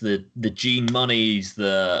wrestlers. The Gene Moneys,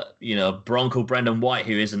 the Bronco Brendan White,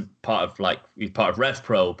 who isn't he's part of Rev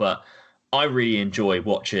Pro, but I really enjoy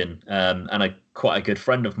watching, and quite a good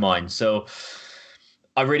friend of mine. So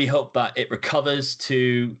I really hope that it recovers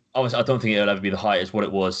to. Obviously, I don't think it'll ever be the height as what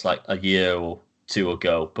it was like a year or two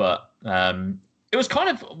ago, but it was kind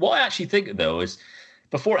of what I actually think though is.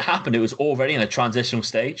 Before it happened, it was already in a transitional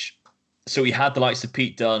stage. So we had the likes of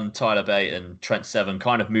Pete Dunne, Tyler Bate, and Trent Seven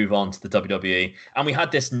kind of move on to the WWE. And we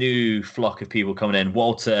had this new flock of people coming in.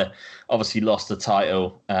 Walter obviously lost the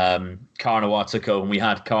title. Cara Noir took over, and we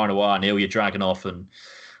had Cara Noir and Ilya Dragunov and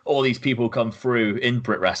all these people come through in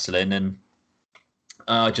Brit Wrestling. And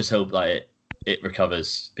I just hope that it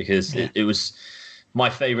recovers, because it was my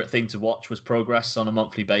favourite thing to watch was Progress on a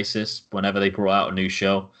monthly basis whenever they brought out a new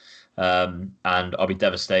show. And I'll be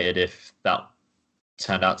devastated if that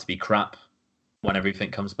turned out to be crap when everything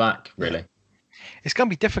comes back. Really, it's going to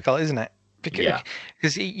be difficult, isn't it?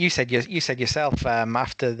 Because you said yourself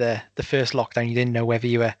after the first lockdown, you didn't know whether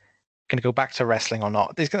you were going to go back to wrestling or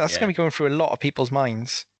not. That's going to be going through a lot of people's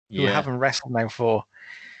minds who haven't wrestled now for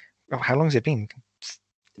how long has it been?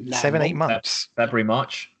 7-8 months. February,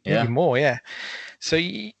 March, maybe more. Yeah. So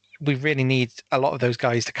we really need a lot of those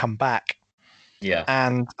guys to come back. Yeah,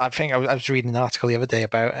 and I think I was reading an article the other day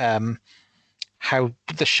about how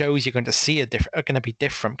the shows you're going to see are going to be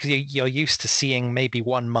different, because you're used to seeing maybe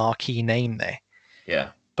one marquee name there. Yeah,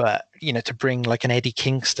 but to bring like an Eddie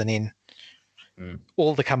Kingston in,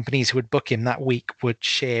 all the companies who would book him that week would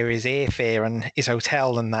share his airfare and his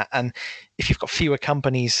hotel and that. And if you've got fewer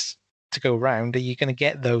companies to go around, are you going to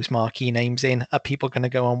get those marquee names in? Are people going to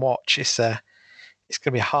go and watch? It's going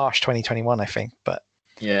to be a harsh 2021, I think, but.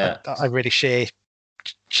 Yeah, I really share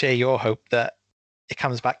your hope that it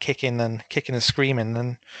comes back kicking and screaming.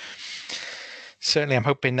 And certainly I'm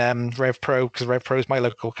hoping Rev Pro, because Rev Pro is my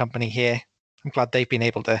local company here, I'm glad they've been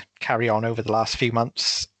able to carry on over the last few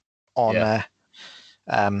months on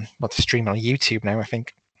what's the stream on YouTube now, I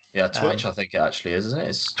think. Yeah, Twitch, I think it actually is, isn't it?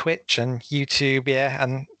 It's Twitch and YouTube, yeah,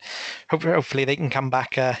 and hopefully they can come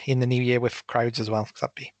back in the new year with crowds as well, because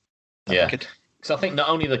that'd be good. Because I think not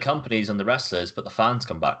only the companies and the wrestlers, but the fans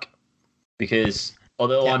come back. Because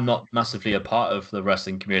although I'm not massively a part of the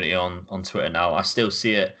wrestling community on Twitter now, I still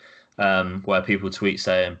see it where people tweet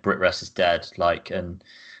saying Brit Wrest is dead, and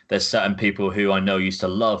there's certain people who I know used to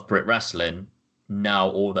love Brit Wrestling.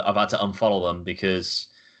 Now I've had to unfollow them because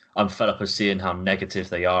I'm fed up of seeing how negative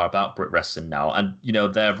they are about Brit Wrestling now. And,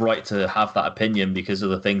 they're right to have that opinion because of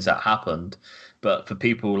the things that happened. But for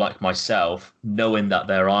people like myself, knowing that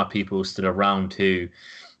there are people still around who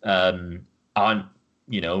aren't,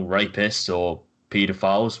 rapists or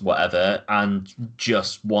pedophiles, whatever, and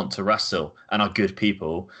just want to wrestle and are good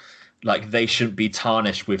people, they shouldn't be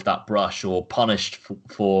tarnished with that brush or punished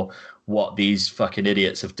for what these fucking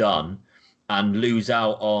idiots have done and lose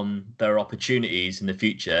out on their opportunities in the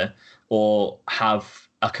future or have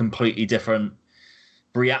a completely different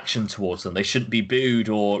reaction towards them. They shouldn't be booed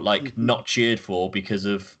or not cheered for because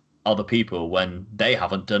of other people when they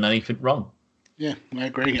haven't done anything wrong. Yeah, I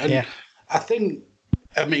agree. And I think,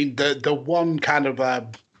 the one kind of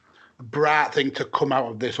bright thing to come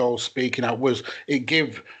out of this whole speaking out was it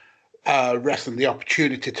give wrestling the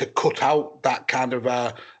opportunity to cut out that kind of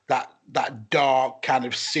that dark kind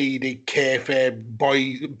of seedy kayfabe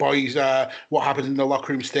boys what happens in the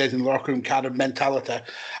locker room stays in the locker room kind of mentality.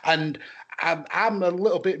 And I'm a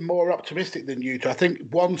little bit more optimistic than you two. I think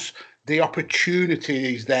once the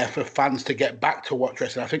opportunity is there for fans to get back to watch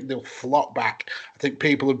wrestling, I think they'll flock back. I think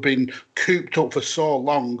people have been cooped up for so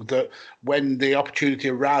long that when the opportunity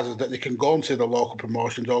arises that they can go and see the local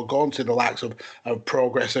promotions or go and see the likes of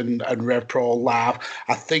Progress and Rev Pro live,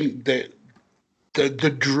 I think that the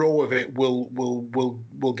draw of it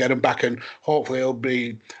will get them back, and hopefully it'll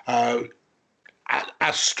be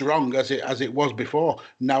as strong as it was before.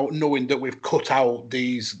 Now, knowing that we've cut out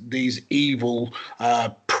these evil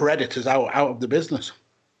predators out of the business.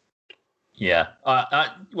 Yeah,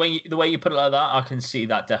 the way you put it like that, I can see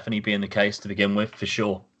that definitely being the case to begin with, for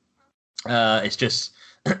sure. It's just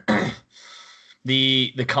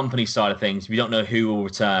the company side of things. We don't know who will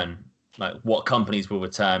return, what companies will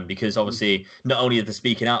return, because obviously not only did the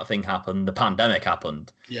speaking out thing happen, the pandemic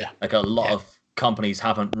happened. Yeah, a lot of companies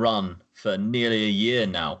haven't run for nearly a year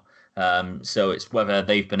now. So it's whether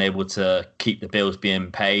they've been able to keep the bills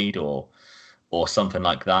being paid or something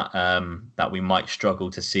like that, that we might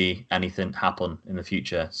struggle to see anything happen in the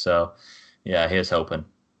future. So, yeah, here's hoping.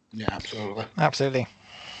 Yeah, absolutely. Absolutely.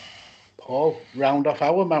 Paul, round off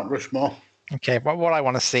our Mount Rushmore. Okay, but what I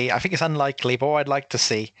want to see, I think it's unlikely, but what I'd like to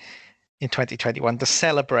see in 2021 to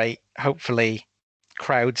celebrate, hopefully,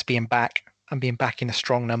 crowds being back and being back in a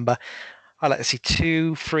strong number. I'd like to see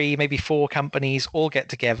 2, 3, maybe 4 companies all get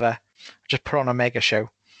together, just put on a mega show.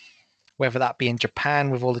 Whether that be in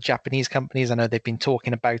Japan with all the Japanese companies, I know they've been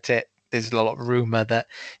talking about it. There's a lot of rumor that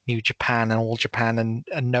New Japan and All Japan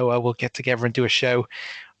and Noah will get together and do a show.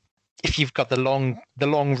 If you've got the long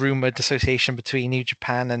rumored association between New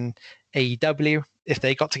Japan and AEW, if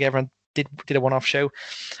they got together and did a one-off show,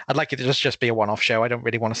 I'd like it to just be a one-off show. I don't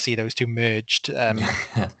really want to see those two merged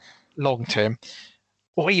long term,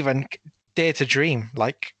 or even dare to dream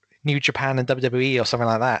like New Japan and WWE or something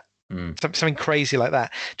like that. Something crazy like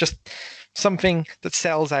that. Just something that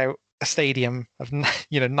sells out a stadium of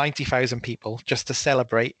 90,000 people just to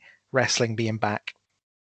celebrate wrestling being back.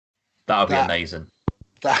 That would be amazing.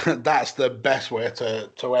 That's the best way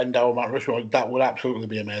to end our Mount Rushmore. That would absolutely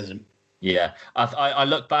be amazing. Yeah, I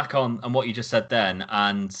look back on what you just said then,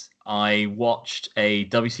 and I watched a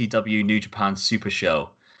WCW New Japan Super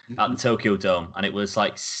Show at the Tokyo Dome, and it was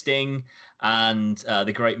like Sting and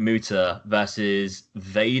the Great Muta versus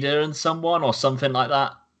Vader and someone or something like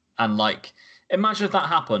that. And imagine if that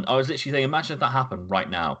happened. I was literally thinking, imagine if that happened right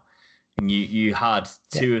now. And you had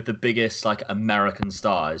two of the biggest American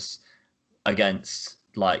stars against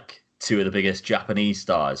two of the biggest Japanese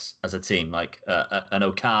stars as a team, an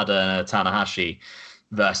Okada and a Tanahashi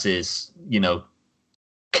versus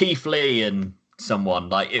Keith Lee and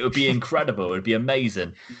someone. It would be incredible. It would be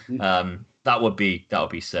amazing. That would be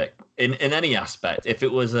sick in any aspect. If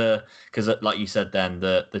it was because like you said then,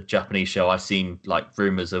 the Japanese show, I've seen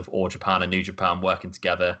rumors of All Japan and New Japan working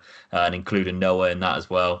together and including Noah in that as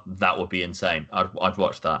well. That would be insane. I'd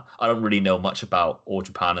watch that. I don't really know much about All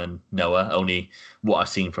Japan and Noah, only what I've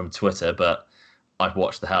seen from Twitter, but I'd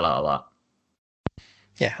watch the hell out of that.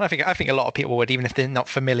 Yeah, I think a lot of people would, even if they're not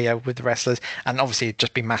familiar with the wrestlers, and obviously it'd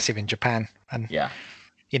just be massive in Japan. And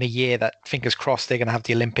in a year that, fingers crossed, they're going to have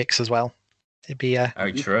the Olympics as well. It'd be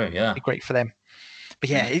very true. Yeah, be great for them. But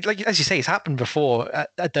yeah, like as you say, it's happened before.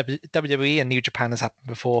 WWE and New Japan has happened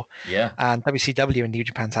before. Yeah, and WCW and New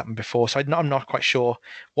Japan's happened before. So I'm not quite sure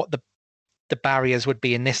what the barriers would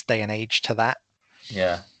be in this day and age to that.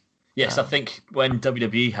 Yeah. Yes, I think when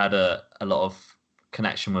WWE had a lot of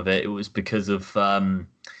connection with it, it was because of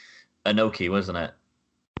Inoki, wasn't it?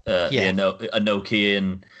 Inoki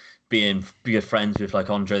and being good friends with like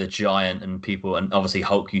Andre the Giant and people, and obviously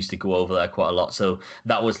Hulk used to go over there quite a lot. So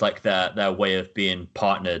that was like their way of being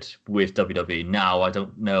partnered with WWE. Now I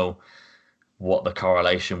don't know what the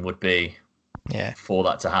correlation would be for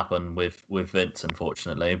that to happen with Vince,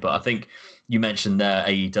 unfortunately. But I think you mentioned there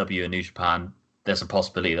AEW and New Japan. There's a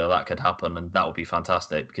possibility that could happen, and that would be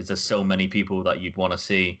fantastic because there's so many people that you'd want to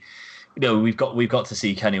see. You know, we've got to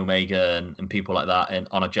see Kenny Omega and people like that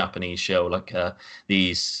on a Japanese show, like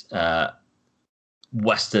these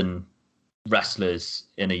Western wrestlers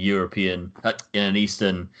in in an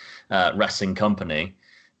Eastern wrestling company.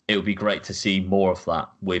 It would be great to see more of that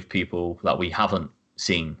with people that we haven't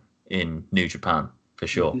seen in New Japan, for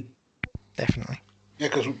sure. Definitely. Yeah,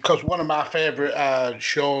 because one of my favourite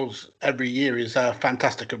shows every year is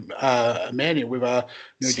Fantastic Mania with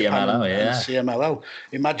New CMLL, Japan and CMLL.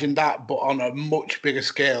 Imagine that, but on a much bigger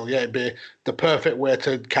scale. Yeah, it'd be the perfect way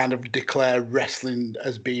to kind of declare wrestling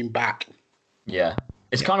as being back. Yeah.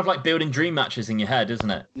 It's kind of like building dream matches in your head, isn't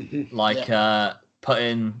it? Mm-hmm. Like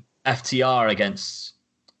putting FTR against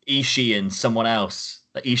Ishii and someone else,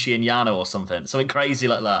 like Ishii and Yano or something crazy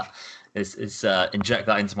like that. Is inject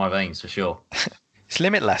that into my veins for sure. It's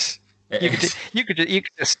limitless. You could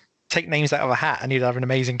just take names out of a hat and you'd have an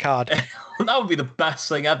amazing card. That would be the best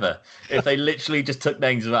thing ever if they literally just took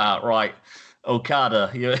names out. Right, Okada,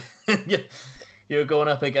 you're going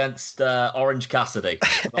up against Orange Cassidy.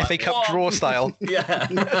 Like, FA Cup draw style. Yeah,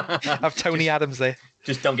 have Tony Adams there.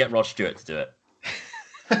 Just don't get Rod Stewart to do it.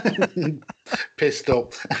 Pissed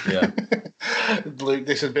up. Yeah. Luke,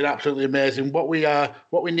 this has been absolutely amazing. What we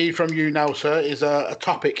need from you now, sir, is a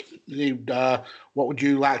topic. What would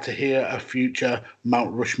you like to hear a future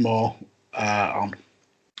Mount Rushmore on?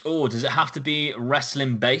 Oh, does it have to be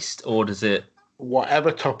wrestling based, or does it?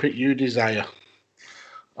 Whatever topic you desire.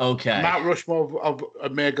 Okay. Mount Rushmore of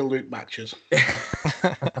Omega Luke matches.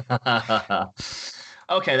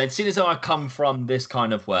 Okay, then, seeing as though I come from this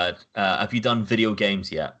kind of word, have you done video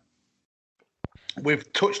games yet?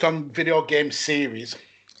 We've touched on video game series.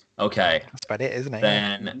 Okay. That's about it, isn't it?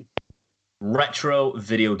 Then retro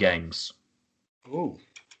video games. Ooh.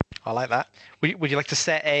 I like that. Would you like to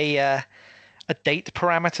set a date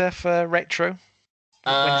parameter for retro?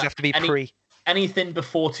 When does it have to be pre? Anything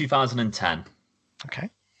before 2010. Okay.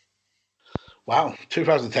 Wow,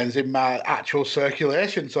 2010 is in my actual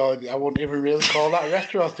circulation, so I wouldn't even really call that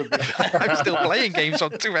retro. To be fair. I'm still playing games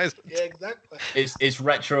on 2000. Yeah, exactly. It's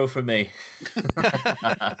retro for me.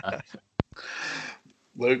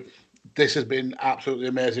 Luke, this has been absolutely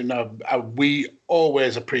amazing. We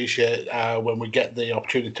always appreciate when we get the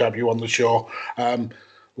opportunity to have you on the show.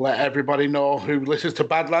 Let everybody know who listens to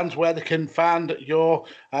Badlands where they can find your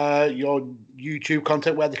YouTube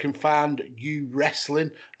content, where they can find you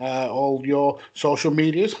wrestling, all your social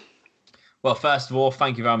medias. Well, first of all,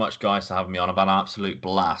 thank you very much, guys, for having me on. I've had an absolute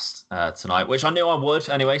blast tonight, which I knew I would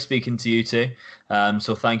anyway, speaking to you two.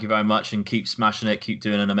 So thank you very much, and keep smashing it. Keep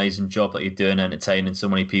doing an amazing job that you're doing, entertaining so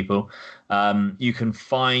many people. You can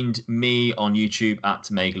find me on YouTube at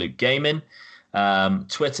Omega Luke Gaming.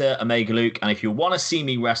 Twitter, Omega Luke, and if you want to see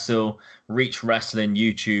me wrestle, Reach Wrestling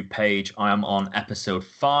YouTube page. I am on episode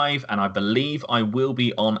 5, and I believe I will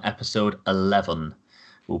be on episode 11.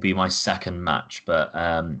 Will be my second match, but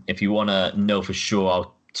if you want to know for sure,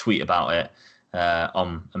 I'll tweet about it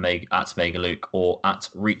on at Omega Luke or at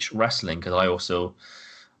Reach Wrestling, because I also,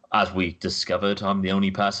 as we discovered, I'm the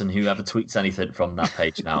only person who ever tweets anything from that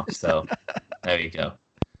page now. So there you go.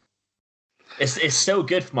 It's so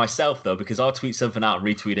good for myself, though, because I'll tweet something out and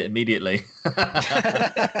retweet it immediately.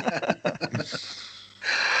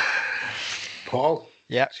 Paul,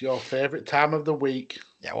 yeah, it's your favourite time of the week.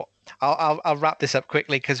 Yeah, well, I'll wrap this up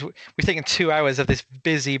quickly because we're taking 2 hours of this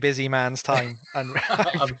busy man's time. And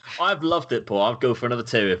I've loved it, Paul. I'd go for another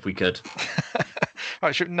 2 if we could.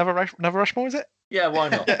 Right, another Rushmore, is it? Yeah, why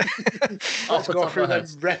not? Let's go through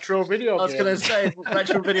the retro video games. I was going to say,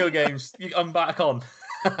 retro video games. I'm back on.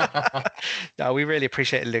 No, we really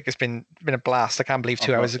appreciate it, Luke. It's been a blast. I can't believe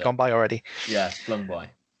 2 hours have gone by already. Yeah, it's flown by.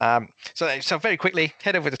 So very quickly,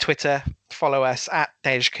 head over to Twitter, follow us at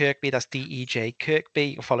Dej Kirkby, that's DEJ Kirkby.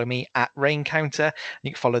 You can follow me at Rain Counter.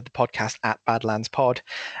 You can follow the podcast at Badlands Pod,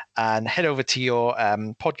 and head over to your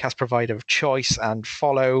podcast provider of choice and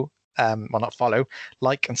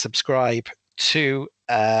like and subscribe to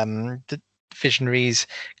the Visionaries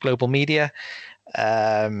Global Media,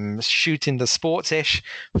 Shooting the Sports-ish,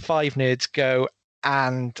 5 Nerds Go,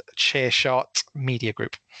 and Chairshot Media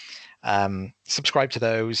Group. Subscribe to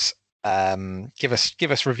those. Give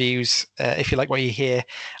us reviews if you like what you hear,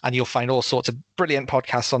 and you'll find all sorts of brilliant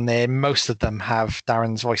podcasts on there. Most of them have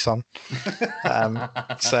Darren's voice on.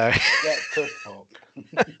 So Get to fuck.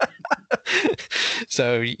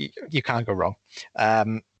 So you can't go wrong.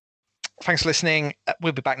 Thanks for listening.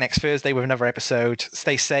 We'll be back next Thursday with another episode.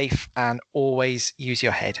 Stay safe and always use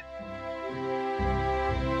your head.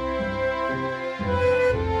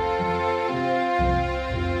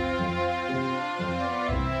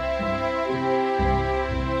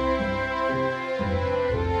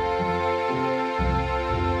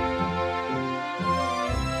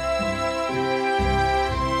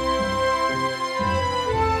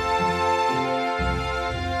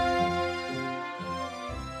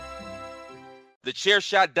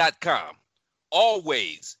 TheChairShot.com.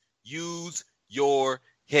 Always use your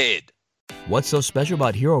head. What's so special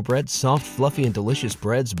about Hero Bread's soft, fluffy, and delicious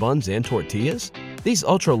breads, buns, and tortillas? These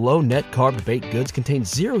ultra-low net-carb baked goods contain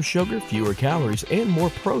zero sugar, fewer calories, and more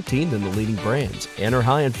protein than the leading brands, and are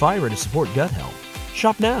high in fiber to support gut health.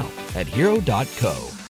 Shop now at Hero.co.